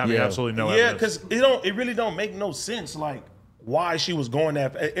heard it and having Yeah. absolutely no Yeah, evidence. because it really don't make no sense. Like why she was going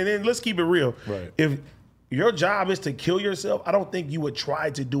that. And then let's keep it real. Right. If your job is to kill yourself, I don't think you would try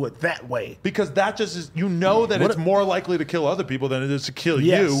to do it that way. Because that just is, that What it's more likely to kill other people than it is to kill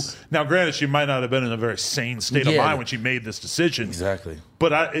Yes. you. Now, granted, she might not have been in a very sane state of Yeah. mind when she made this decision. Exactly.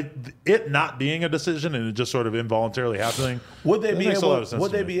 But it not being a decision and it just sort of involuntarily happening. Would they that be makes a lot able? of sense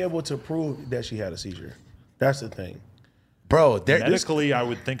Would to they me. be able to prove that she had a seizure? That's the thing. Bro, this Medically, I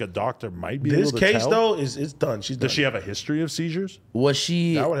would think a doctor might be This able to case tell. though is done. She's done. Does she have a history of seizures? was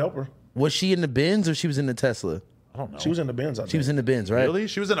she That would help her. was she in the Benz or she was in the Tesla? I don't know. She was in the Benz. I She was in the Benz, right? Really?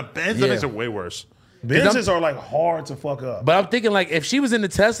 She was in a Benz? Yeah. That makes it way worse. Benzes are like hard to fuck up. But I'm thinking like if she was in the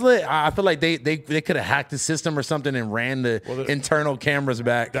Tesla, I feel like they could have hacked the system or something and ran the internal cameras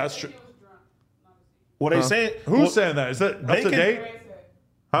back. That's true. What they saying? Who's saying that? Is that up they to can- date? Friend said-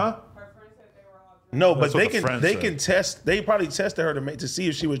 Huh? Her friend said they were all drunk. No, but That's what they the can friend they said. can test. They probably tested her to see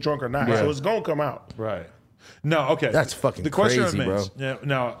if she was drunk or not. So it's gonna come out. Right. No, okay. That's fucking the question crazy, remains. bro. Yeah,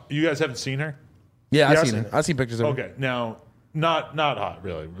 now, you guys haven't seen her? Yeah, Yeah, I seen her. I seen pictures of her. Okay, now, not hot,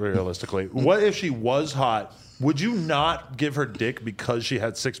 really, realistically. What if she was hot? Would you not give her dick because she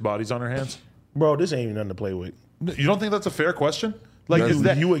had 6 bodies on her hands? Bro, this ain't even nothing to play with. You don't think that's a fair question? Like, is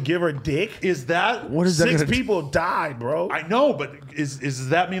that You would give her dick? What is that 6 gonna do? people died, bro. I know, but does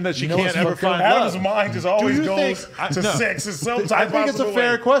that mean that she know can't what's ever fucked up? find Adam's love? mind just Do always you goes think- to no. sex in some I type think it's a possible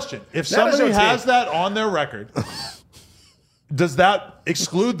fair way. question. If That is somebody your has take. that on their record, does that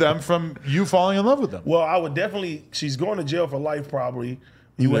exclude them from you falling in love with them? Well, I would definitely. She's going to jail for life, probably.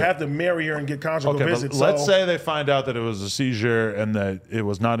 You would have to marry her and get conjugal Okay, visits. but let's so- say they find out that it was a seizure and that it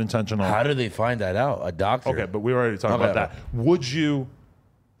was not intentional. How do they find that out? A doctor? Okay, but we already talked Okay. about that. Would you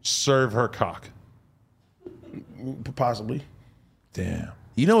serve her cock? possibly. Damn.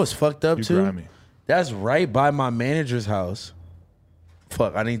 You know what's fucked up You too? grimy. That's right by my manager's house.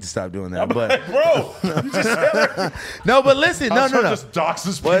 Fuck, I need to stop doing that. But Bro, you just said that. no, but listen, no. Just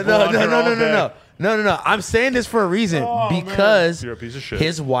doxes people But no, on here all day. No. I'm saying this for a reason Oh, because You're a piece of shit.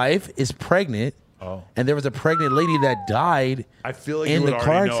 his wife is pregnant and there was a pregnant lady that died. I feel like in you the would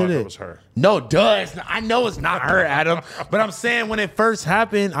car already know if accident. it was her. No, I know it's not her, Adam. But I'm saying when it first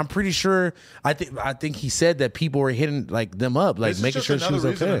happened, I'm pretty sure. I think he said that people were hitting like them up, like This is making just sure she another was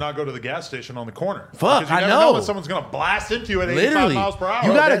reason okay. to not go to the gas station on the corner. Fuck, Because you I never know. when someone's gonna blast into you at 85 Literally. miles per hour. You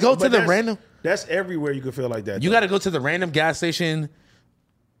gotta That's- go to but the that's- random. That's everywhere you can feel like that. You though. got to go to the random gas station.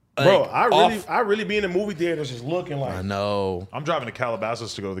 Bro, like, I really be in the movie theaters just looking like. I know. I'm driving to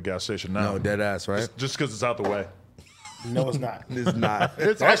Calabasas to go to the gas station now. No, dead ass, right? Just because it's out the way. No, it's not. It's not.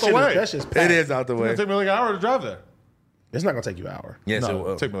 It's That out the shit way. is, that's just It packed. is out the It's way. gonna take me like an hour to drive there. It's not gonna take you an hour. Yes, it No, will.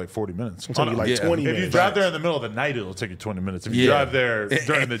 it'll take me like 40 minutes. It'll take you like Yeah. 20 If minutes. you drive there in the middle of the night, it'll take you 20 minutes. If you Yeah. drive there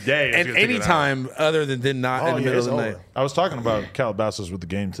during the day, it's and gonna take you any an hour. time other than not in Oh, the yeah, middle it's of the over. night. I was talking about Calabasas with the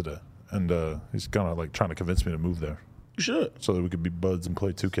game today, and he's kind of like trying to convince me to move there You should. so that we could be buds and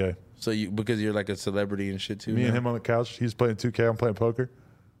play 2K. So because you're like a celebrity and shit too. Me and now? him on the couch. He's playing 2K. I'm playing poker,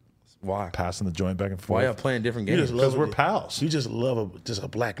 Why? passing the joint back and Why y'all forth. playing different You games? just Because love we're it. pals. You just love just a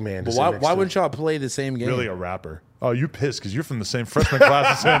black man. But why wouldn't y'all play the same game? Really a rapper. Oh, you pissed because you're from the same freshman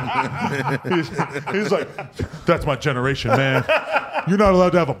class as him. he's like, that's my generation, man. You're not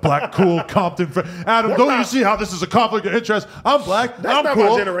allowed to have a black, cool Compton friend. Adam, don't you see how this is a conflict of interest? I'm black. That's I'm not my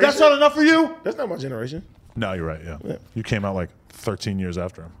cool. generation. That's not enough for you? That's not my generation. No, you're right. Yeah. You came out like 13 years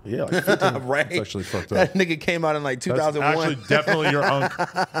after him. Yeah, like 15. right? It's actually fucked up. That nigga came out in like That's 2001. actually definitely your uncle.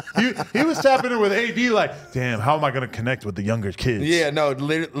 He was tapping in with AD like, damn, how am I going to connect with the younger kids? yeah, no,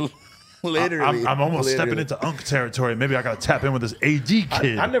 literally. I'm almost stepping into Unk territory. Maybe I got to tap in with this AD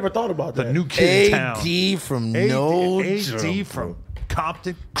kid. I never thought about that. the new kid in town. AD from No AD Joke. from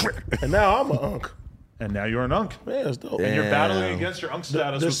Compton. And now I'm an unk. And now you're an Unk. Man, it's dope. And you're Damn. battling against your Unk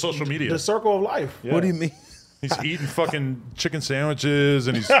status with social media. The circle of life. Yeah. What do you mean? He's eating fucking chicken sandwiches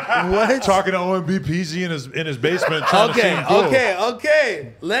and he's What? talking to OMB Peasy in his basement. Trying to seem cool.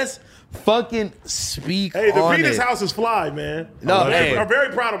 Okay. Let's fucking speak Hey, the on Venus it. house is fly, man. No, I'm very, hey. I'm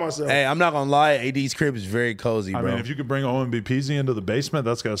very proud of myself. Hey, I'm not gonna lie. AD's crib is very cozy, I bro. mean, if you could bring OMB Peasy into the basement,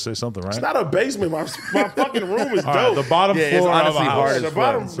 that's got to say something, right? It's not a basement. My fucking room is All right, dope. the bottom Yeah, it's floor of a honestly house. hard Yeah, as the fuck.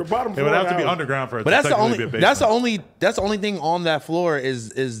 bottom It floor would have of to be the house. underground for it but to that's the technically only. be a basement. That's the only thing on that floor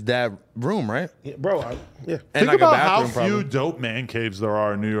is that room, right? Yeah, bro, yeah. And Think like about a how bathroom, few probably. dope man caves there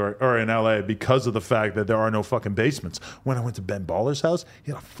are in New York or in LA because of the fact that there are no fucking basements. When I went to Ben Baller's house,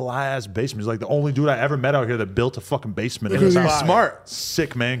 he had a fly ass basement. He's like the only dude I ever met out here that built a fucking basement in Because his he's house. smart.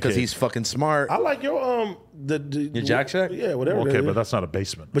 Sick man cave. Because he's fucking smart. I like your Your Jack Shack? Yeah, whatever. okay, that is. but that's not a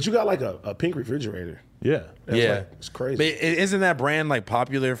basement. But you got like a pink refrigerator. Yeah. That's yeah, like- it's crazy. But isn't that brand like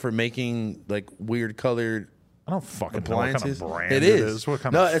popular for making like weird colored I don't fucking appliances? know what kind of brand It it is. is. What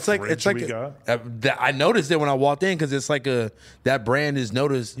kind no, of it's like fridge we got? I noticed it when I walked in because it's like that brand is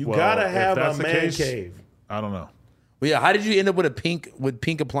noticed. You Well, gotta if have a that's the man case, cave. I don't know. Well, yeah, how did you end up with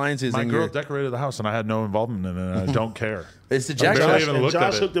pink appliances? My in girl your? decorated the house and I had no involvement in it and I don't care. It's the Jack barely Shack. even And looked at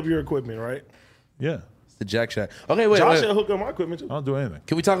Josh it. hooked up your equipment, right? Yeah. It's the Jack Shack. Okay, wait. Josh wait. had hooked up my equipment too. I don't do anything.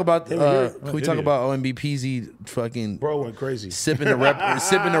 Can we talk about? you're Can we talk idiot. about OMB Peasy fucking Bro went crazy. sipping the Why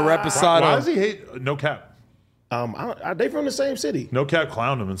reposado? does he hate No Cap? They from the same city. No Cap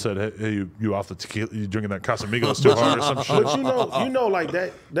clowned him and said, "Hey, you off the tequila? You drinking that Casamigos too hard or some shit?" But you know, like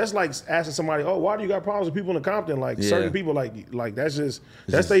that. That's like asking somebody, "Oh, why do you got problems with people in Compton?" Like Yeah. certain people, like that's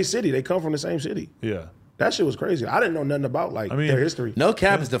their city. They come from the same city. Yeah. That shit was crazy. I didn't know nothing about like mean, their history. No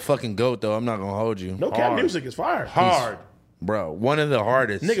Cap is the fucking goat, though. I'm not gonna hold you, No Cap Hard. music is fire. Hard. bro. One of the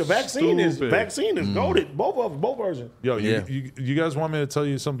hardest. Nigga, vaccine Stupid. is goated. Both versions. Yo, Yeah. you guys want me to tell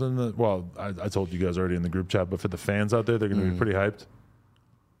you something that? Well, I told you guys already in the group chat, but for the fans out there, they're going to be pretty hyped.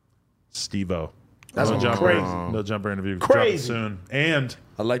 Steve-O. That's No Jumper. crazy. No Jumper interview Crazy. dropping soon, and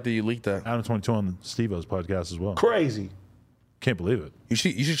I like that you leaked that. Adam 22 on Steve-O's podcast as well. Crazy. Can't believe it. You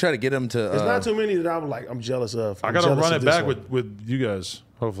should try to get him to. There's not too many that I'm jealous of. I got to run it back with you guys.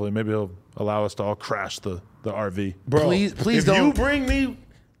 Hopefully, maybe he'll allow us to all crash the RV. Bro, Please if don't- you bring me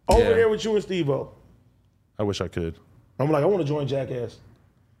over Yeah. here with you and Steve-O, I wish I could. I'm like, I want to join Jackass.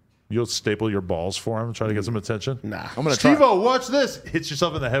 You'll staple your balls for him, try to get some attention. Nah. I'm gonna try. Steve-O, watch this. Hits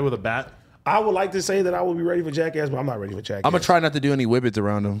yourself in the head with a bat. I would like to say that I will be ready for Jackass, but I'm not ready for Jackass. I'm gonna try not to do any whippets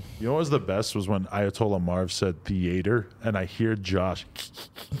around him. You know what was the best was when Ayatollah Marv said theater, and I hear Josh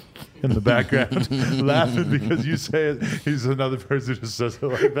in the background laughing because you say it. He's another person who says it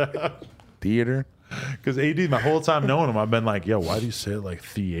like that. Theater. Because AD, my whole time knowing him, I've been like, yo, why do you say it like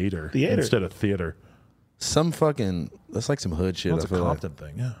theater instead of theater? Some fucking. That's like some hood shit. Well, it's I a feel like. Compton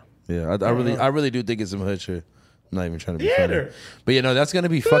thing, yeah. Yeah, I really do think it's some hood shit. I'm not even trying to be Theater. funny. But that's gonna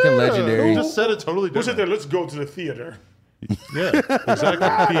be fucking legendary. You just said it totally Who said different. that? Let's go to the theater. Yeah, exactly.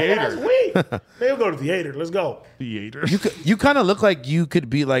 That's Theater. weak. They'll go to theater. Let's go. Theater. You kind of look like you could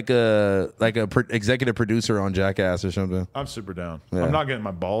be like a executive producer on Jackass or something. I'm super down. Yeah. I'm not getting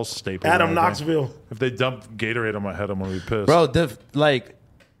my balls stapled. or Adam anything. Knoxville. If they dump Gatorade on my head, I'm gonna be pissed. Bro,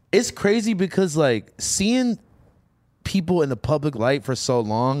 it's crazy because like seeing people in the public light for so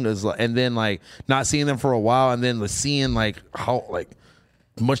long is like, and then like not seeing them for a while and then seeing like how like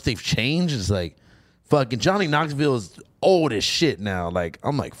much they've changed is like fucking Johnny Knoxville is old as shit now. Like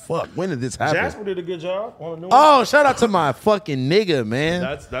I'm like, fuck, when did this happen? Jasper did a good job on the new one. Oh, shout out to my fucking nigga, man.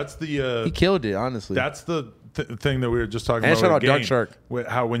 that's the He killed it, honestly. that's the thing that we were just talking And about. shout with out Dark Game. Shark.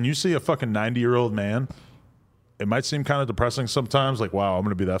 How when you see a fucking 90-year-old man, it might seem kind of depressing sometimes. Like, wow, I'm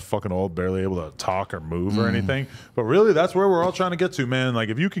gonna be that fucking old, barely able to talk or move or anything. But really, that's where we're all trying to get to, man. Like,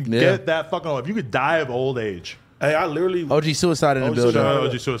 if you can get that fucking old, if you could die of old age. Hey, I literally OG suicide in the building. Shout out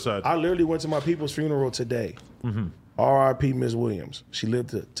OG Suicide. I literally went to my people's funeral today. R.I.P. Ms. Williams. She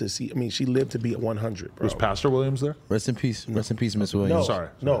lived to see. I mean, she lived to be 100, bro. Was Pastor Williams there? Rest in peace, Miss No, Williams. Sorry.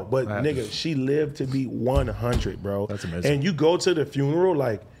 no, but I had nigga, she lived to be 100, bro. That's amazing. And you go to the funeral,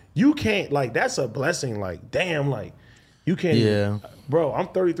 like you can't, like that's a blessing. Like, damn, like you can't. Yeah. Bro, I'm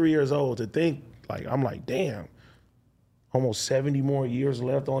 33 years old. To think, like, I'm like, damn, almost 70 more years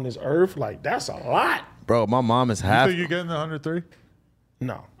left on this earth. Like, that's a lot. Bro, my mom is You half. think you're getting the 103?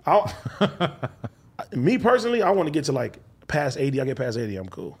 No, me personally, I want to get to like past 80. I get past 80, I'm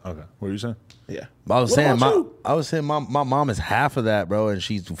cool. Okay. What are you saying? Yeah. I was What saying about you? my mom is half of that, bro, and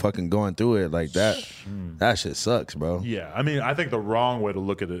she's fucking going through it like that. That shit sucks, bro. Yeah. I mean, I think the wrong way to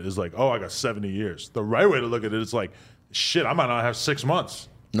look at it is like, oh, I got 70 years. The right way to look at it is like, shit, I might not have 6 months.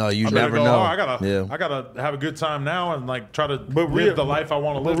 No, you I better never go, know. oh, Yeah. I gotta have a good time now and like try to But live the life I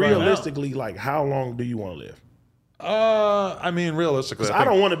want to live. But right now. realistically, like, how long do you want to live? I mean, realistically, I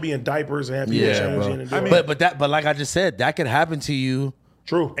don't want to be in diapers and have people Yeah, change bro. in and do I all mean- that. But like I just said, that could happen to you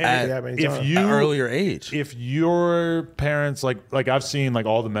True. And It could happen anytime. if you at an earlier age. if your parents like I've seen like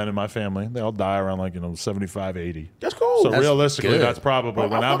all the men in my family, they all die around like 75, 80. That's cool. So That's realistically, good. that's probably Well,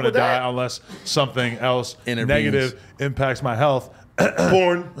 when I I'm fuck going to with that. die, unless something else Intervenes. negative impacts my health.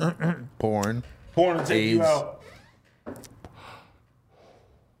 porn. Porn. Porn to take you AIDS. out.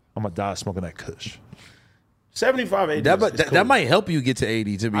 I'm gonna die smoking that Kush. 75, 80. That might help you get to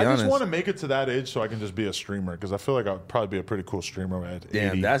 80, to be I honest. just want to make it to that age so I can just be a streamer because I feel like I'd probably be a pretty cool streamer at 80.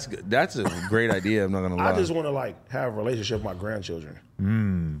 Damn, that's good. That's a great idea. I'm not gonna lie. I just want to like have a relationship with my grandchildren.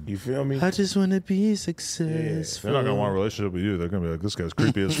 You feel me? I just want to be They're successful. not gonna want a relationship with you. They're gonna be like, "This guy's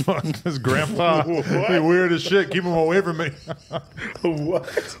creepy as fuck. His grandpa, he weird as shit. Keep him away from me." What?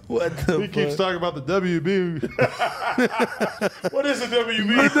 What the He keeps talking about the WB. What is the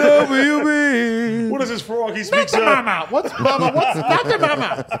WB? WB? What is this frog he speaks of? Mama, what's mama? What's not the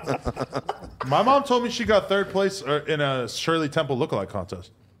mama? My mom told me she got third place in a Shirley Temple lookalike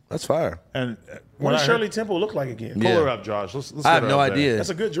contest. That's fire. And What when does I Shirley Temple look like again? pull her Yeah. up, Josh. Let's I have get her no up there. idea. That's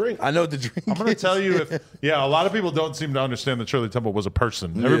a good drink. I know what the drink. I'm gonna tell you if a lot of people don't seem to understand that Shirley Temple was a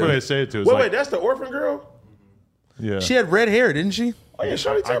person. Everybody I say it to is Wait, like, wait, that's the orphan girl? yeah. She had red hair, didn't she? Oh yeah,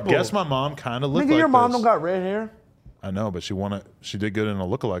 Shirley I Temple. guess my mom kind of looked like your mom this. don't got red hair. I know, but she did good in a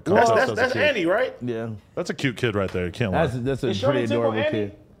lookalike That's, contest. that's, as a that's kid. Annie, right? Yeah, That's a cute kid right there. You can't lie. that's a Is Shirley pretty Temple adorable Annie?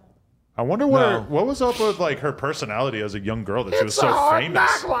 kid. I wonder what was up with like her personality as a young girl that she was It's so a hard famous.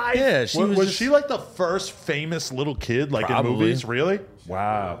 knock life. Yeah, she was, Was just, she like the first famous little kid like Probably. in movies? Really?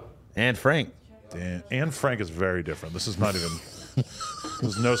 Wow. and Frank. Damn. Anne Frank is very different. This is not even.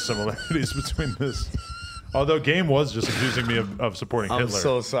 There's no similarities between this. Although Game was just accusing me of supporting I'm Hitler.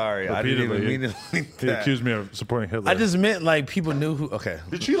 so sorry. I didn't even Repeatedly. mean it like He that. accused me of supporting Hitler. I just meant like people knew who. Okay,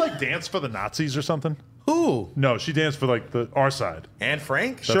 Did she like dance for the Nazis or something? who? No, she danced for like our side. And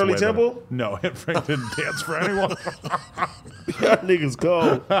Frank. That's Shirley way better. Temple? No, Anne Frank didn't dance for anyone. Y'all niggas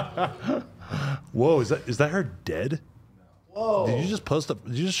go. Whoa, is that her dead? Whoa! Did you just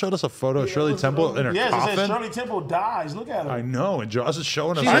Did you just show us a photo of Shirley Temple in her Yes, it says coffin? Shirley Temple dies. Look at her. I know, and Josh is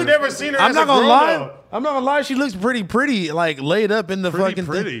showing us. I've never seen her I'm as not a gonna grown lie. up. I'm not gonna lie. She looks pretty, like laid up in the Pretty fucking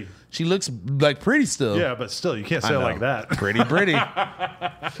pretty. thing. She looks like pretty still. Yeah, but still, you can't say it know. like that. pretty.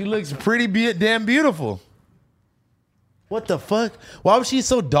 She looks pretty damn beautiful. What the fuck? Why was she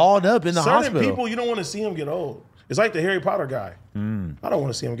so dolled up in the Certain hospital? people, you don't want to see him get old. It's like the Harry Potter guy. I don't want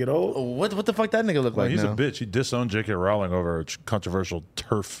to see him get old. What the fuck that nigga look like He's now? a bitch. He disowned J.K. Rowling over controversial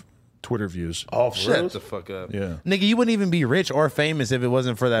turf Twitter views. Oh, for Shut real? the fuck up. Yeah. Nigga, you wouldn't even be rich or famous if it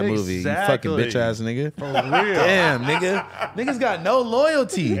wasn't for that movie. You fucking Exactly. bitch ass nigga. For real. Damn, nigga. Niggas got no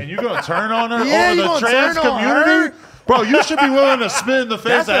loyalty. And you gonna turn on her Yeah, over you the gonna trans turn on community? Bro, you should be willing to spit in the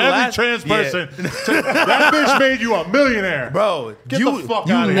face That's of the every last- trans yeah. person. That bitch made you a millionaire. Bro, Get you, the fuck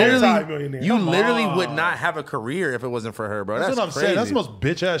you outta here. Multi-millionaire. You Come literally on. would not have a career if it wasn't for her, bro. That's what I'm crazy. saying. That's the most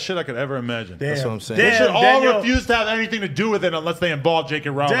bitch ass shit I could ever imagine. Damn. That's what I'm saying. They should Damn, all Daniel. refuse to have anything to do with it unless they involve J.K.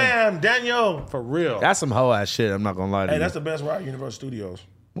 Rowling. Damn, Daniel. For real. That's some hoe ass shit. I'm not gonna lie to Hey, you. that's the best ride at Universal Studios.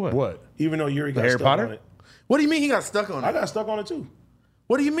 What? Even though Yuri got Harry stuck Potter? on it. What do you mean he got stuck on I it? got stuck on it too.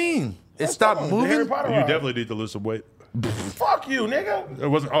 What do you mean? It I stopped stuck on it. The Harry moving? Potter You ride. definitely need to lose some weight. Fuck you, nigga. It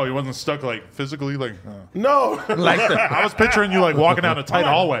wasn't. Oh, he wasn't stuck like physically. Like No. Like the, I was picturing you like walking down a tight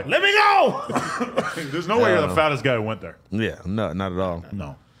hallway. Let me go. There's no way you're the fattest guy who went there. yeah, no, not at all.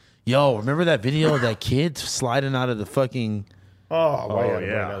 No. Yo, remember that video of that kid sliding out of the fucking Oh, why you had to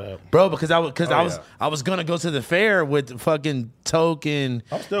yeah. bring that up? bro? Because yeah. I was gonna go to the fair with fucking Toke and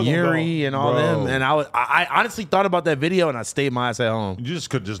I'm still gonna Yuri go. and all Bro. them, and I honestly thought about that video and I stayed my ass at home. You just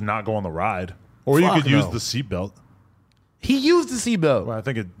could just not go on the ride, or you Fuck could use no. the seatbelt. He used the seatbelt. Well, I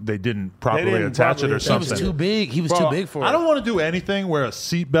think they didn't properly didn't attach properly it or attach He was something. too big. He was Bro, too big for it. I don't want to do anything where a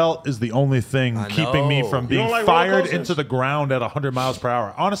seatbelt is the only thing I keeping me know. from You being don't like roller fired coasters? into the ground at 100 miles per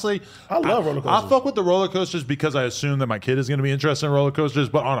hour. Honestly, I love roller I coasters. fuck with the roller coasters because I assume that my kid is going to be interested in roller coasters.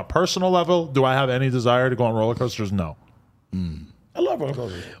 But on a personal level, do I have any desire to go on roller coasters? No. I love roller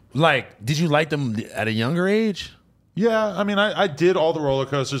coasters. Like, did you like them at a younger age? Yeah, I mean, I did all the roller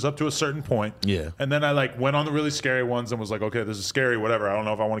coasters up to a certain point. Yeah. And then I like went on the really scary ones and was like, okay, this is scary, whatever. I don't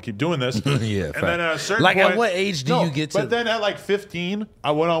know if I want to keep doing this. Yeah, And fact. then at a certain Like, at point, what age do you get to- But then at like 15,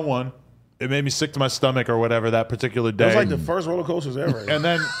 I went on one. It made me sick to my stomach or whatever that particular It day. was like the first roller coasters ever. and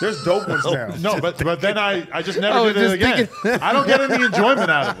then There's dope ones now. no, but then I just never I was did it just again. thinking- I don't get any enjoyment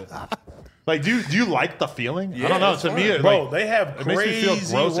out of it. Like, do you like the feeling? I don't know. it's To me, it, Bro, like, they have it makes me feel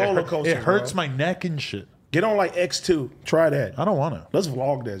crazy gross. roller coasters. It hurts bro. my neck and shit. Get on like X2. Try that. I don't want to. Let's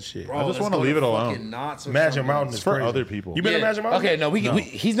vlog that shit. I just want to leave it alone. Magic Mountain is It's for crazy. other people. You been to Magic Mountain? Okay, no,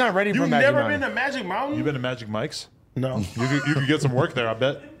 he's not ready for You've Magic never Mountain. been to Magic Mountain? You been to Magic Mike's? No. You could get some work there, I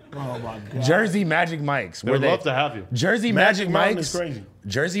bet. Oh my god. Jersey Magic Mike's. They would love to have you. Jersey Magic Magic, Mountain Mike's. is crazy.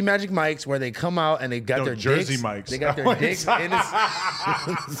 Jersey Magic Mike's, where they come out and they got No, their Jersey dicks. Mike's. They got their Oh, dicks it's- in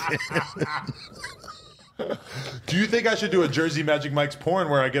his. Do you think I should do a Jersey Magic Mike's porn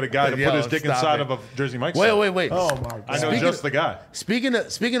where I get a guy to Yo, put his dick stop inside it. of a Jersey Mike's? Wait. Oh my god. I know Speaking just of- the guy.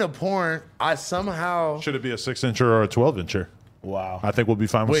 Speaking of porn, I somehow Should it be a 6-incher or a 12-incher? Wow. I think we'll be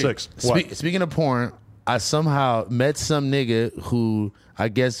fine with 6. What? Speaking of porn, I somehow met some nigga who I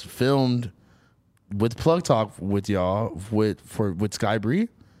guess filmed with Plug Talk with y'all with Sky Bree.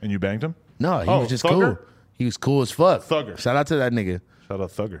 And you banged him? No, he Oh, was just Thugger? cool. He was cool as fuck. Thugger. Shout out to that nigga. Shout out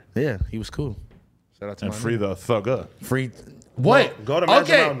Thugger. Yeah, he was cool. Shout out to And my free nigga. the Thugger. Free. What? go to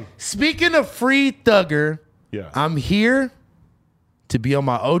Magic Okay. Mountain. Speaking of free Thugger, Yeah. I'm here to be on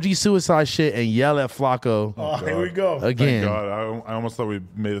my OG suicide shit and yell at Flacco Oh, here we go. again. God, I almost thought we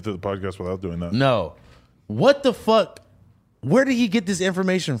made it through the podcast without doing that. No. What the fuck? Where did he get this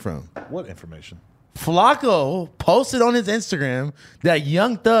information from? What information? Flacco posted on his Instagram that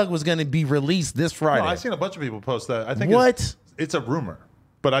Young Thug was going to be released this Friday. No, I've seen a bunch of people post that. I think What? It's a rumor.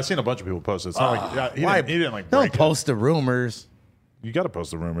 But I've seen a bunch of people post it. It's not like he didn't like Don't break it. post the rumors. You got to post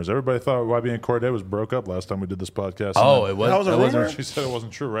the rumors. Everybody thought YB and Corday was broke up last time we did this podcast. Oh, And it was. That was a it wasn't- rumor? she said it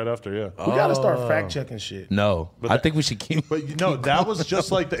wasn't true right after. Yeah. We gotta start fact checking shit. No, I think we should keep. But you know, that was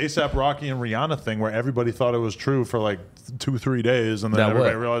just like the ASAP Rocky and Rihanna thing where everybody thought it was true for like 2-3 days and then That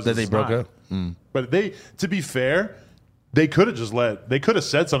everybody what? realized That it's they broke not. up? But to be fair, they could have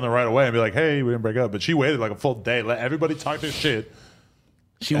said something right away and be like, hey, we didn't break up. But she waited like a full day, let everybody talk their shit,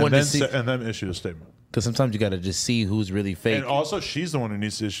 She and wanted then, to see and then issued a statement. because sometimes you got to just see who's really fake. And also, she's the one who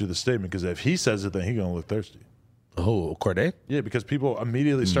needs to issue the statement because if he says it, then he's going to look thirsty. Oh, Corday. Yeah, because people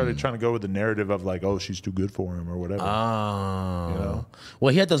immediately started trying to go with the narrative of like, oh, she's too good for him or whatever. Oh, know?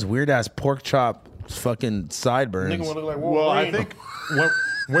 Well, he had those weird ass pork chop fucking sideburns. Nigga wanna look like Well, I Wolverine. think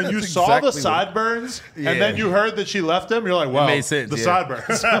when you That's saw the exactly what- sideburns Yeah. and then you heard that she left him, you're like, well, made sense, the yeah. sideburns.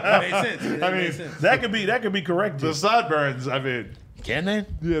 Made sense. I mean, that could be corrected. the sideburns, I mean, Can they?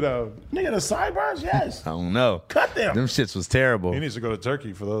 you know, Nigga, the sideburns, yes. I don't know. Cut them. Them shits was terrible. he needs to go to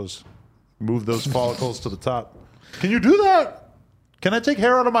Turkey for those. Move those follicles to the top. Can you do that? Can I take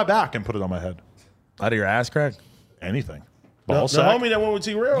hair out of my back and put it on my head? Out of your ass crack? Anything. The Ball sack? homie that went with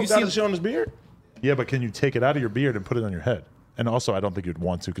T-Rail got see- the shit on his beard. Yeah, but can you take it out of your beard and put it on your head? And also, I don't think you'd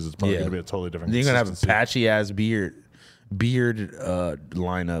want to because it's probably Yeah. going to be a totally different. Then you're gonna have a consistency. patchy ass beard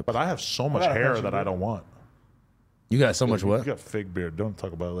lineup. But I have so much got a hair patchy that I beard. don't want. You got so much You what? got fake beard. Don't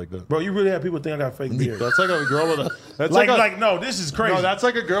talk about it like that. Bro, you really have people think I got fake beard. That's like a girl with a. That's like, no, this is crazy. No, that's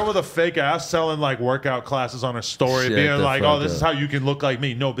like a girl with a fake ass selling like workout classes on her story, Shut being the like, fuck "Oh, this up. is how you can look like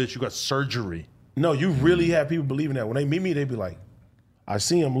me." No, bitch, you got surgery. No, you really have people believing that. When they meet me, they be like, I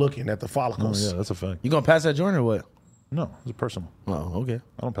see him looking at the Oh, follicles. yeah, that's a fact. You gonna pass that joint or what? No, it's personal. Oh, okay.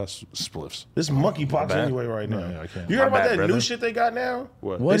 I don't pass spliffs. This monkeypox bad. anyway right now. yeah, I can't. You heard My about bad, that new brother. shit they got now?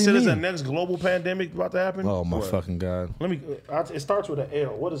 What? What They do you said it's the mean? next global pandemic about to happen. Oh my What? fucking god. Let me. It starts with an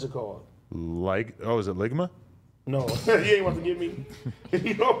L. What is it called? Is it ligma? No, you ain't about to give me.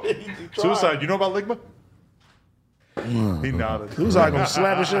 You know, he tried. Suicide. You know about ligma? He nodded. Suicide gonna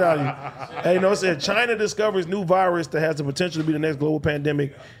slap the shit out of you. Hey, no, it said China discovers new virus that has the potential to be the next global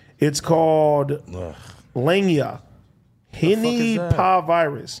pandemic. It's called Lengya. Henipa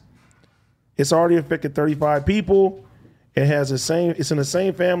virus. It's already affected 35 people. It's in the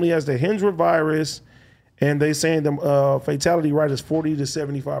same family as the Hendra virus, and they saying the fatality rate is 40 to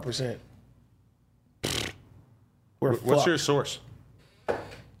 75%. We're What's fucked. your source?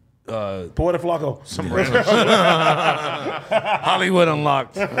 Poeta Flacco? Some random. Hollywood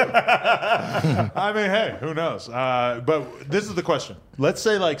Unlocked. I mean, hey, who knows? But this is the question. Let's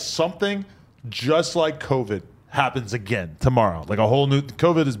say like something just like COVID happens again tomorrow. Like a whole new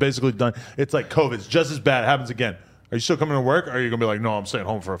COVID is basically done. It's like COVID's just as bad. It happens again. Are you still coming to work? Or are you gonna be like, no, I'm staying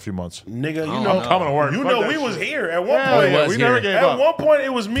home for a few months? Nigga, you don't know, know. Coming to work. You Fuck know, that we shit. was here at one Yeah, point. yeah, was we never here. gave At up. one point,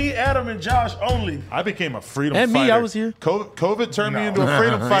 it was me, Adam, and Josh only. I became a freedom And me, fighter. I was here. COVID turned me into a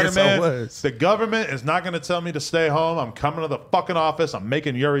freedom fighter, Yes, I man. was. The government is not going to tell me to stay home. I'm coming to the fucking office. I'm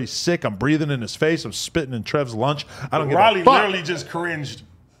making Yuri sick. I'm breathing in his face. I'm spitting in Trev's lunch. I don't give Riley a fuck. literally just cringed.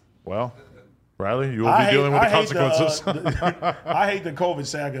 Well, Riley, you will be dealing with the consequences. I hate the COVID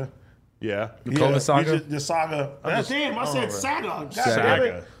saga. yeah. COVID saga? The saga. Damn, I said saga. God damn Saga.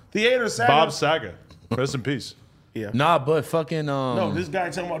 it. Theater saga. Bob Saga. Rest in peace. Nah, but fucking No, this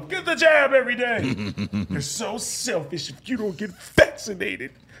guy talking about get the jab every day. You're so selfish if you don't get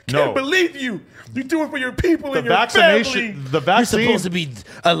vaccinated. Can't No. believe you. You do it for your people The and your vaccination, family. the you're vaccine. supposed to be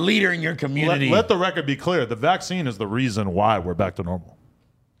a leader in your community. Let the record be clear. The vaccine is the reason why we're back to normal.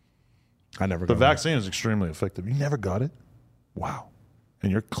 I never The got vaccine is extremely effective. You never got it? Wow.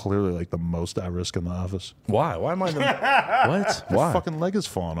 And you're clearly like the most at risk in the office. it. Why? Why am I the what? Why? Fucking leg is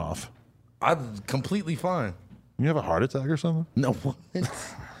falling off. I'm completely fine. You have a heart attack or something? No, what?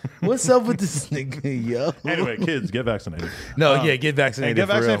 What's up with this nigga, yo? Anyway, kids, get vaccinated. No, yeah, get vaccinated. And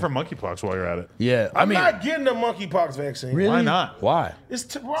get vaccinated for for monkeypox while you're at it. yeah, I I'm mean, not getting the monkeypox vaccine. really? Why not? Why? It's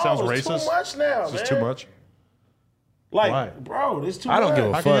bro, Sounds it's racist. too much now, It's man. just too much. Like, Why? bro, it's too I don't much. give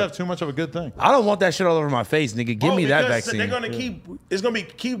a How can you fuck. have too much of a good thing? I don't want that shit all over my face, nigga. Give Oh, me that because vaccine. They're gonna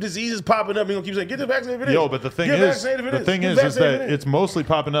keep diseases popping up. They're gonna keep saying, get the vaccine for this. Yo, but the thing Get is, vaccinated for the this. thing Get is vaccinated that for this. it's mostly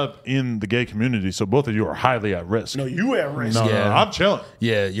popping up in the gay community. So both of you are highly at risk. No, you at risk. No, Yeah. I'm chilling.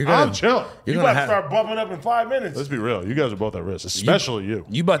 yeah, you're gonna. I'm chilling. You're You gonna about to have. start bumping up in 5 minutes. Let's be real. You guys are both at risk, especially you.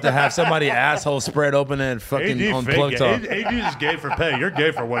 You about to have somebody asshole spread open and fucking on plug talk AD is gay for pay. You're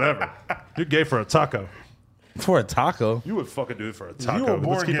gay for whatever. You're gay for a taco. for a taco. You would fucking do it for a taco. You were Let's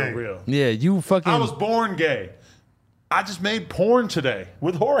born keep gay. it real. Yeah, you fucking. I was born gay. I just made porn today.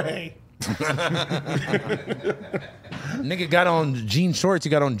 With Jorge. Nigga got on jean shorts.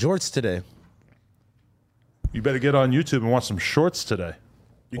 You got on jorts today. You better get on YouTube and watch some shorts today.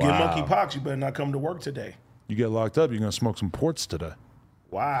 You Wow. get monkeypox, you better not come to work today. You get locked up, you're gonna smoke some ports today.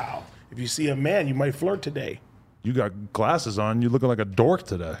 Wow. If you see a man, you might flirt today. You got glasses on, you looking like a dork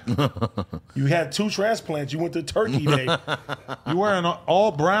today. You had 2 transplants. You went to Turkey Day. You wearing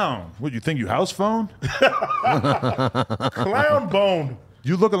all brown. What, you think you house phone? Clown bone.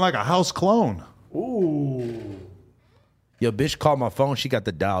 You looking like a house clone. Ooh. Yo, bitch called my phone. She got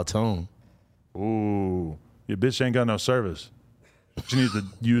the dial tone. Ooh, your bitch ain't got no service. She needs to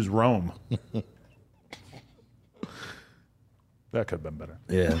use Rome. That could have been better.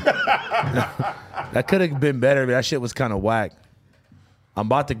 Yeah. That could have been better, but that shit was kind of whack. I'm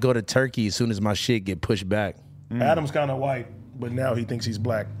about to go to Turkey as soon as my shit get pushed back. Adam's kind of white, but now he thinks he's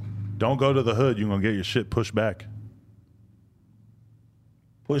black. Don't go to the hood. You're gonna get your shit pushed back.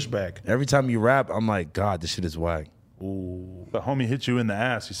 Pushback. Every time you rap, I'm like, God, this shit is whack. The homie hit you in the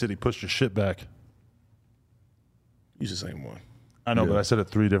ass. He said he pushed your shit back. He's the same one. I know, but I said it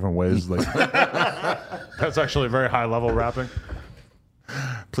 3 different ways. Like that's actually very high level rapping.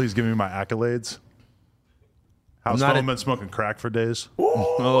 Please give me my accolades. House not phone been smoking crack for days. Ooh,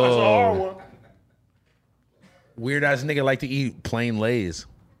 that's a hard one. Weird ass nigga like to eat plain Lays.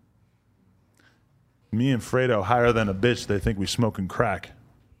 Me and Fredo higher than a bitch. They think we smoking crack.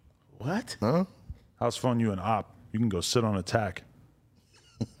 What? Huh? House phone you an op. You can go sit on attack.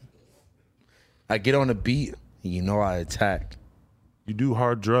 I get on a beat, and you know I attack. You do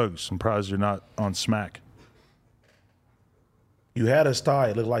hard drugs. Surprised you're not on smack. You had a sty,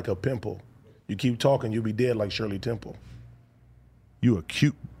 it looked like a pimple. You keep talking, you'll be dead like Shirley Temple. You a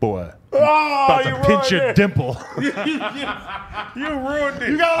cute boy. Oh, About you to pinch your ruined it. dimple. You ruined it.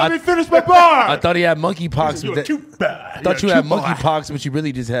 You gotta let me finish my bar. I thought he had monkeypox. You're but too that- bad. I thought you had monkeypox, but you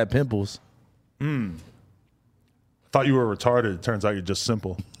really just had pimples. Thought you were retarded. Turns out you're just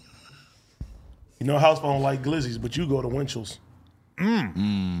simple. You know, house phone like glizzies, but you go to Winchell's.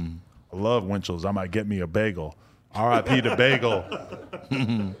 I love Winchell's. I might get me a bagel. R.I.P. to bagel.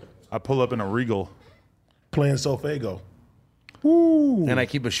 I pull up in a Regal. Playing Sofago. And I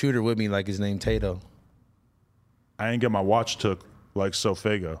keep a shooter with me like his name Tato. I ain't get my watch took like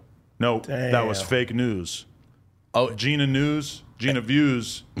Sofago. Nope, that was Damn. fake news. Oh, Gina News, Gina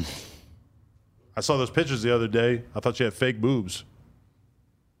Views. I saw those pictures the other day. I thought she had fake boobs.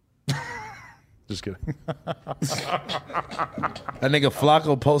 Just kidding. that nigga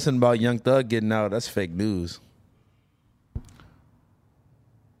Flacco posting about Young Thug getting out. That's fake news.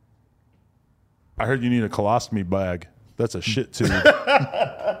 I heard you need a colostomy bag. That's a shit tube.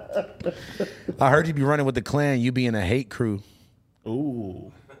 I heard you be running with the clan. You be in a hate crew.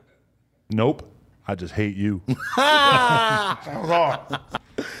 Ooh. Nope. I just hate you. That was hard.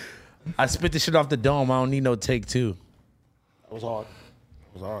 I spit this shit off the dome. I don't need no take two. That was hard.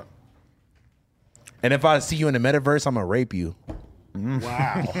 That was hard. And if I see you in the metaverse, I'm gonna rape you.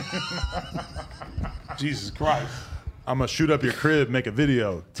 Wow. Jesus Christ. I'm going to shoot up your crib, make a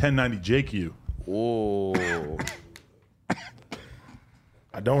video, 1090 Jake you. Oh,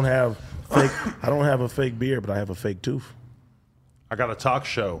 I don't have a fake beard, but I have a fake tooth. I got a talk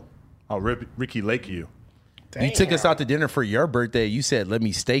show. I'll Ricky Lake you. you took us out to dinner for your birthday. You said, "Let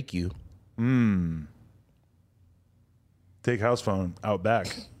me steak you." Take house phone out back.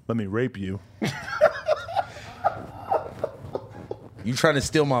 Let me rape you. You trying to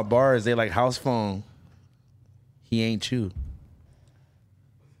steal my bars? They like house phone. He ain't you.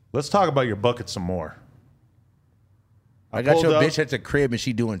 Let's talk about your bucket some more. I got pulled your up- bitch at the crib and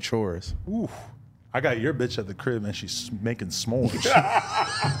she doing chores. I got your bitch at the crib and she's making s'mores.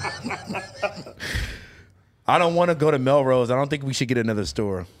 I don't want to go to Melrose. I don't think we should get another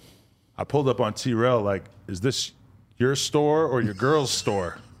store. I pulled up on T-Rail like, is this your store or your girl's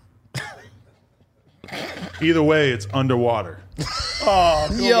store? Either way, it's underwater.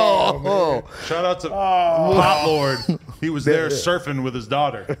 Yo, Shout out to Pot Lord. He was there surfing with his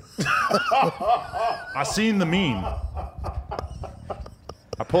daughter. I seen the meme.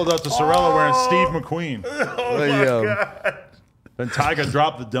 I pulled up to Sorella wearing Steve McQueen. Then Tyga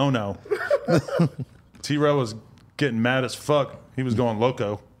dropped the dono. T-Rail was getting mad as fuck. He was going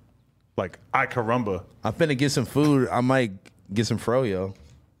loco. Like, I caramba. I'm finna get some food. I might get some froyo.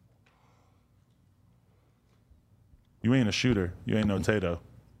 You ain't a shooter. You ain't no Tato.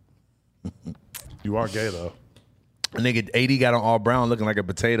 You are gay, though. A nigga 80 got on all brown looking like a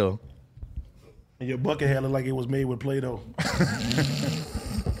potato. And your bucket hat looked like it was made with Play-Doh.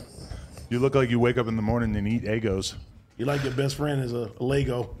 You look like you wake up in the morning and eat Eggos. You like your best friend is a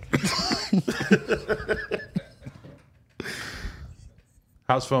Lego.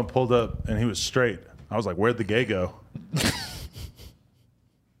 House phone pulled up and he was straight. I was like, where'd the gay go?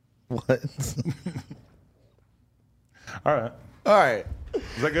 What? All right. All right.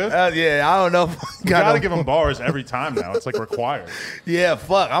 Is that good? Yeah, I don't know. You gotta give him bars every time now. It's like required. Yeah,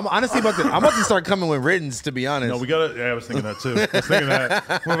 fuck. I'm honestly about to start coming with writtens, to be honest. No, we gotta. Yeah, I was thinking that too. I was thinking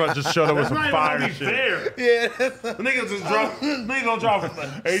that. What about just showed up with some fire shit? Yeah. The niggas just drop. Niggas gonna drop.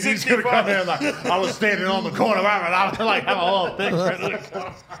 AD's gonna come in like I was standing on the corner. I was like have a whole thing.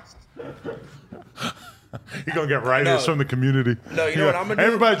 You're gonna get writers from the community. No, you know what I'm gonna do?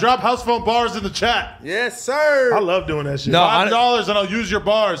 Everybody, drop house phone bars in the chat. Yes, sir. I love doing that shit. No, $5 and I'll use your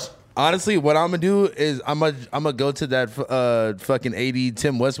bars. honestly, what I'm gonna do is I'm gonna go to that fucking 80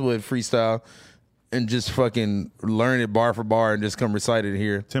 Tim Westwood freestyle and just fucking learn it bar for bar and just come recite it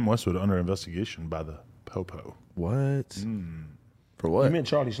here. Tim Westwood under investigation by the Popo. What? For what? You meant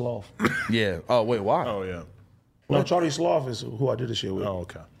Charlie Sloth. Yeah. Oh wait, why? Oh yeah. No, Charlie Sloth is who I did the shit with. Oh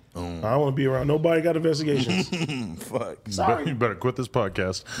okay. I don't want to be around. Nobody got investigations. Fuck. You better quit this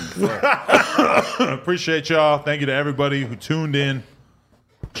podcast. Appreciate y'all. Thank you to everybody who tuned in.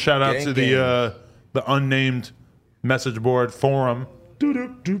 Shout out Gang, to gang. the unnamed message board forum,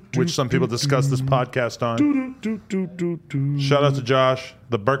 which some people discuss this podcast on. Shout out to Josh.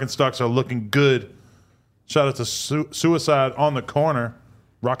 The Birkenstocks are looking good. Shout out to Suicide on the corner,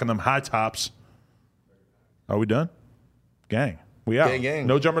 rocking them high tops. Are we done? Gang. We out. Gang, gang.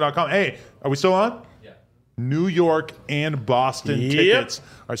 NoJumper.com. Hey, are we still on? Yeah. New York and Boston tickets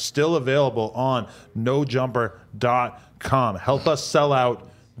are still available on NoJumper.com. Help us sell out.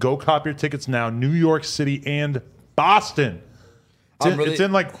 Go cop your tickets now. New York City and Boston. It's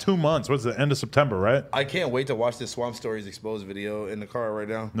in like 2 months. What's the end of September, right? I can't wait to watch this Swamp Stories Exposed video in the car right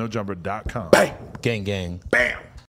now. NoJumper.com. Gang, gang. Bam.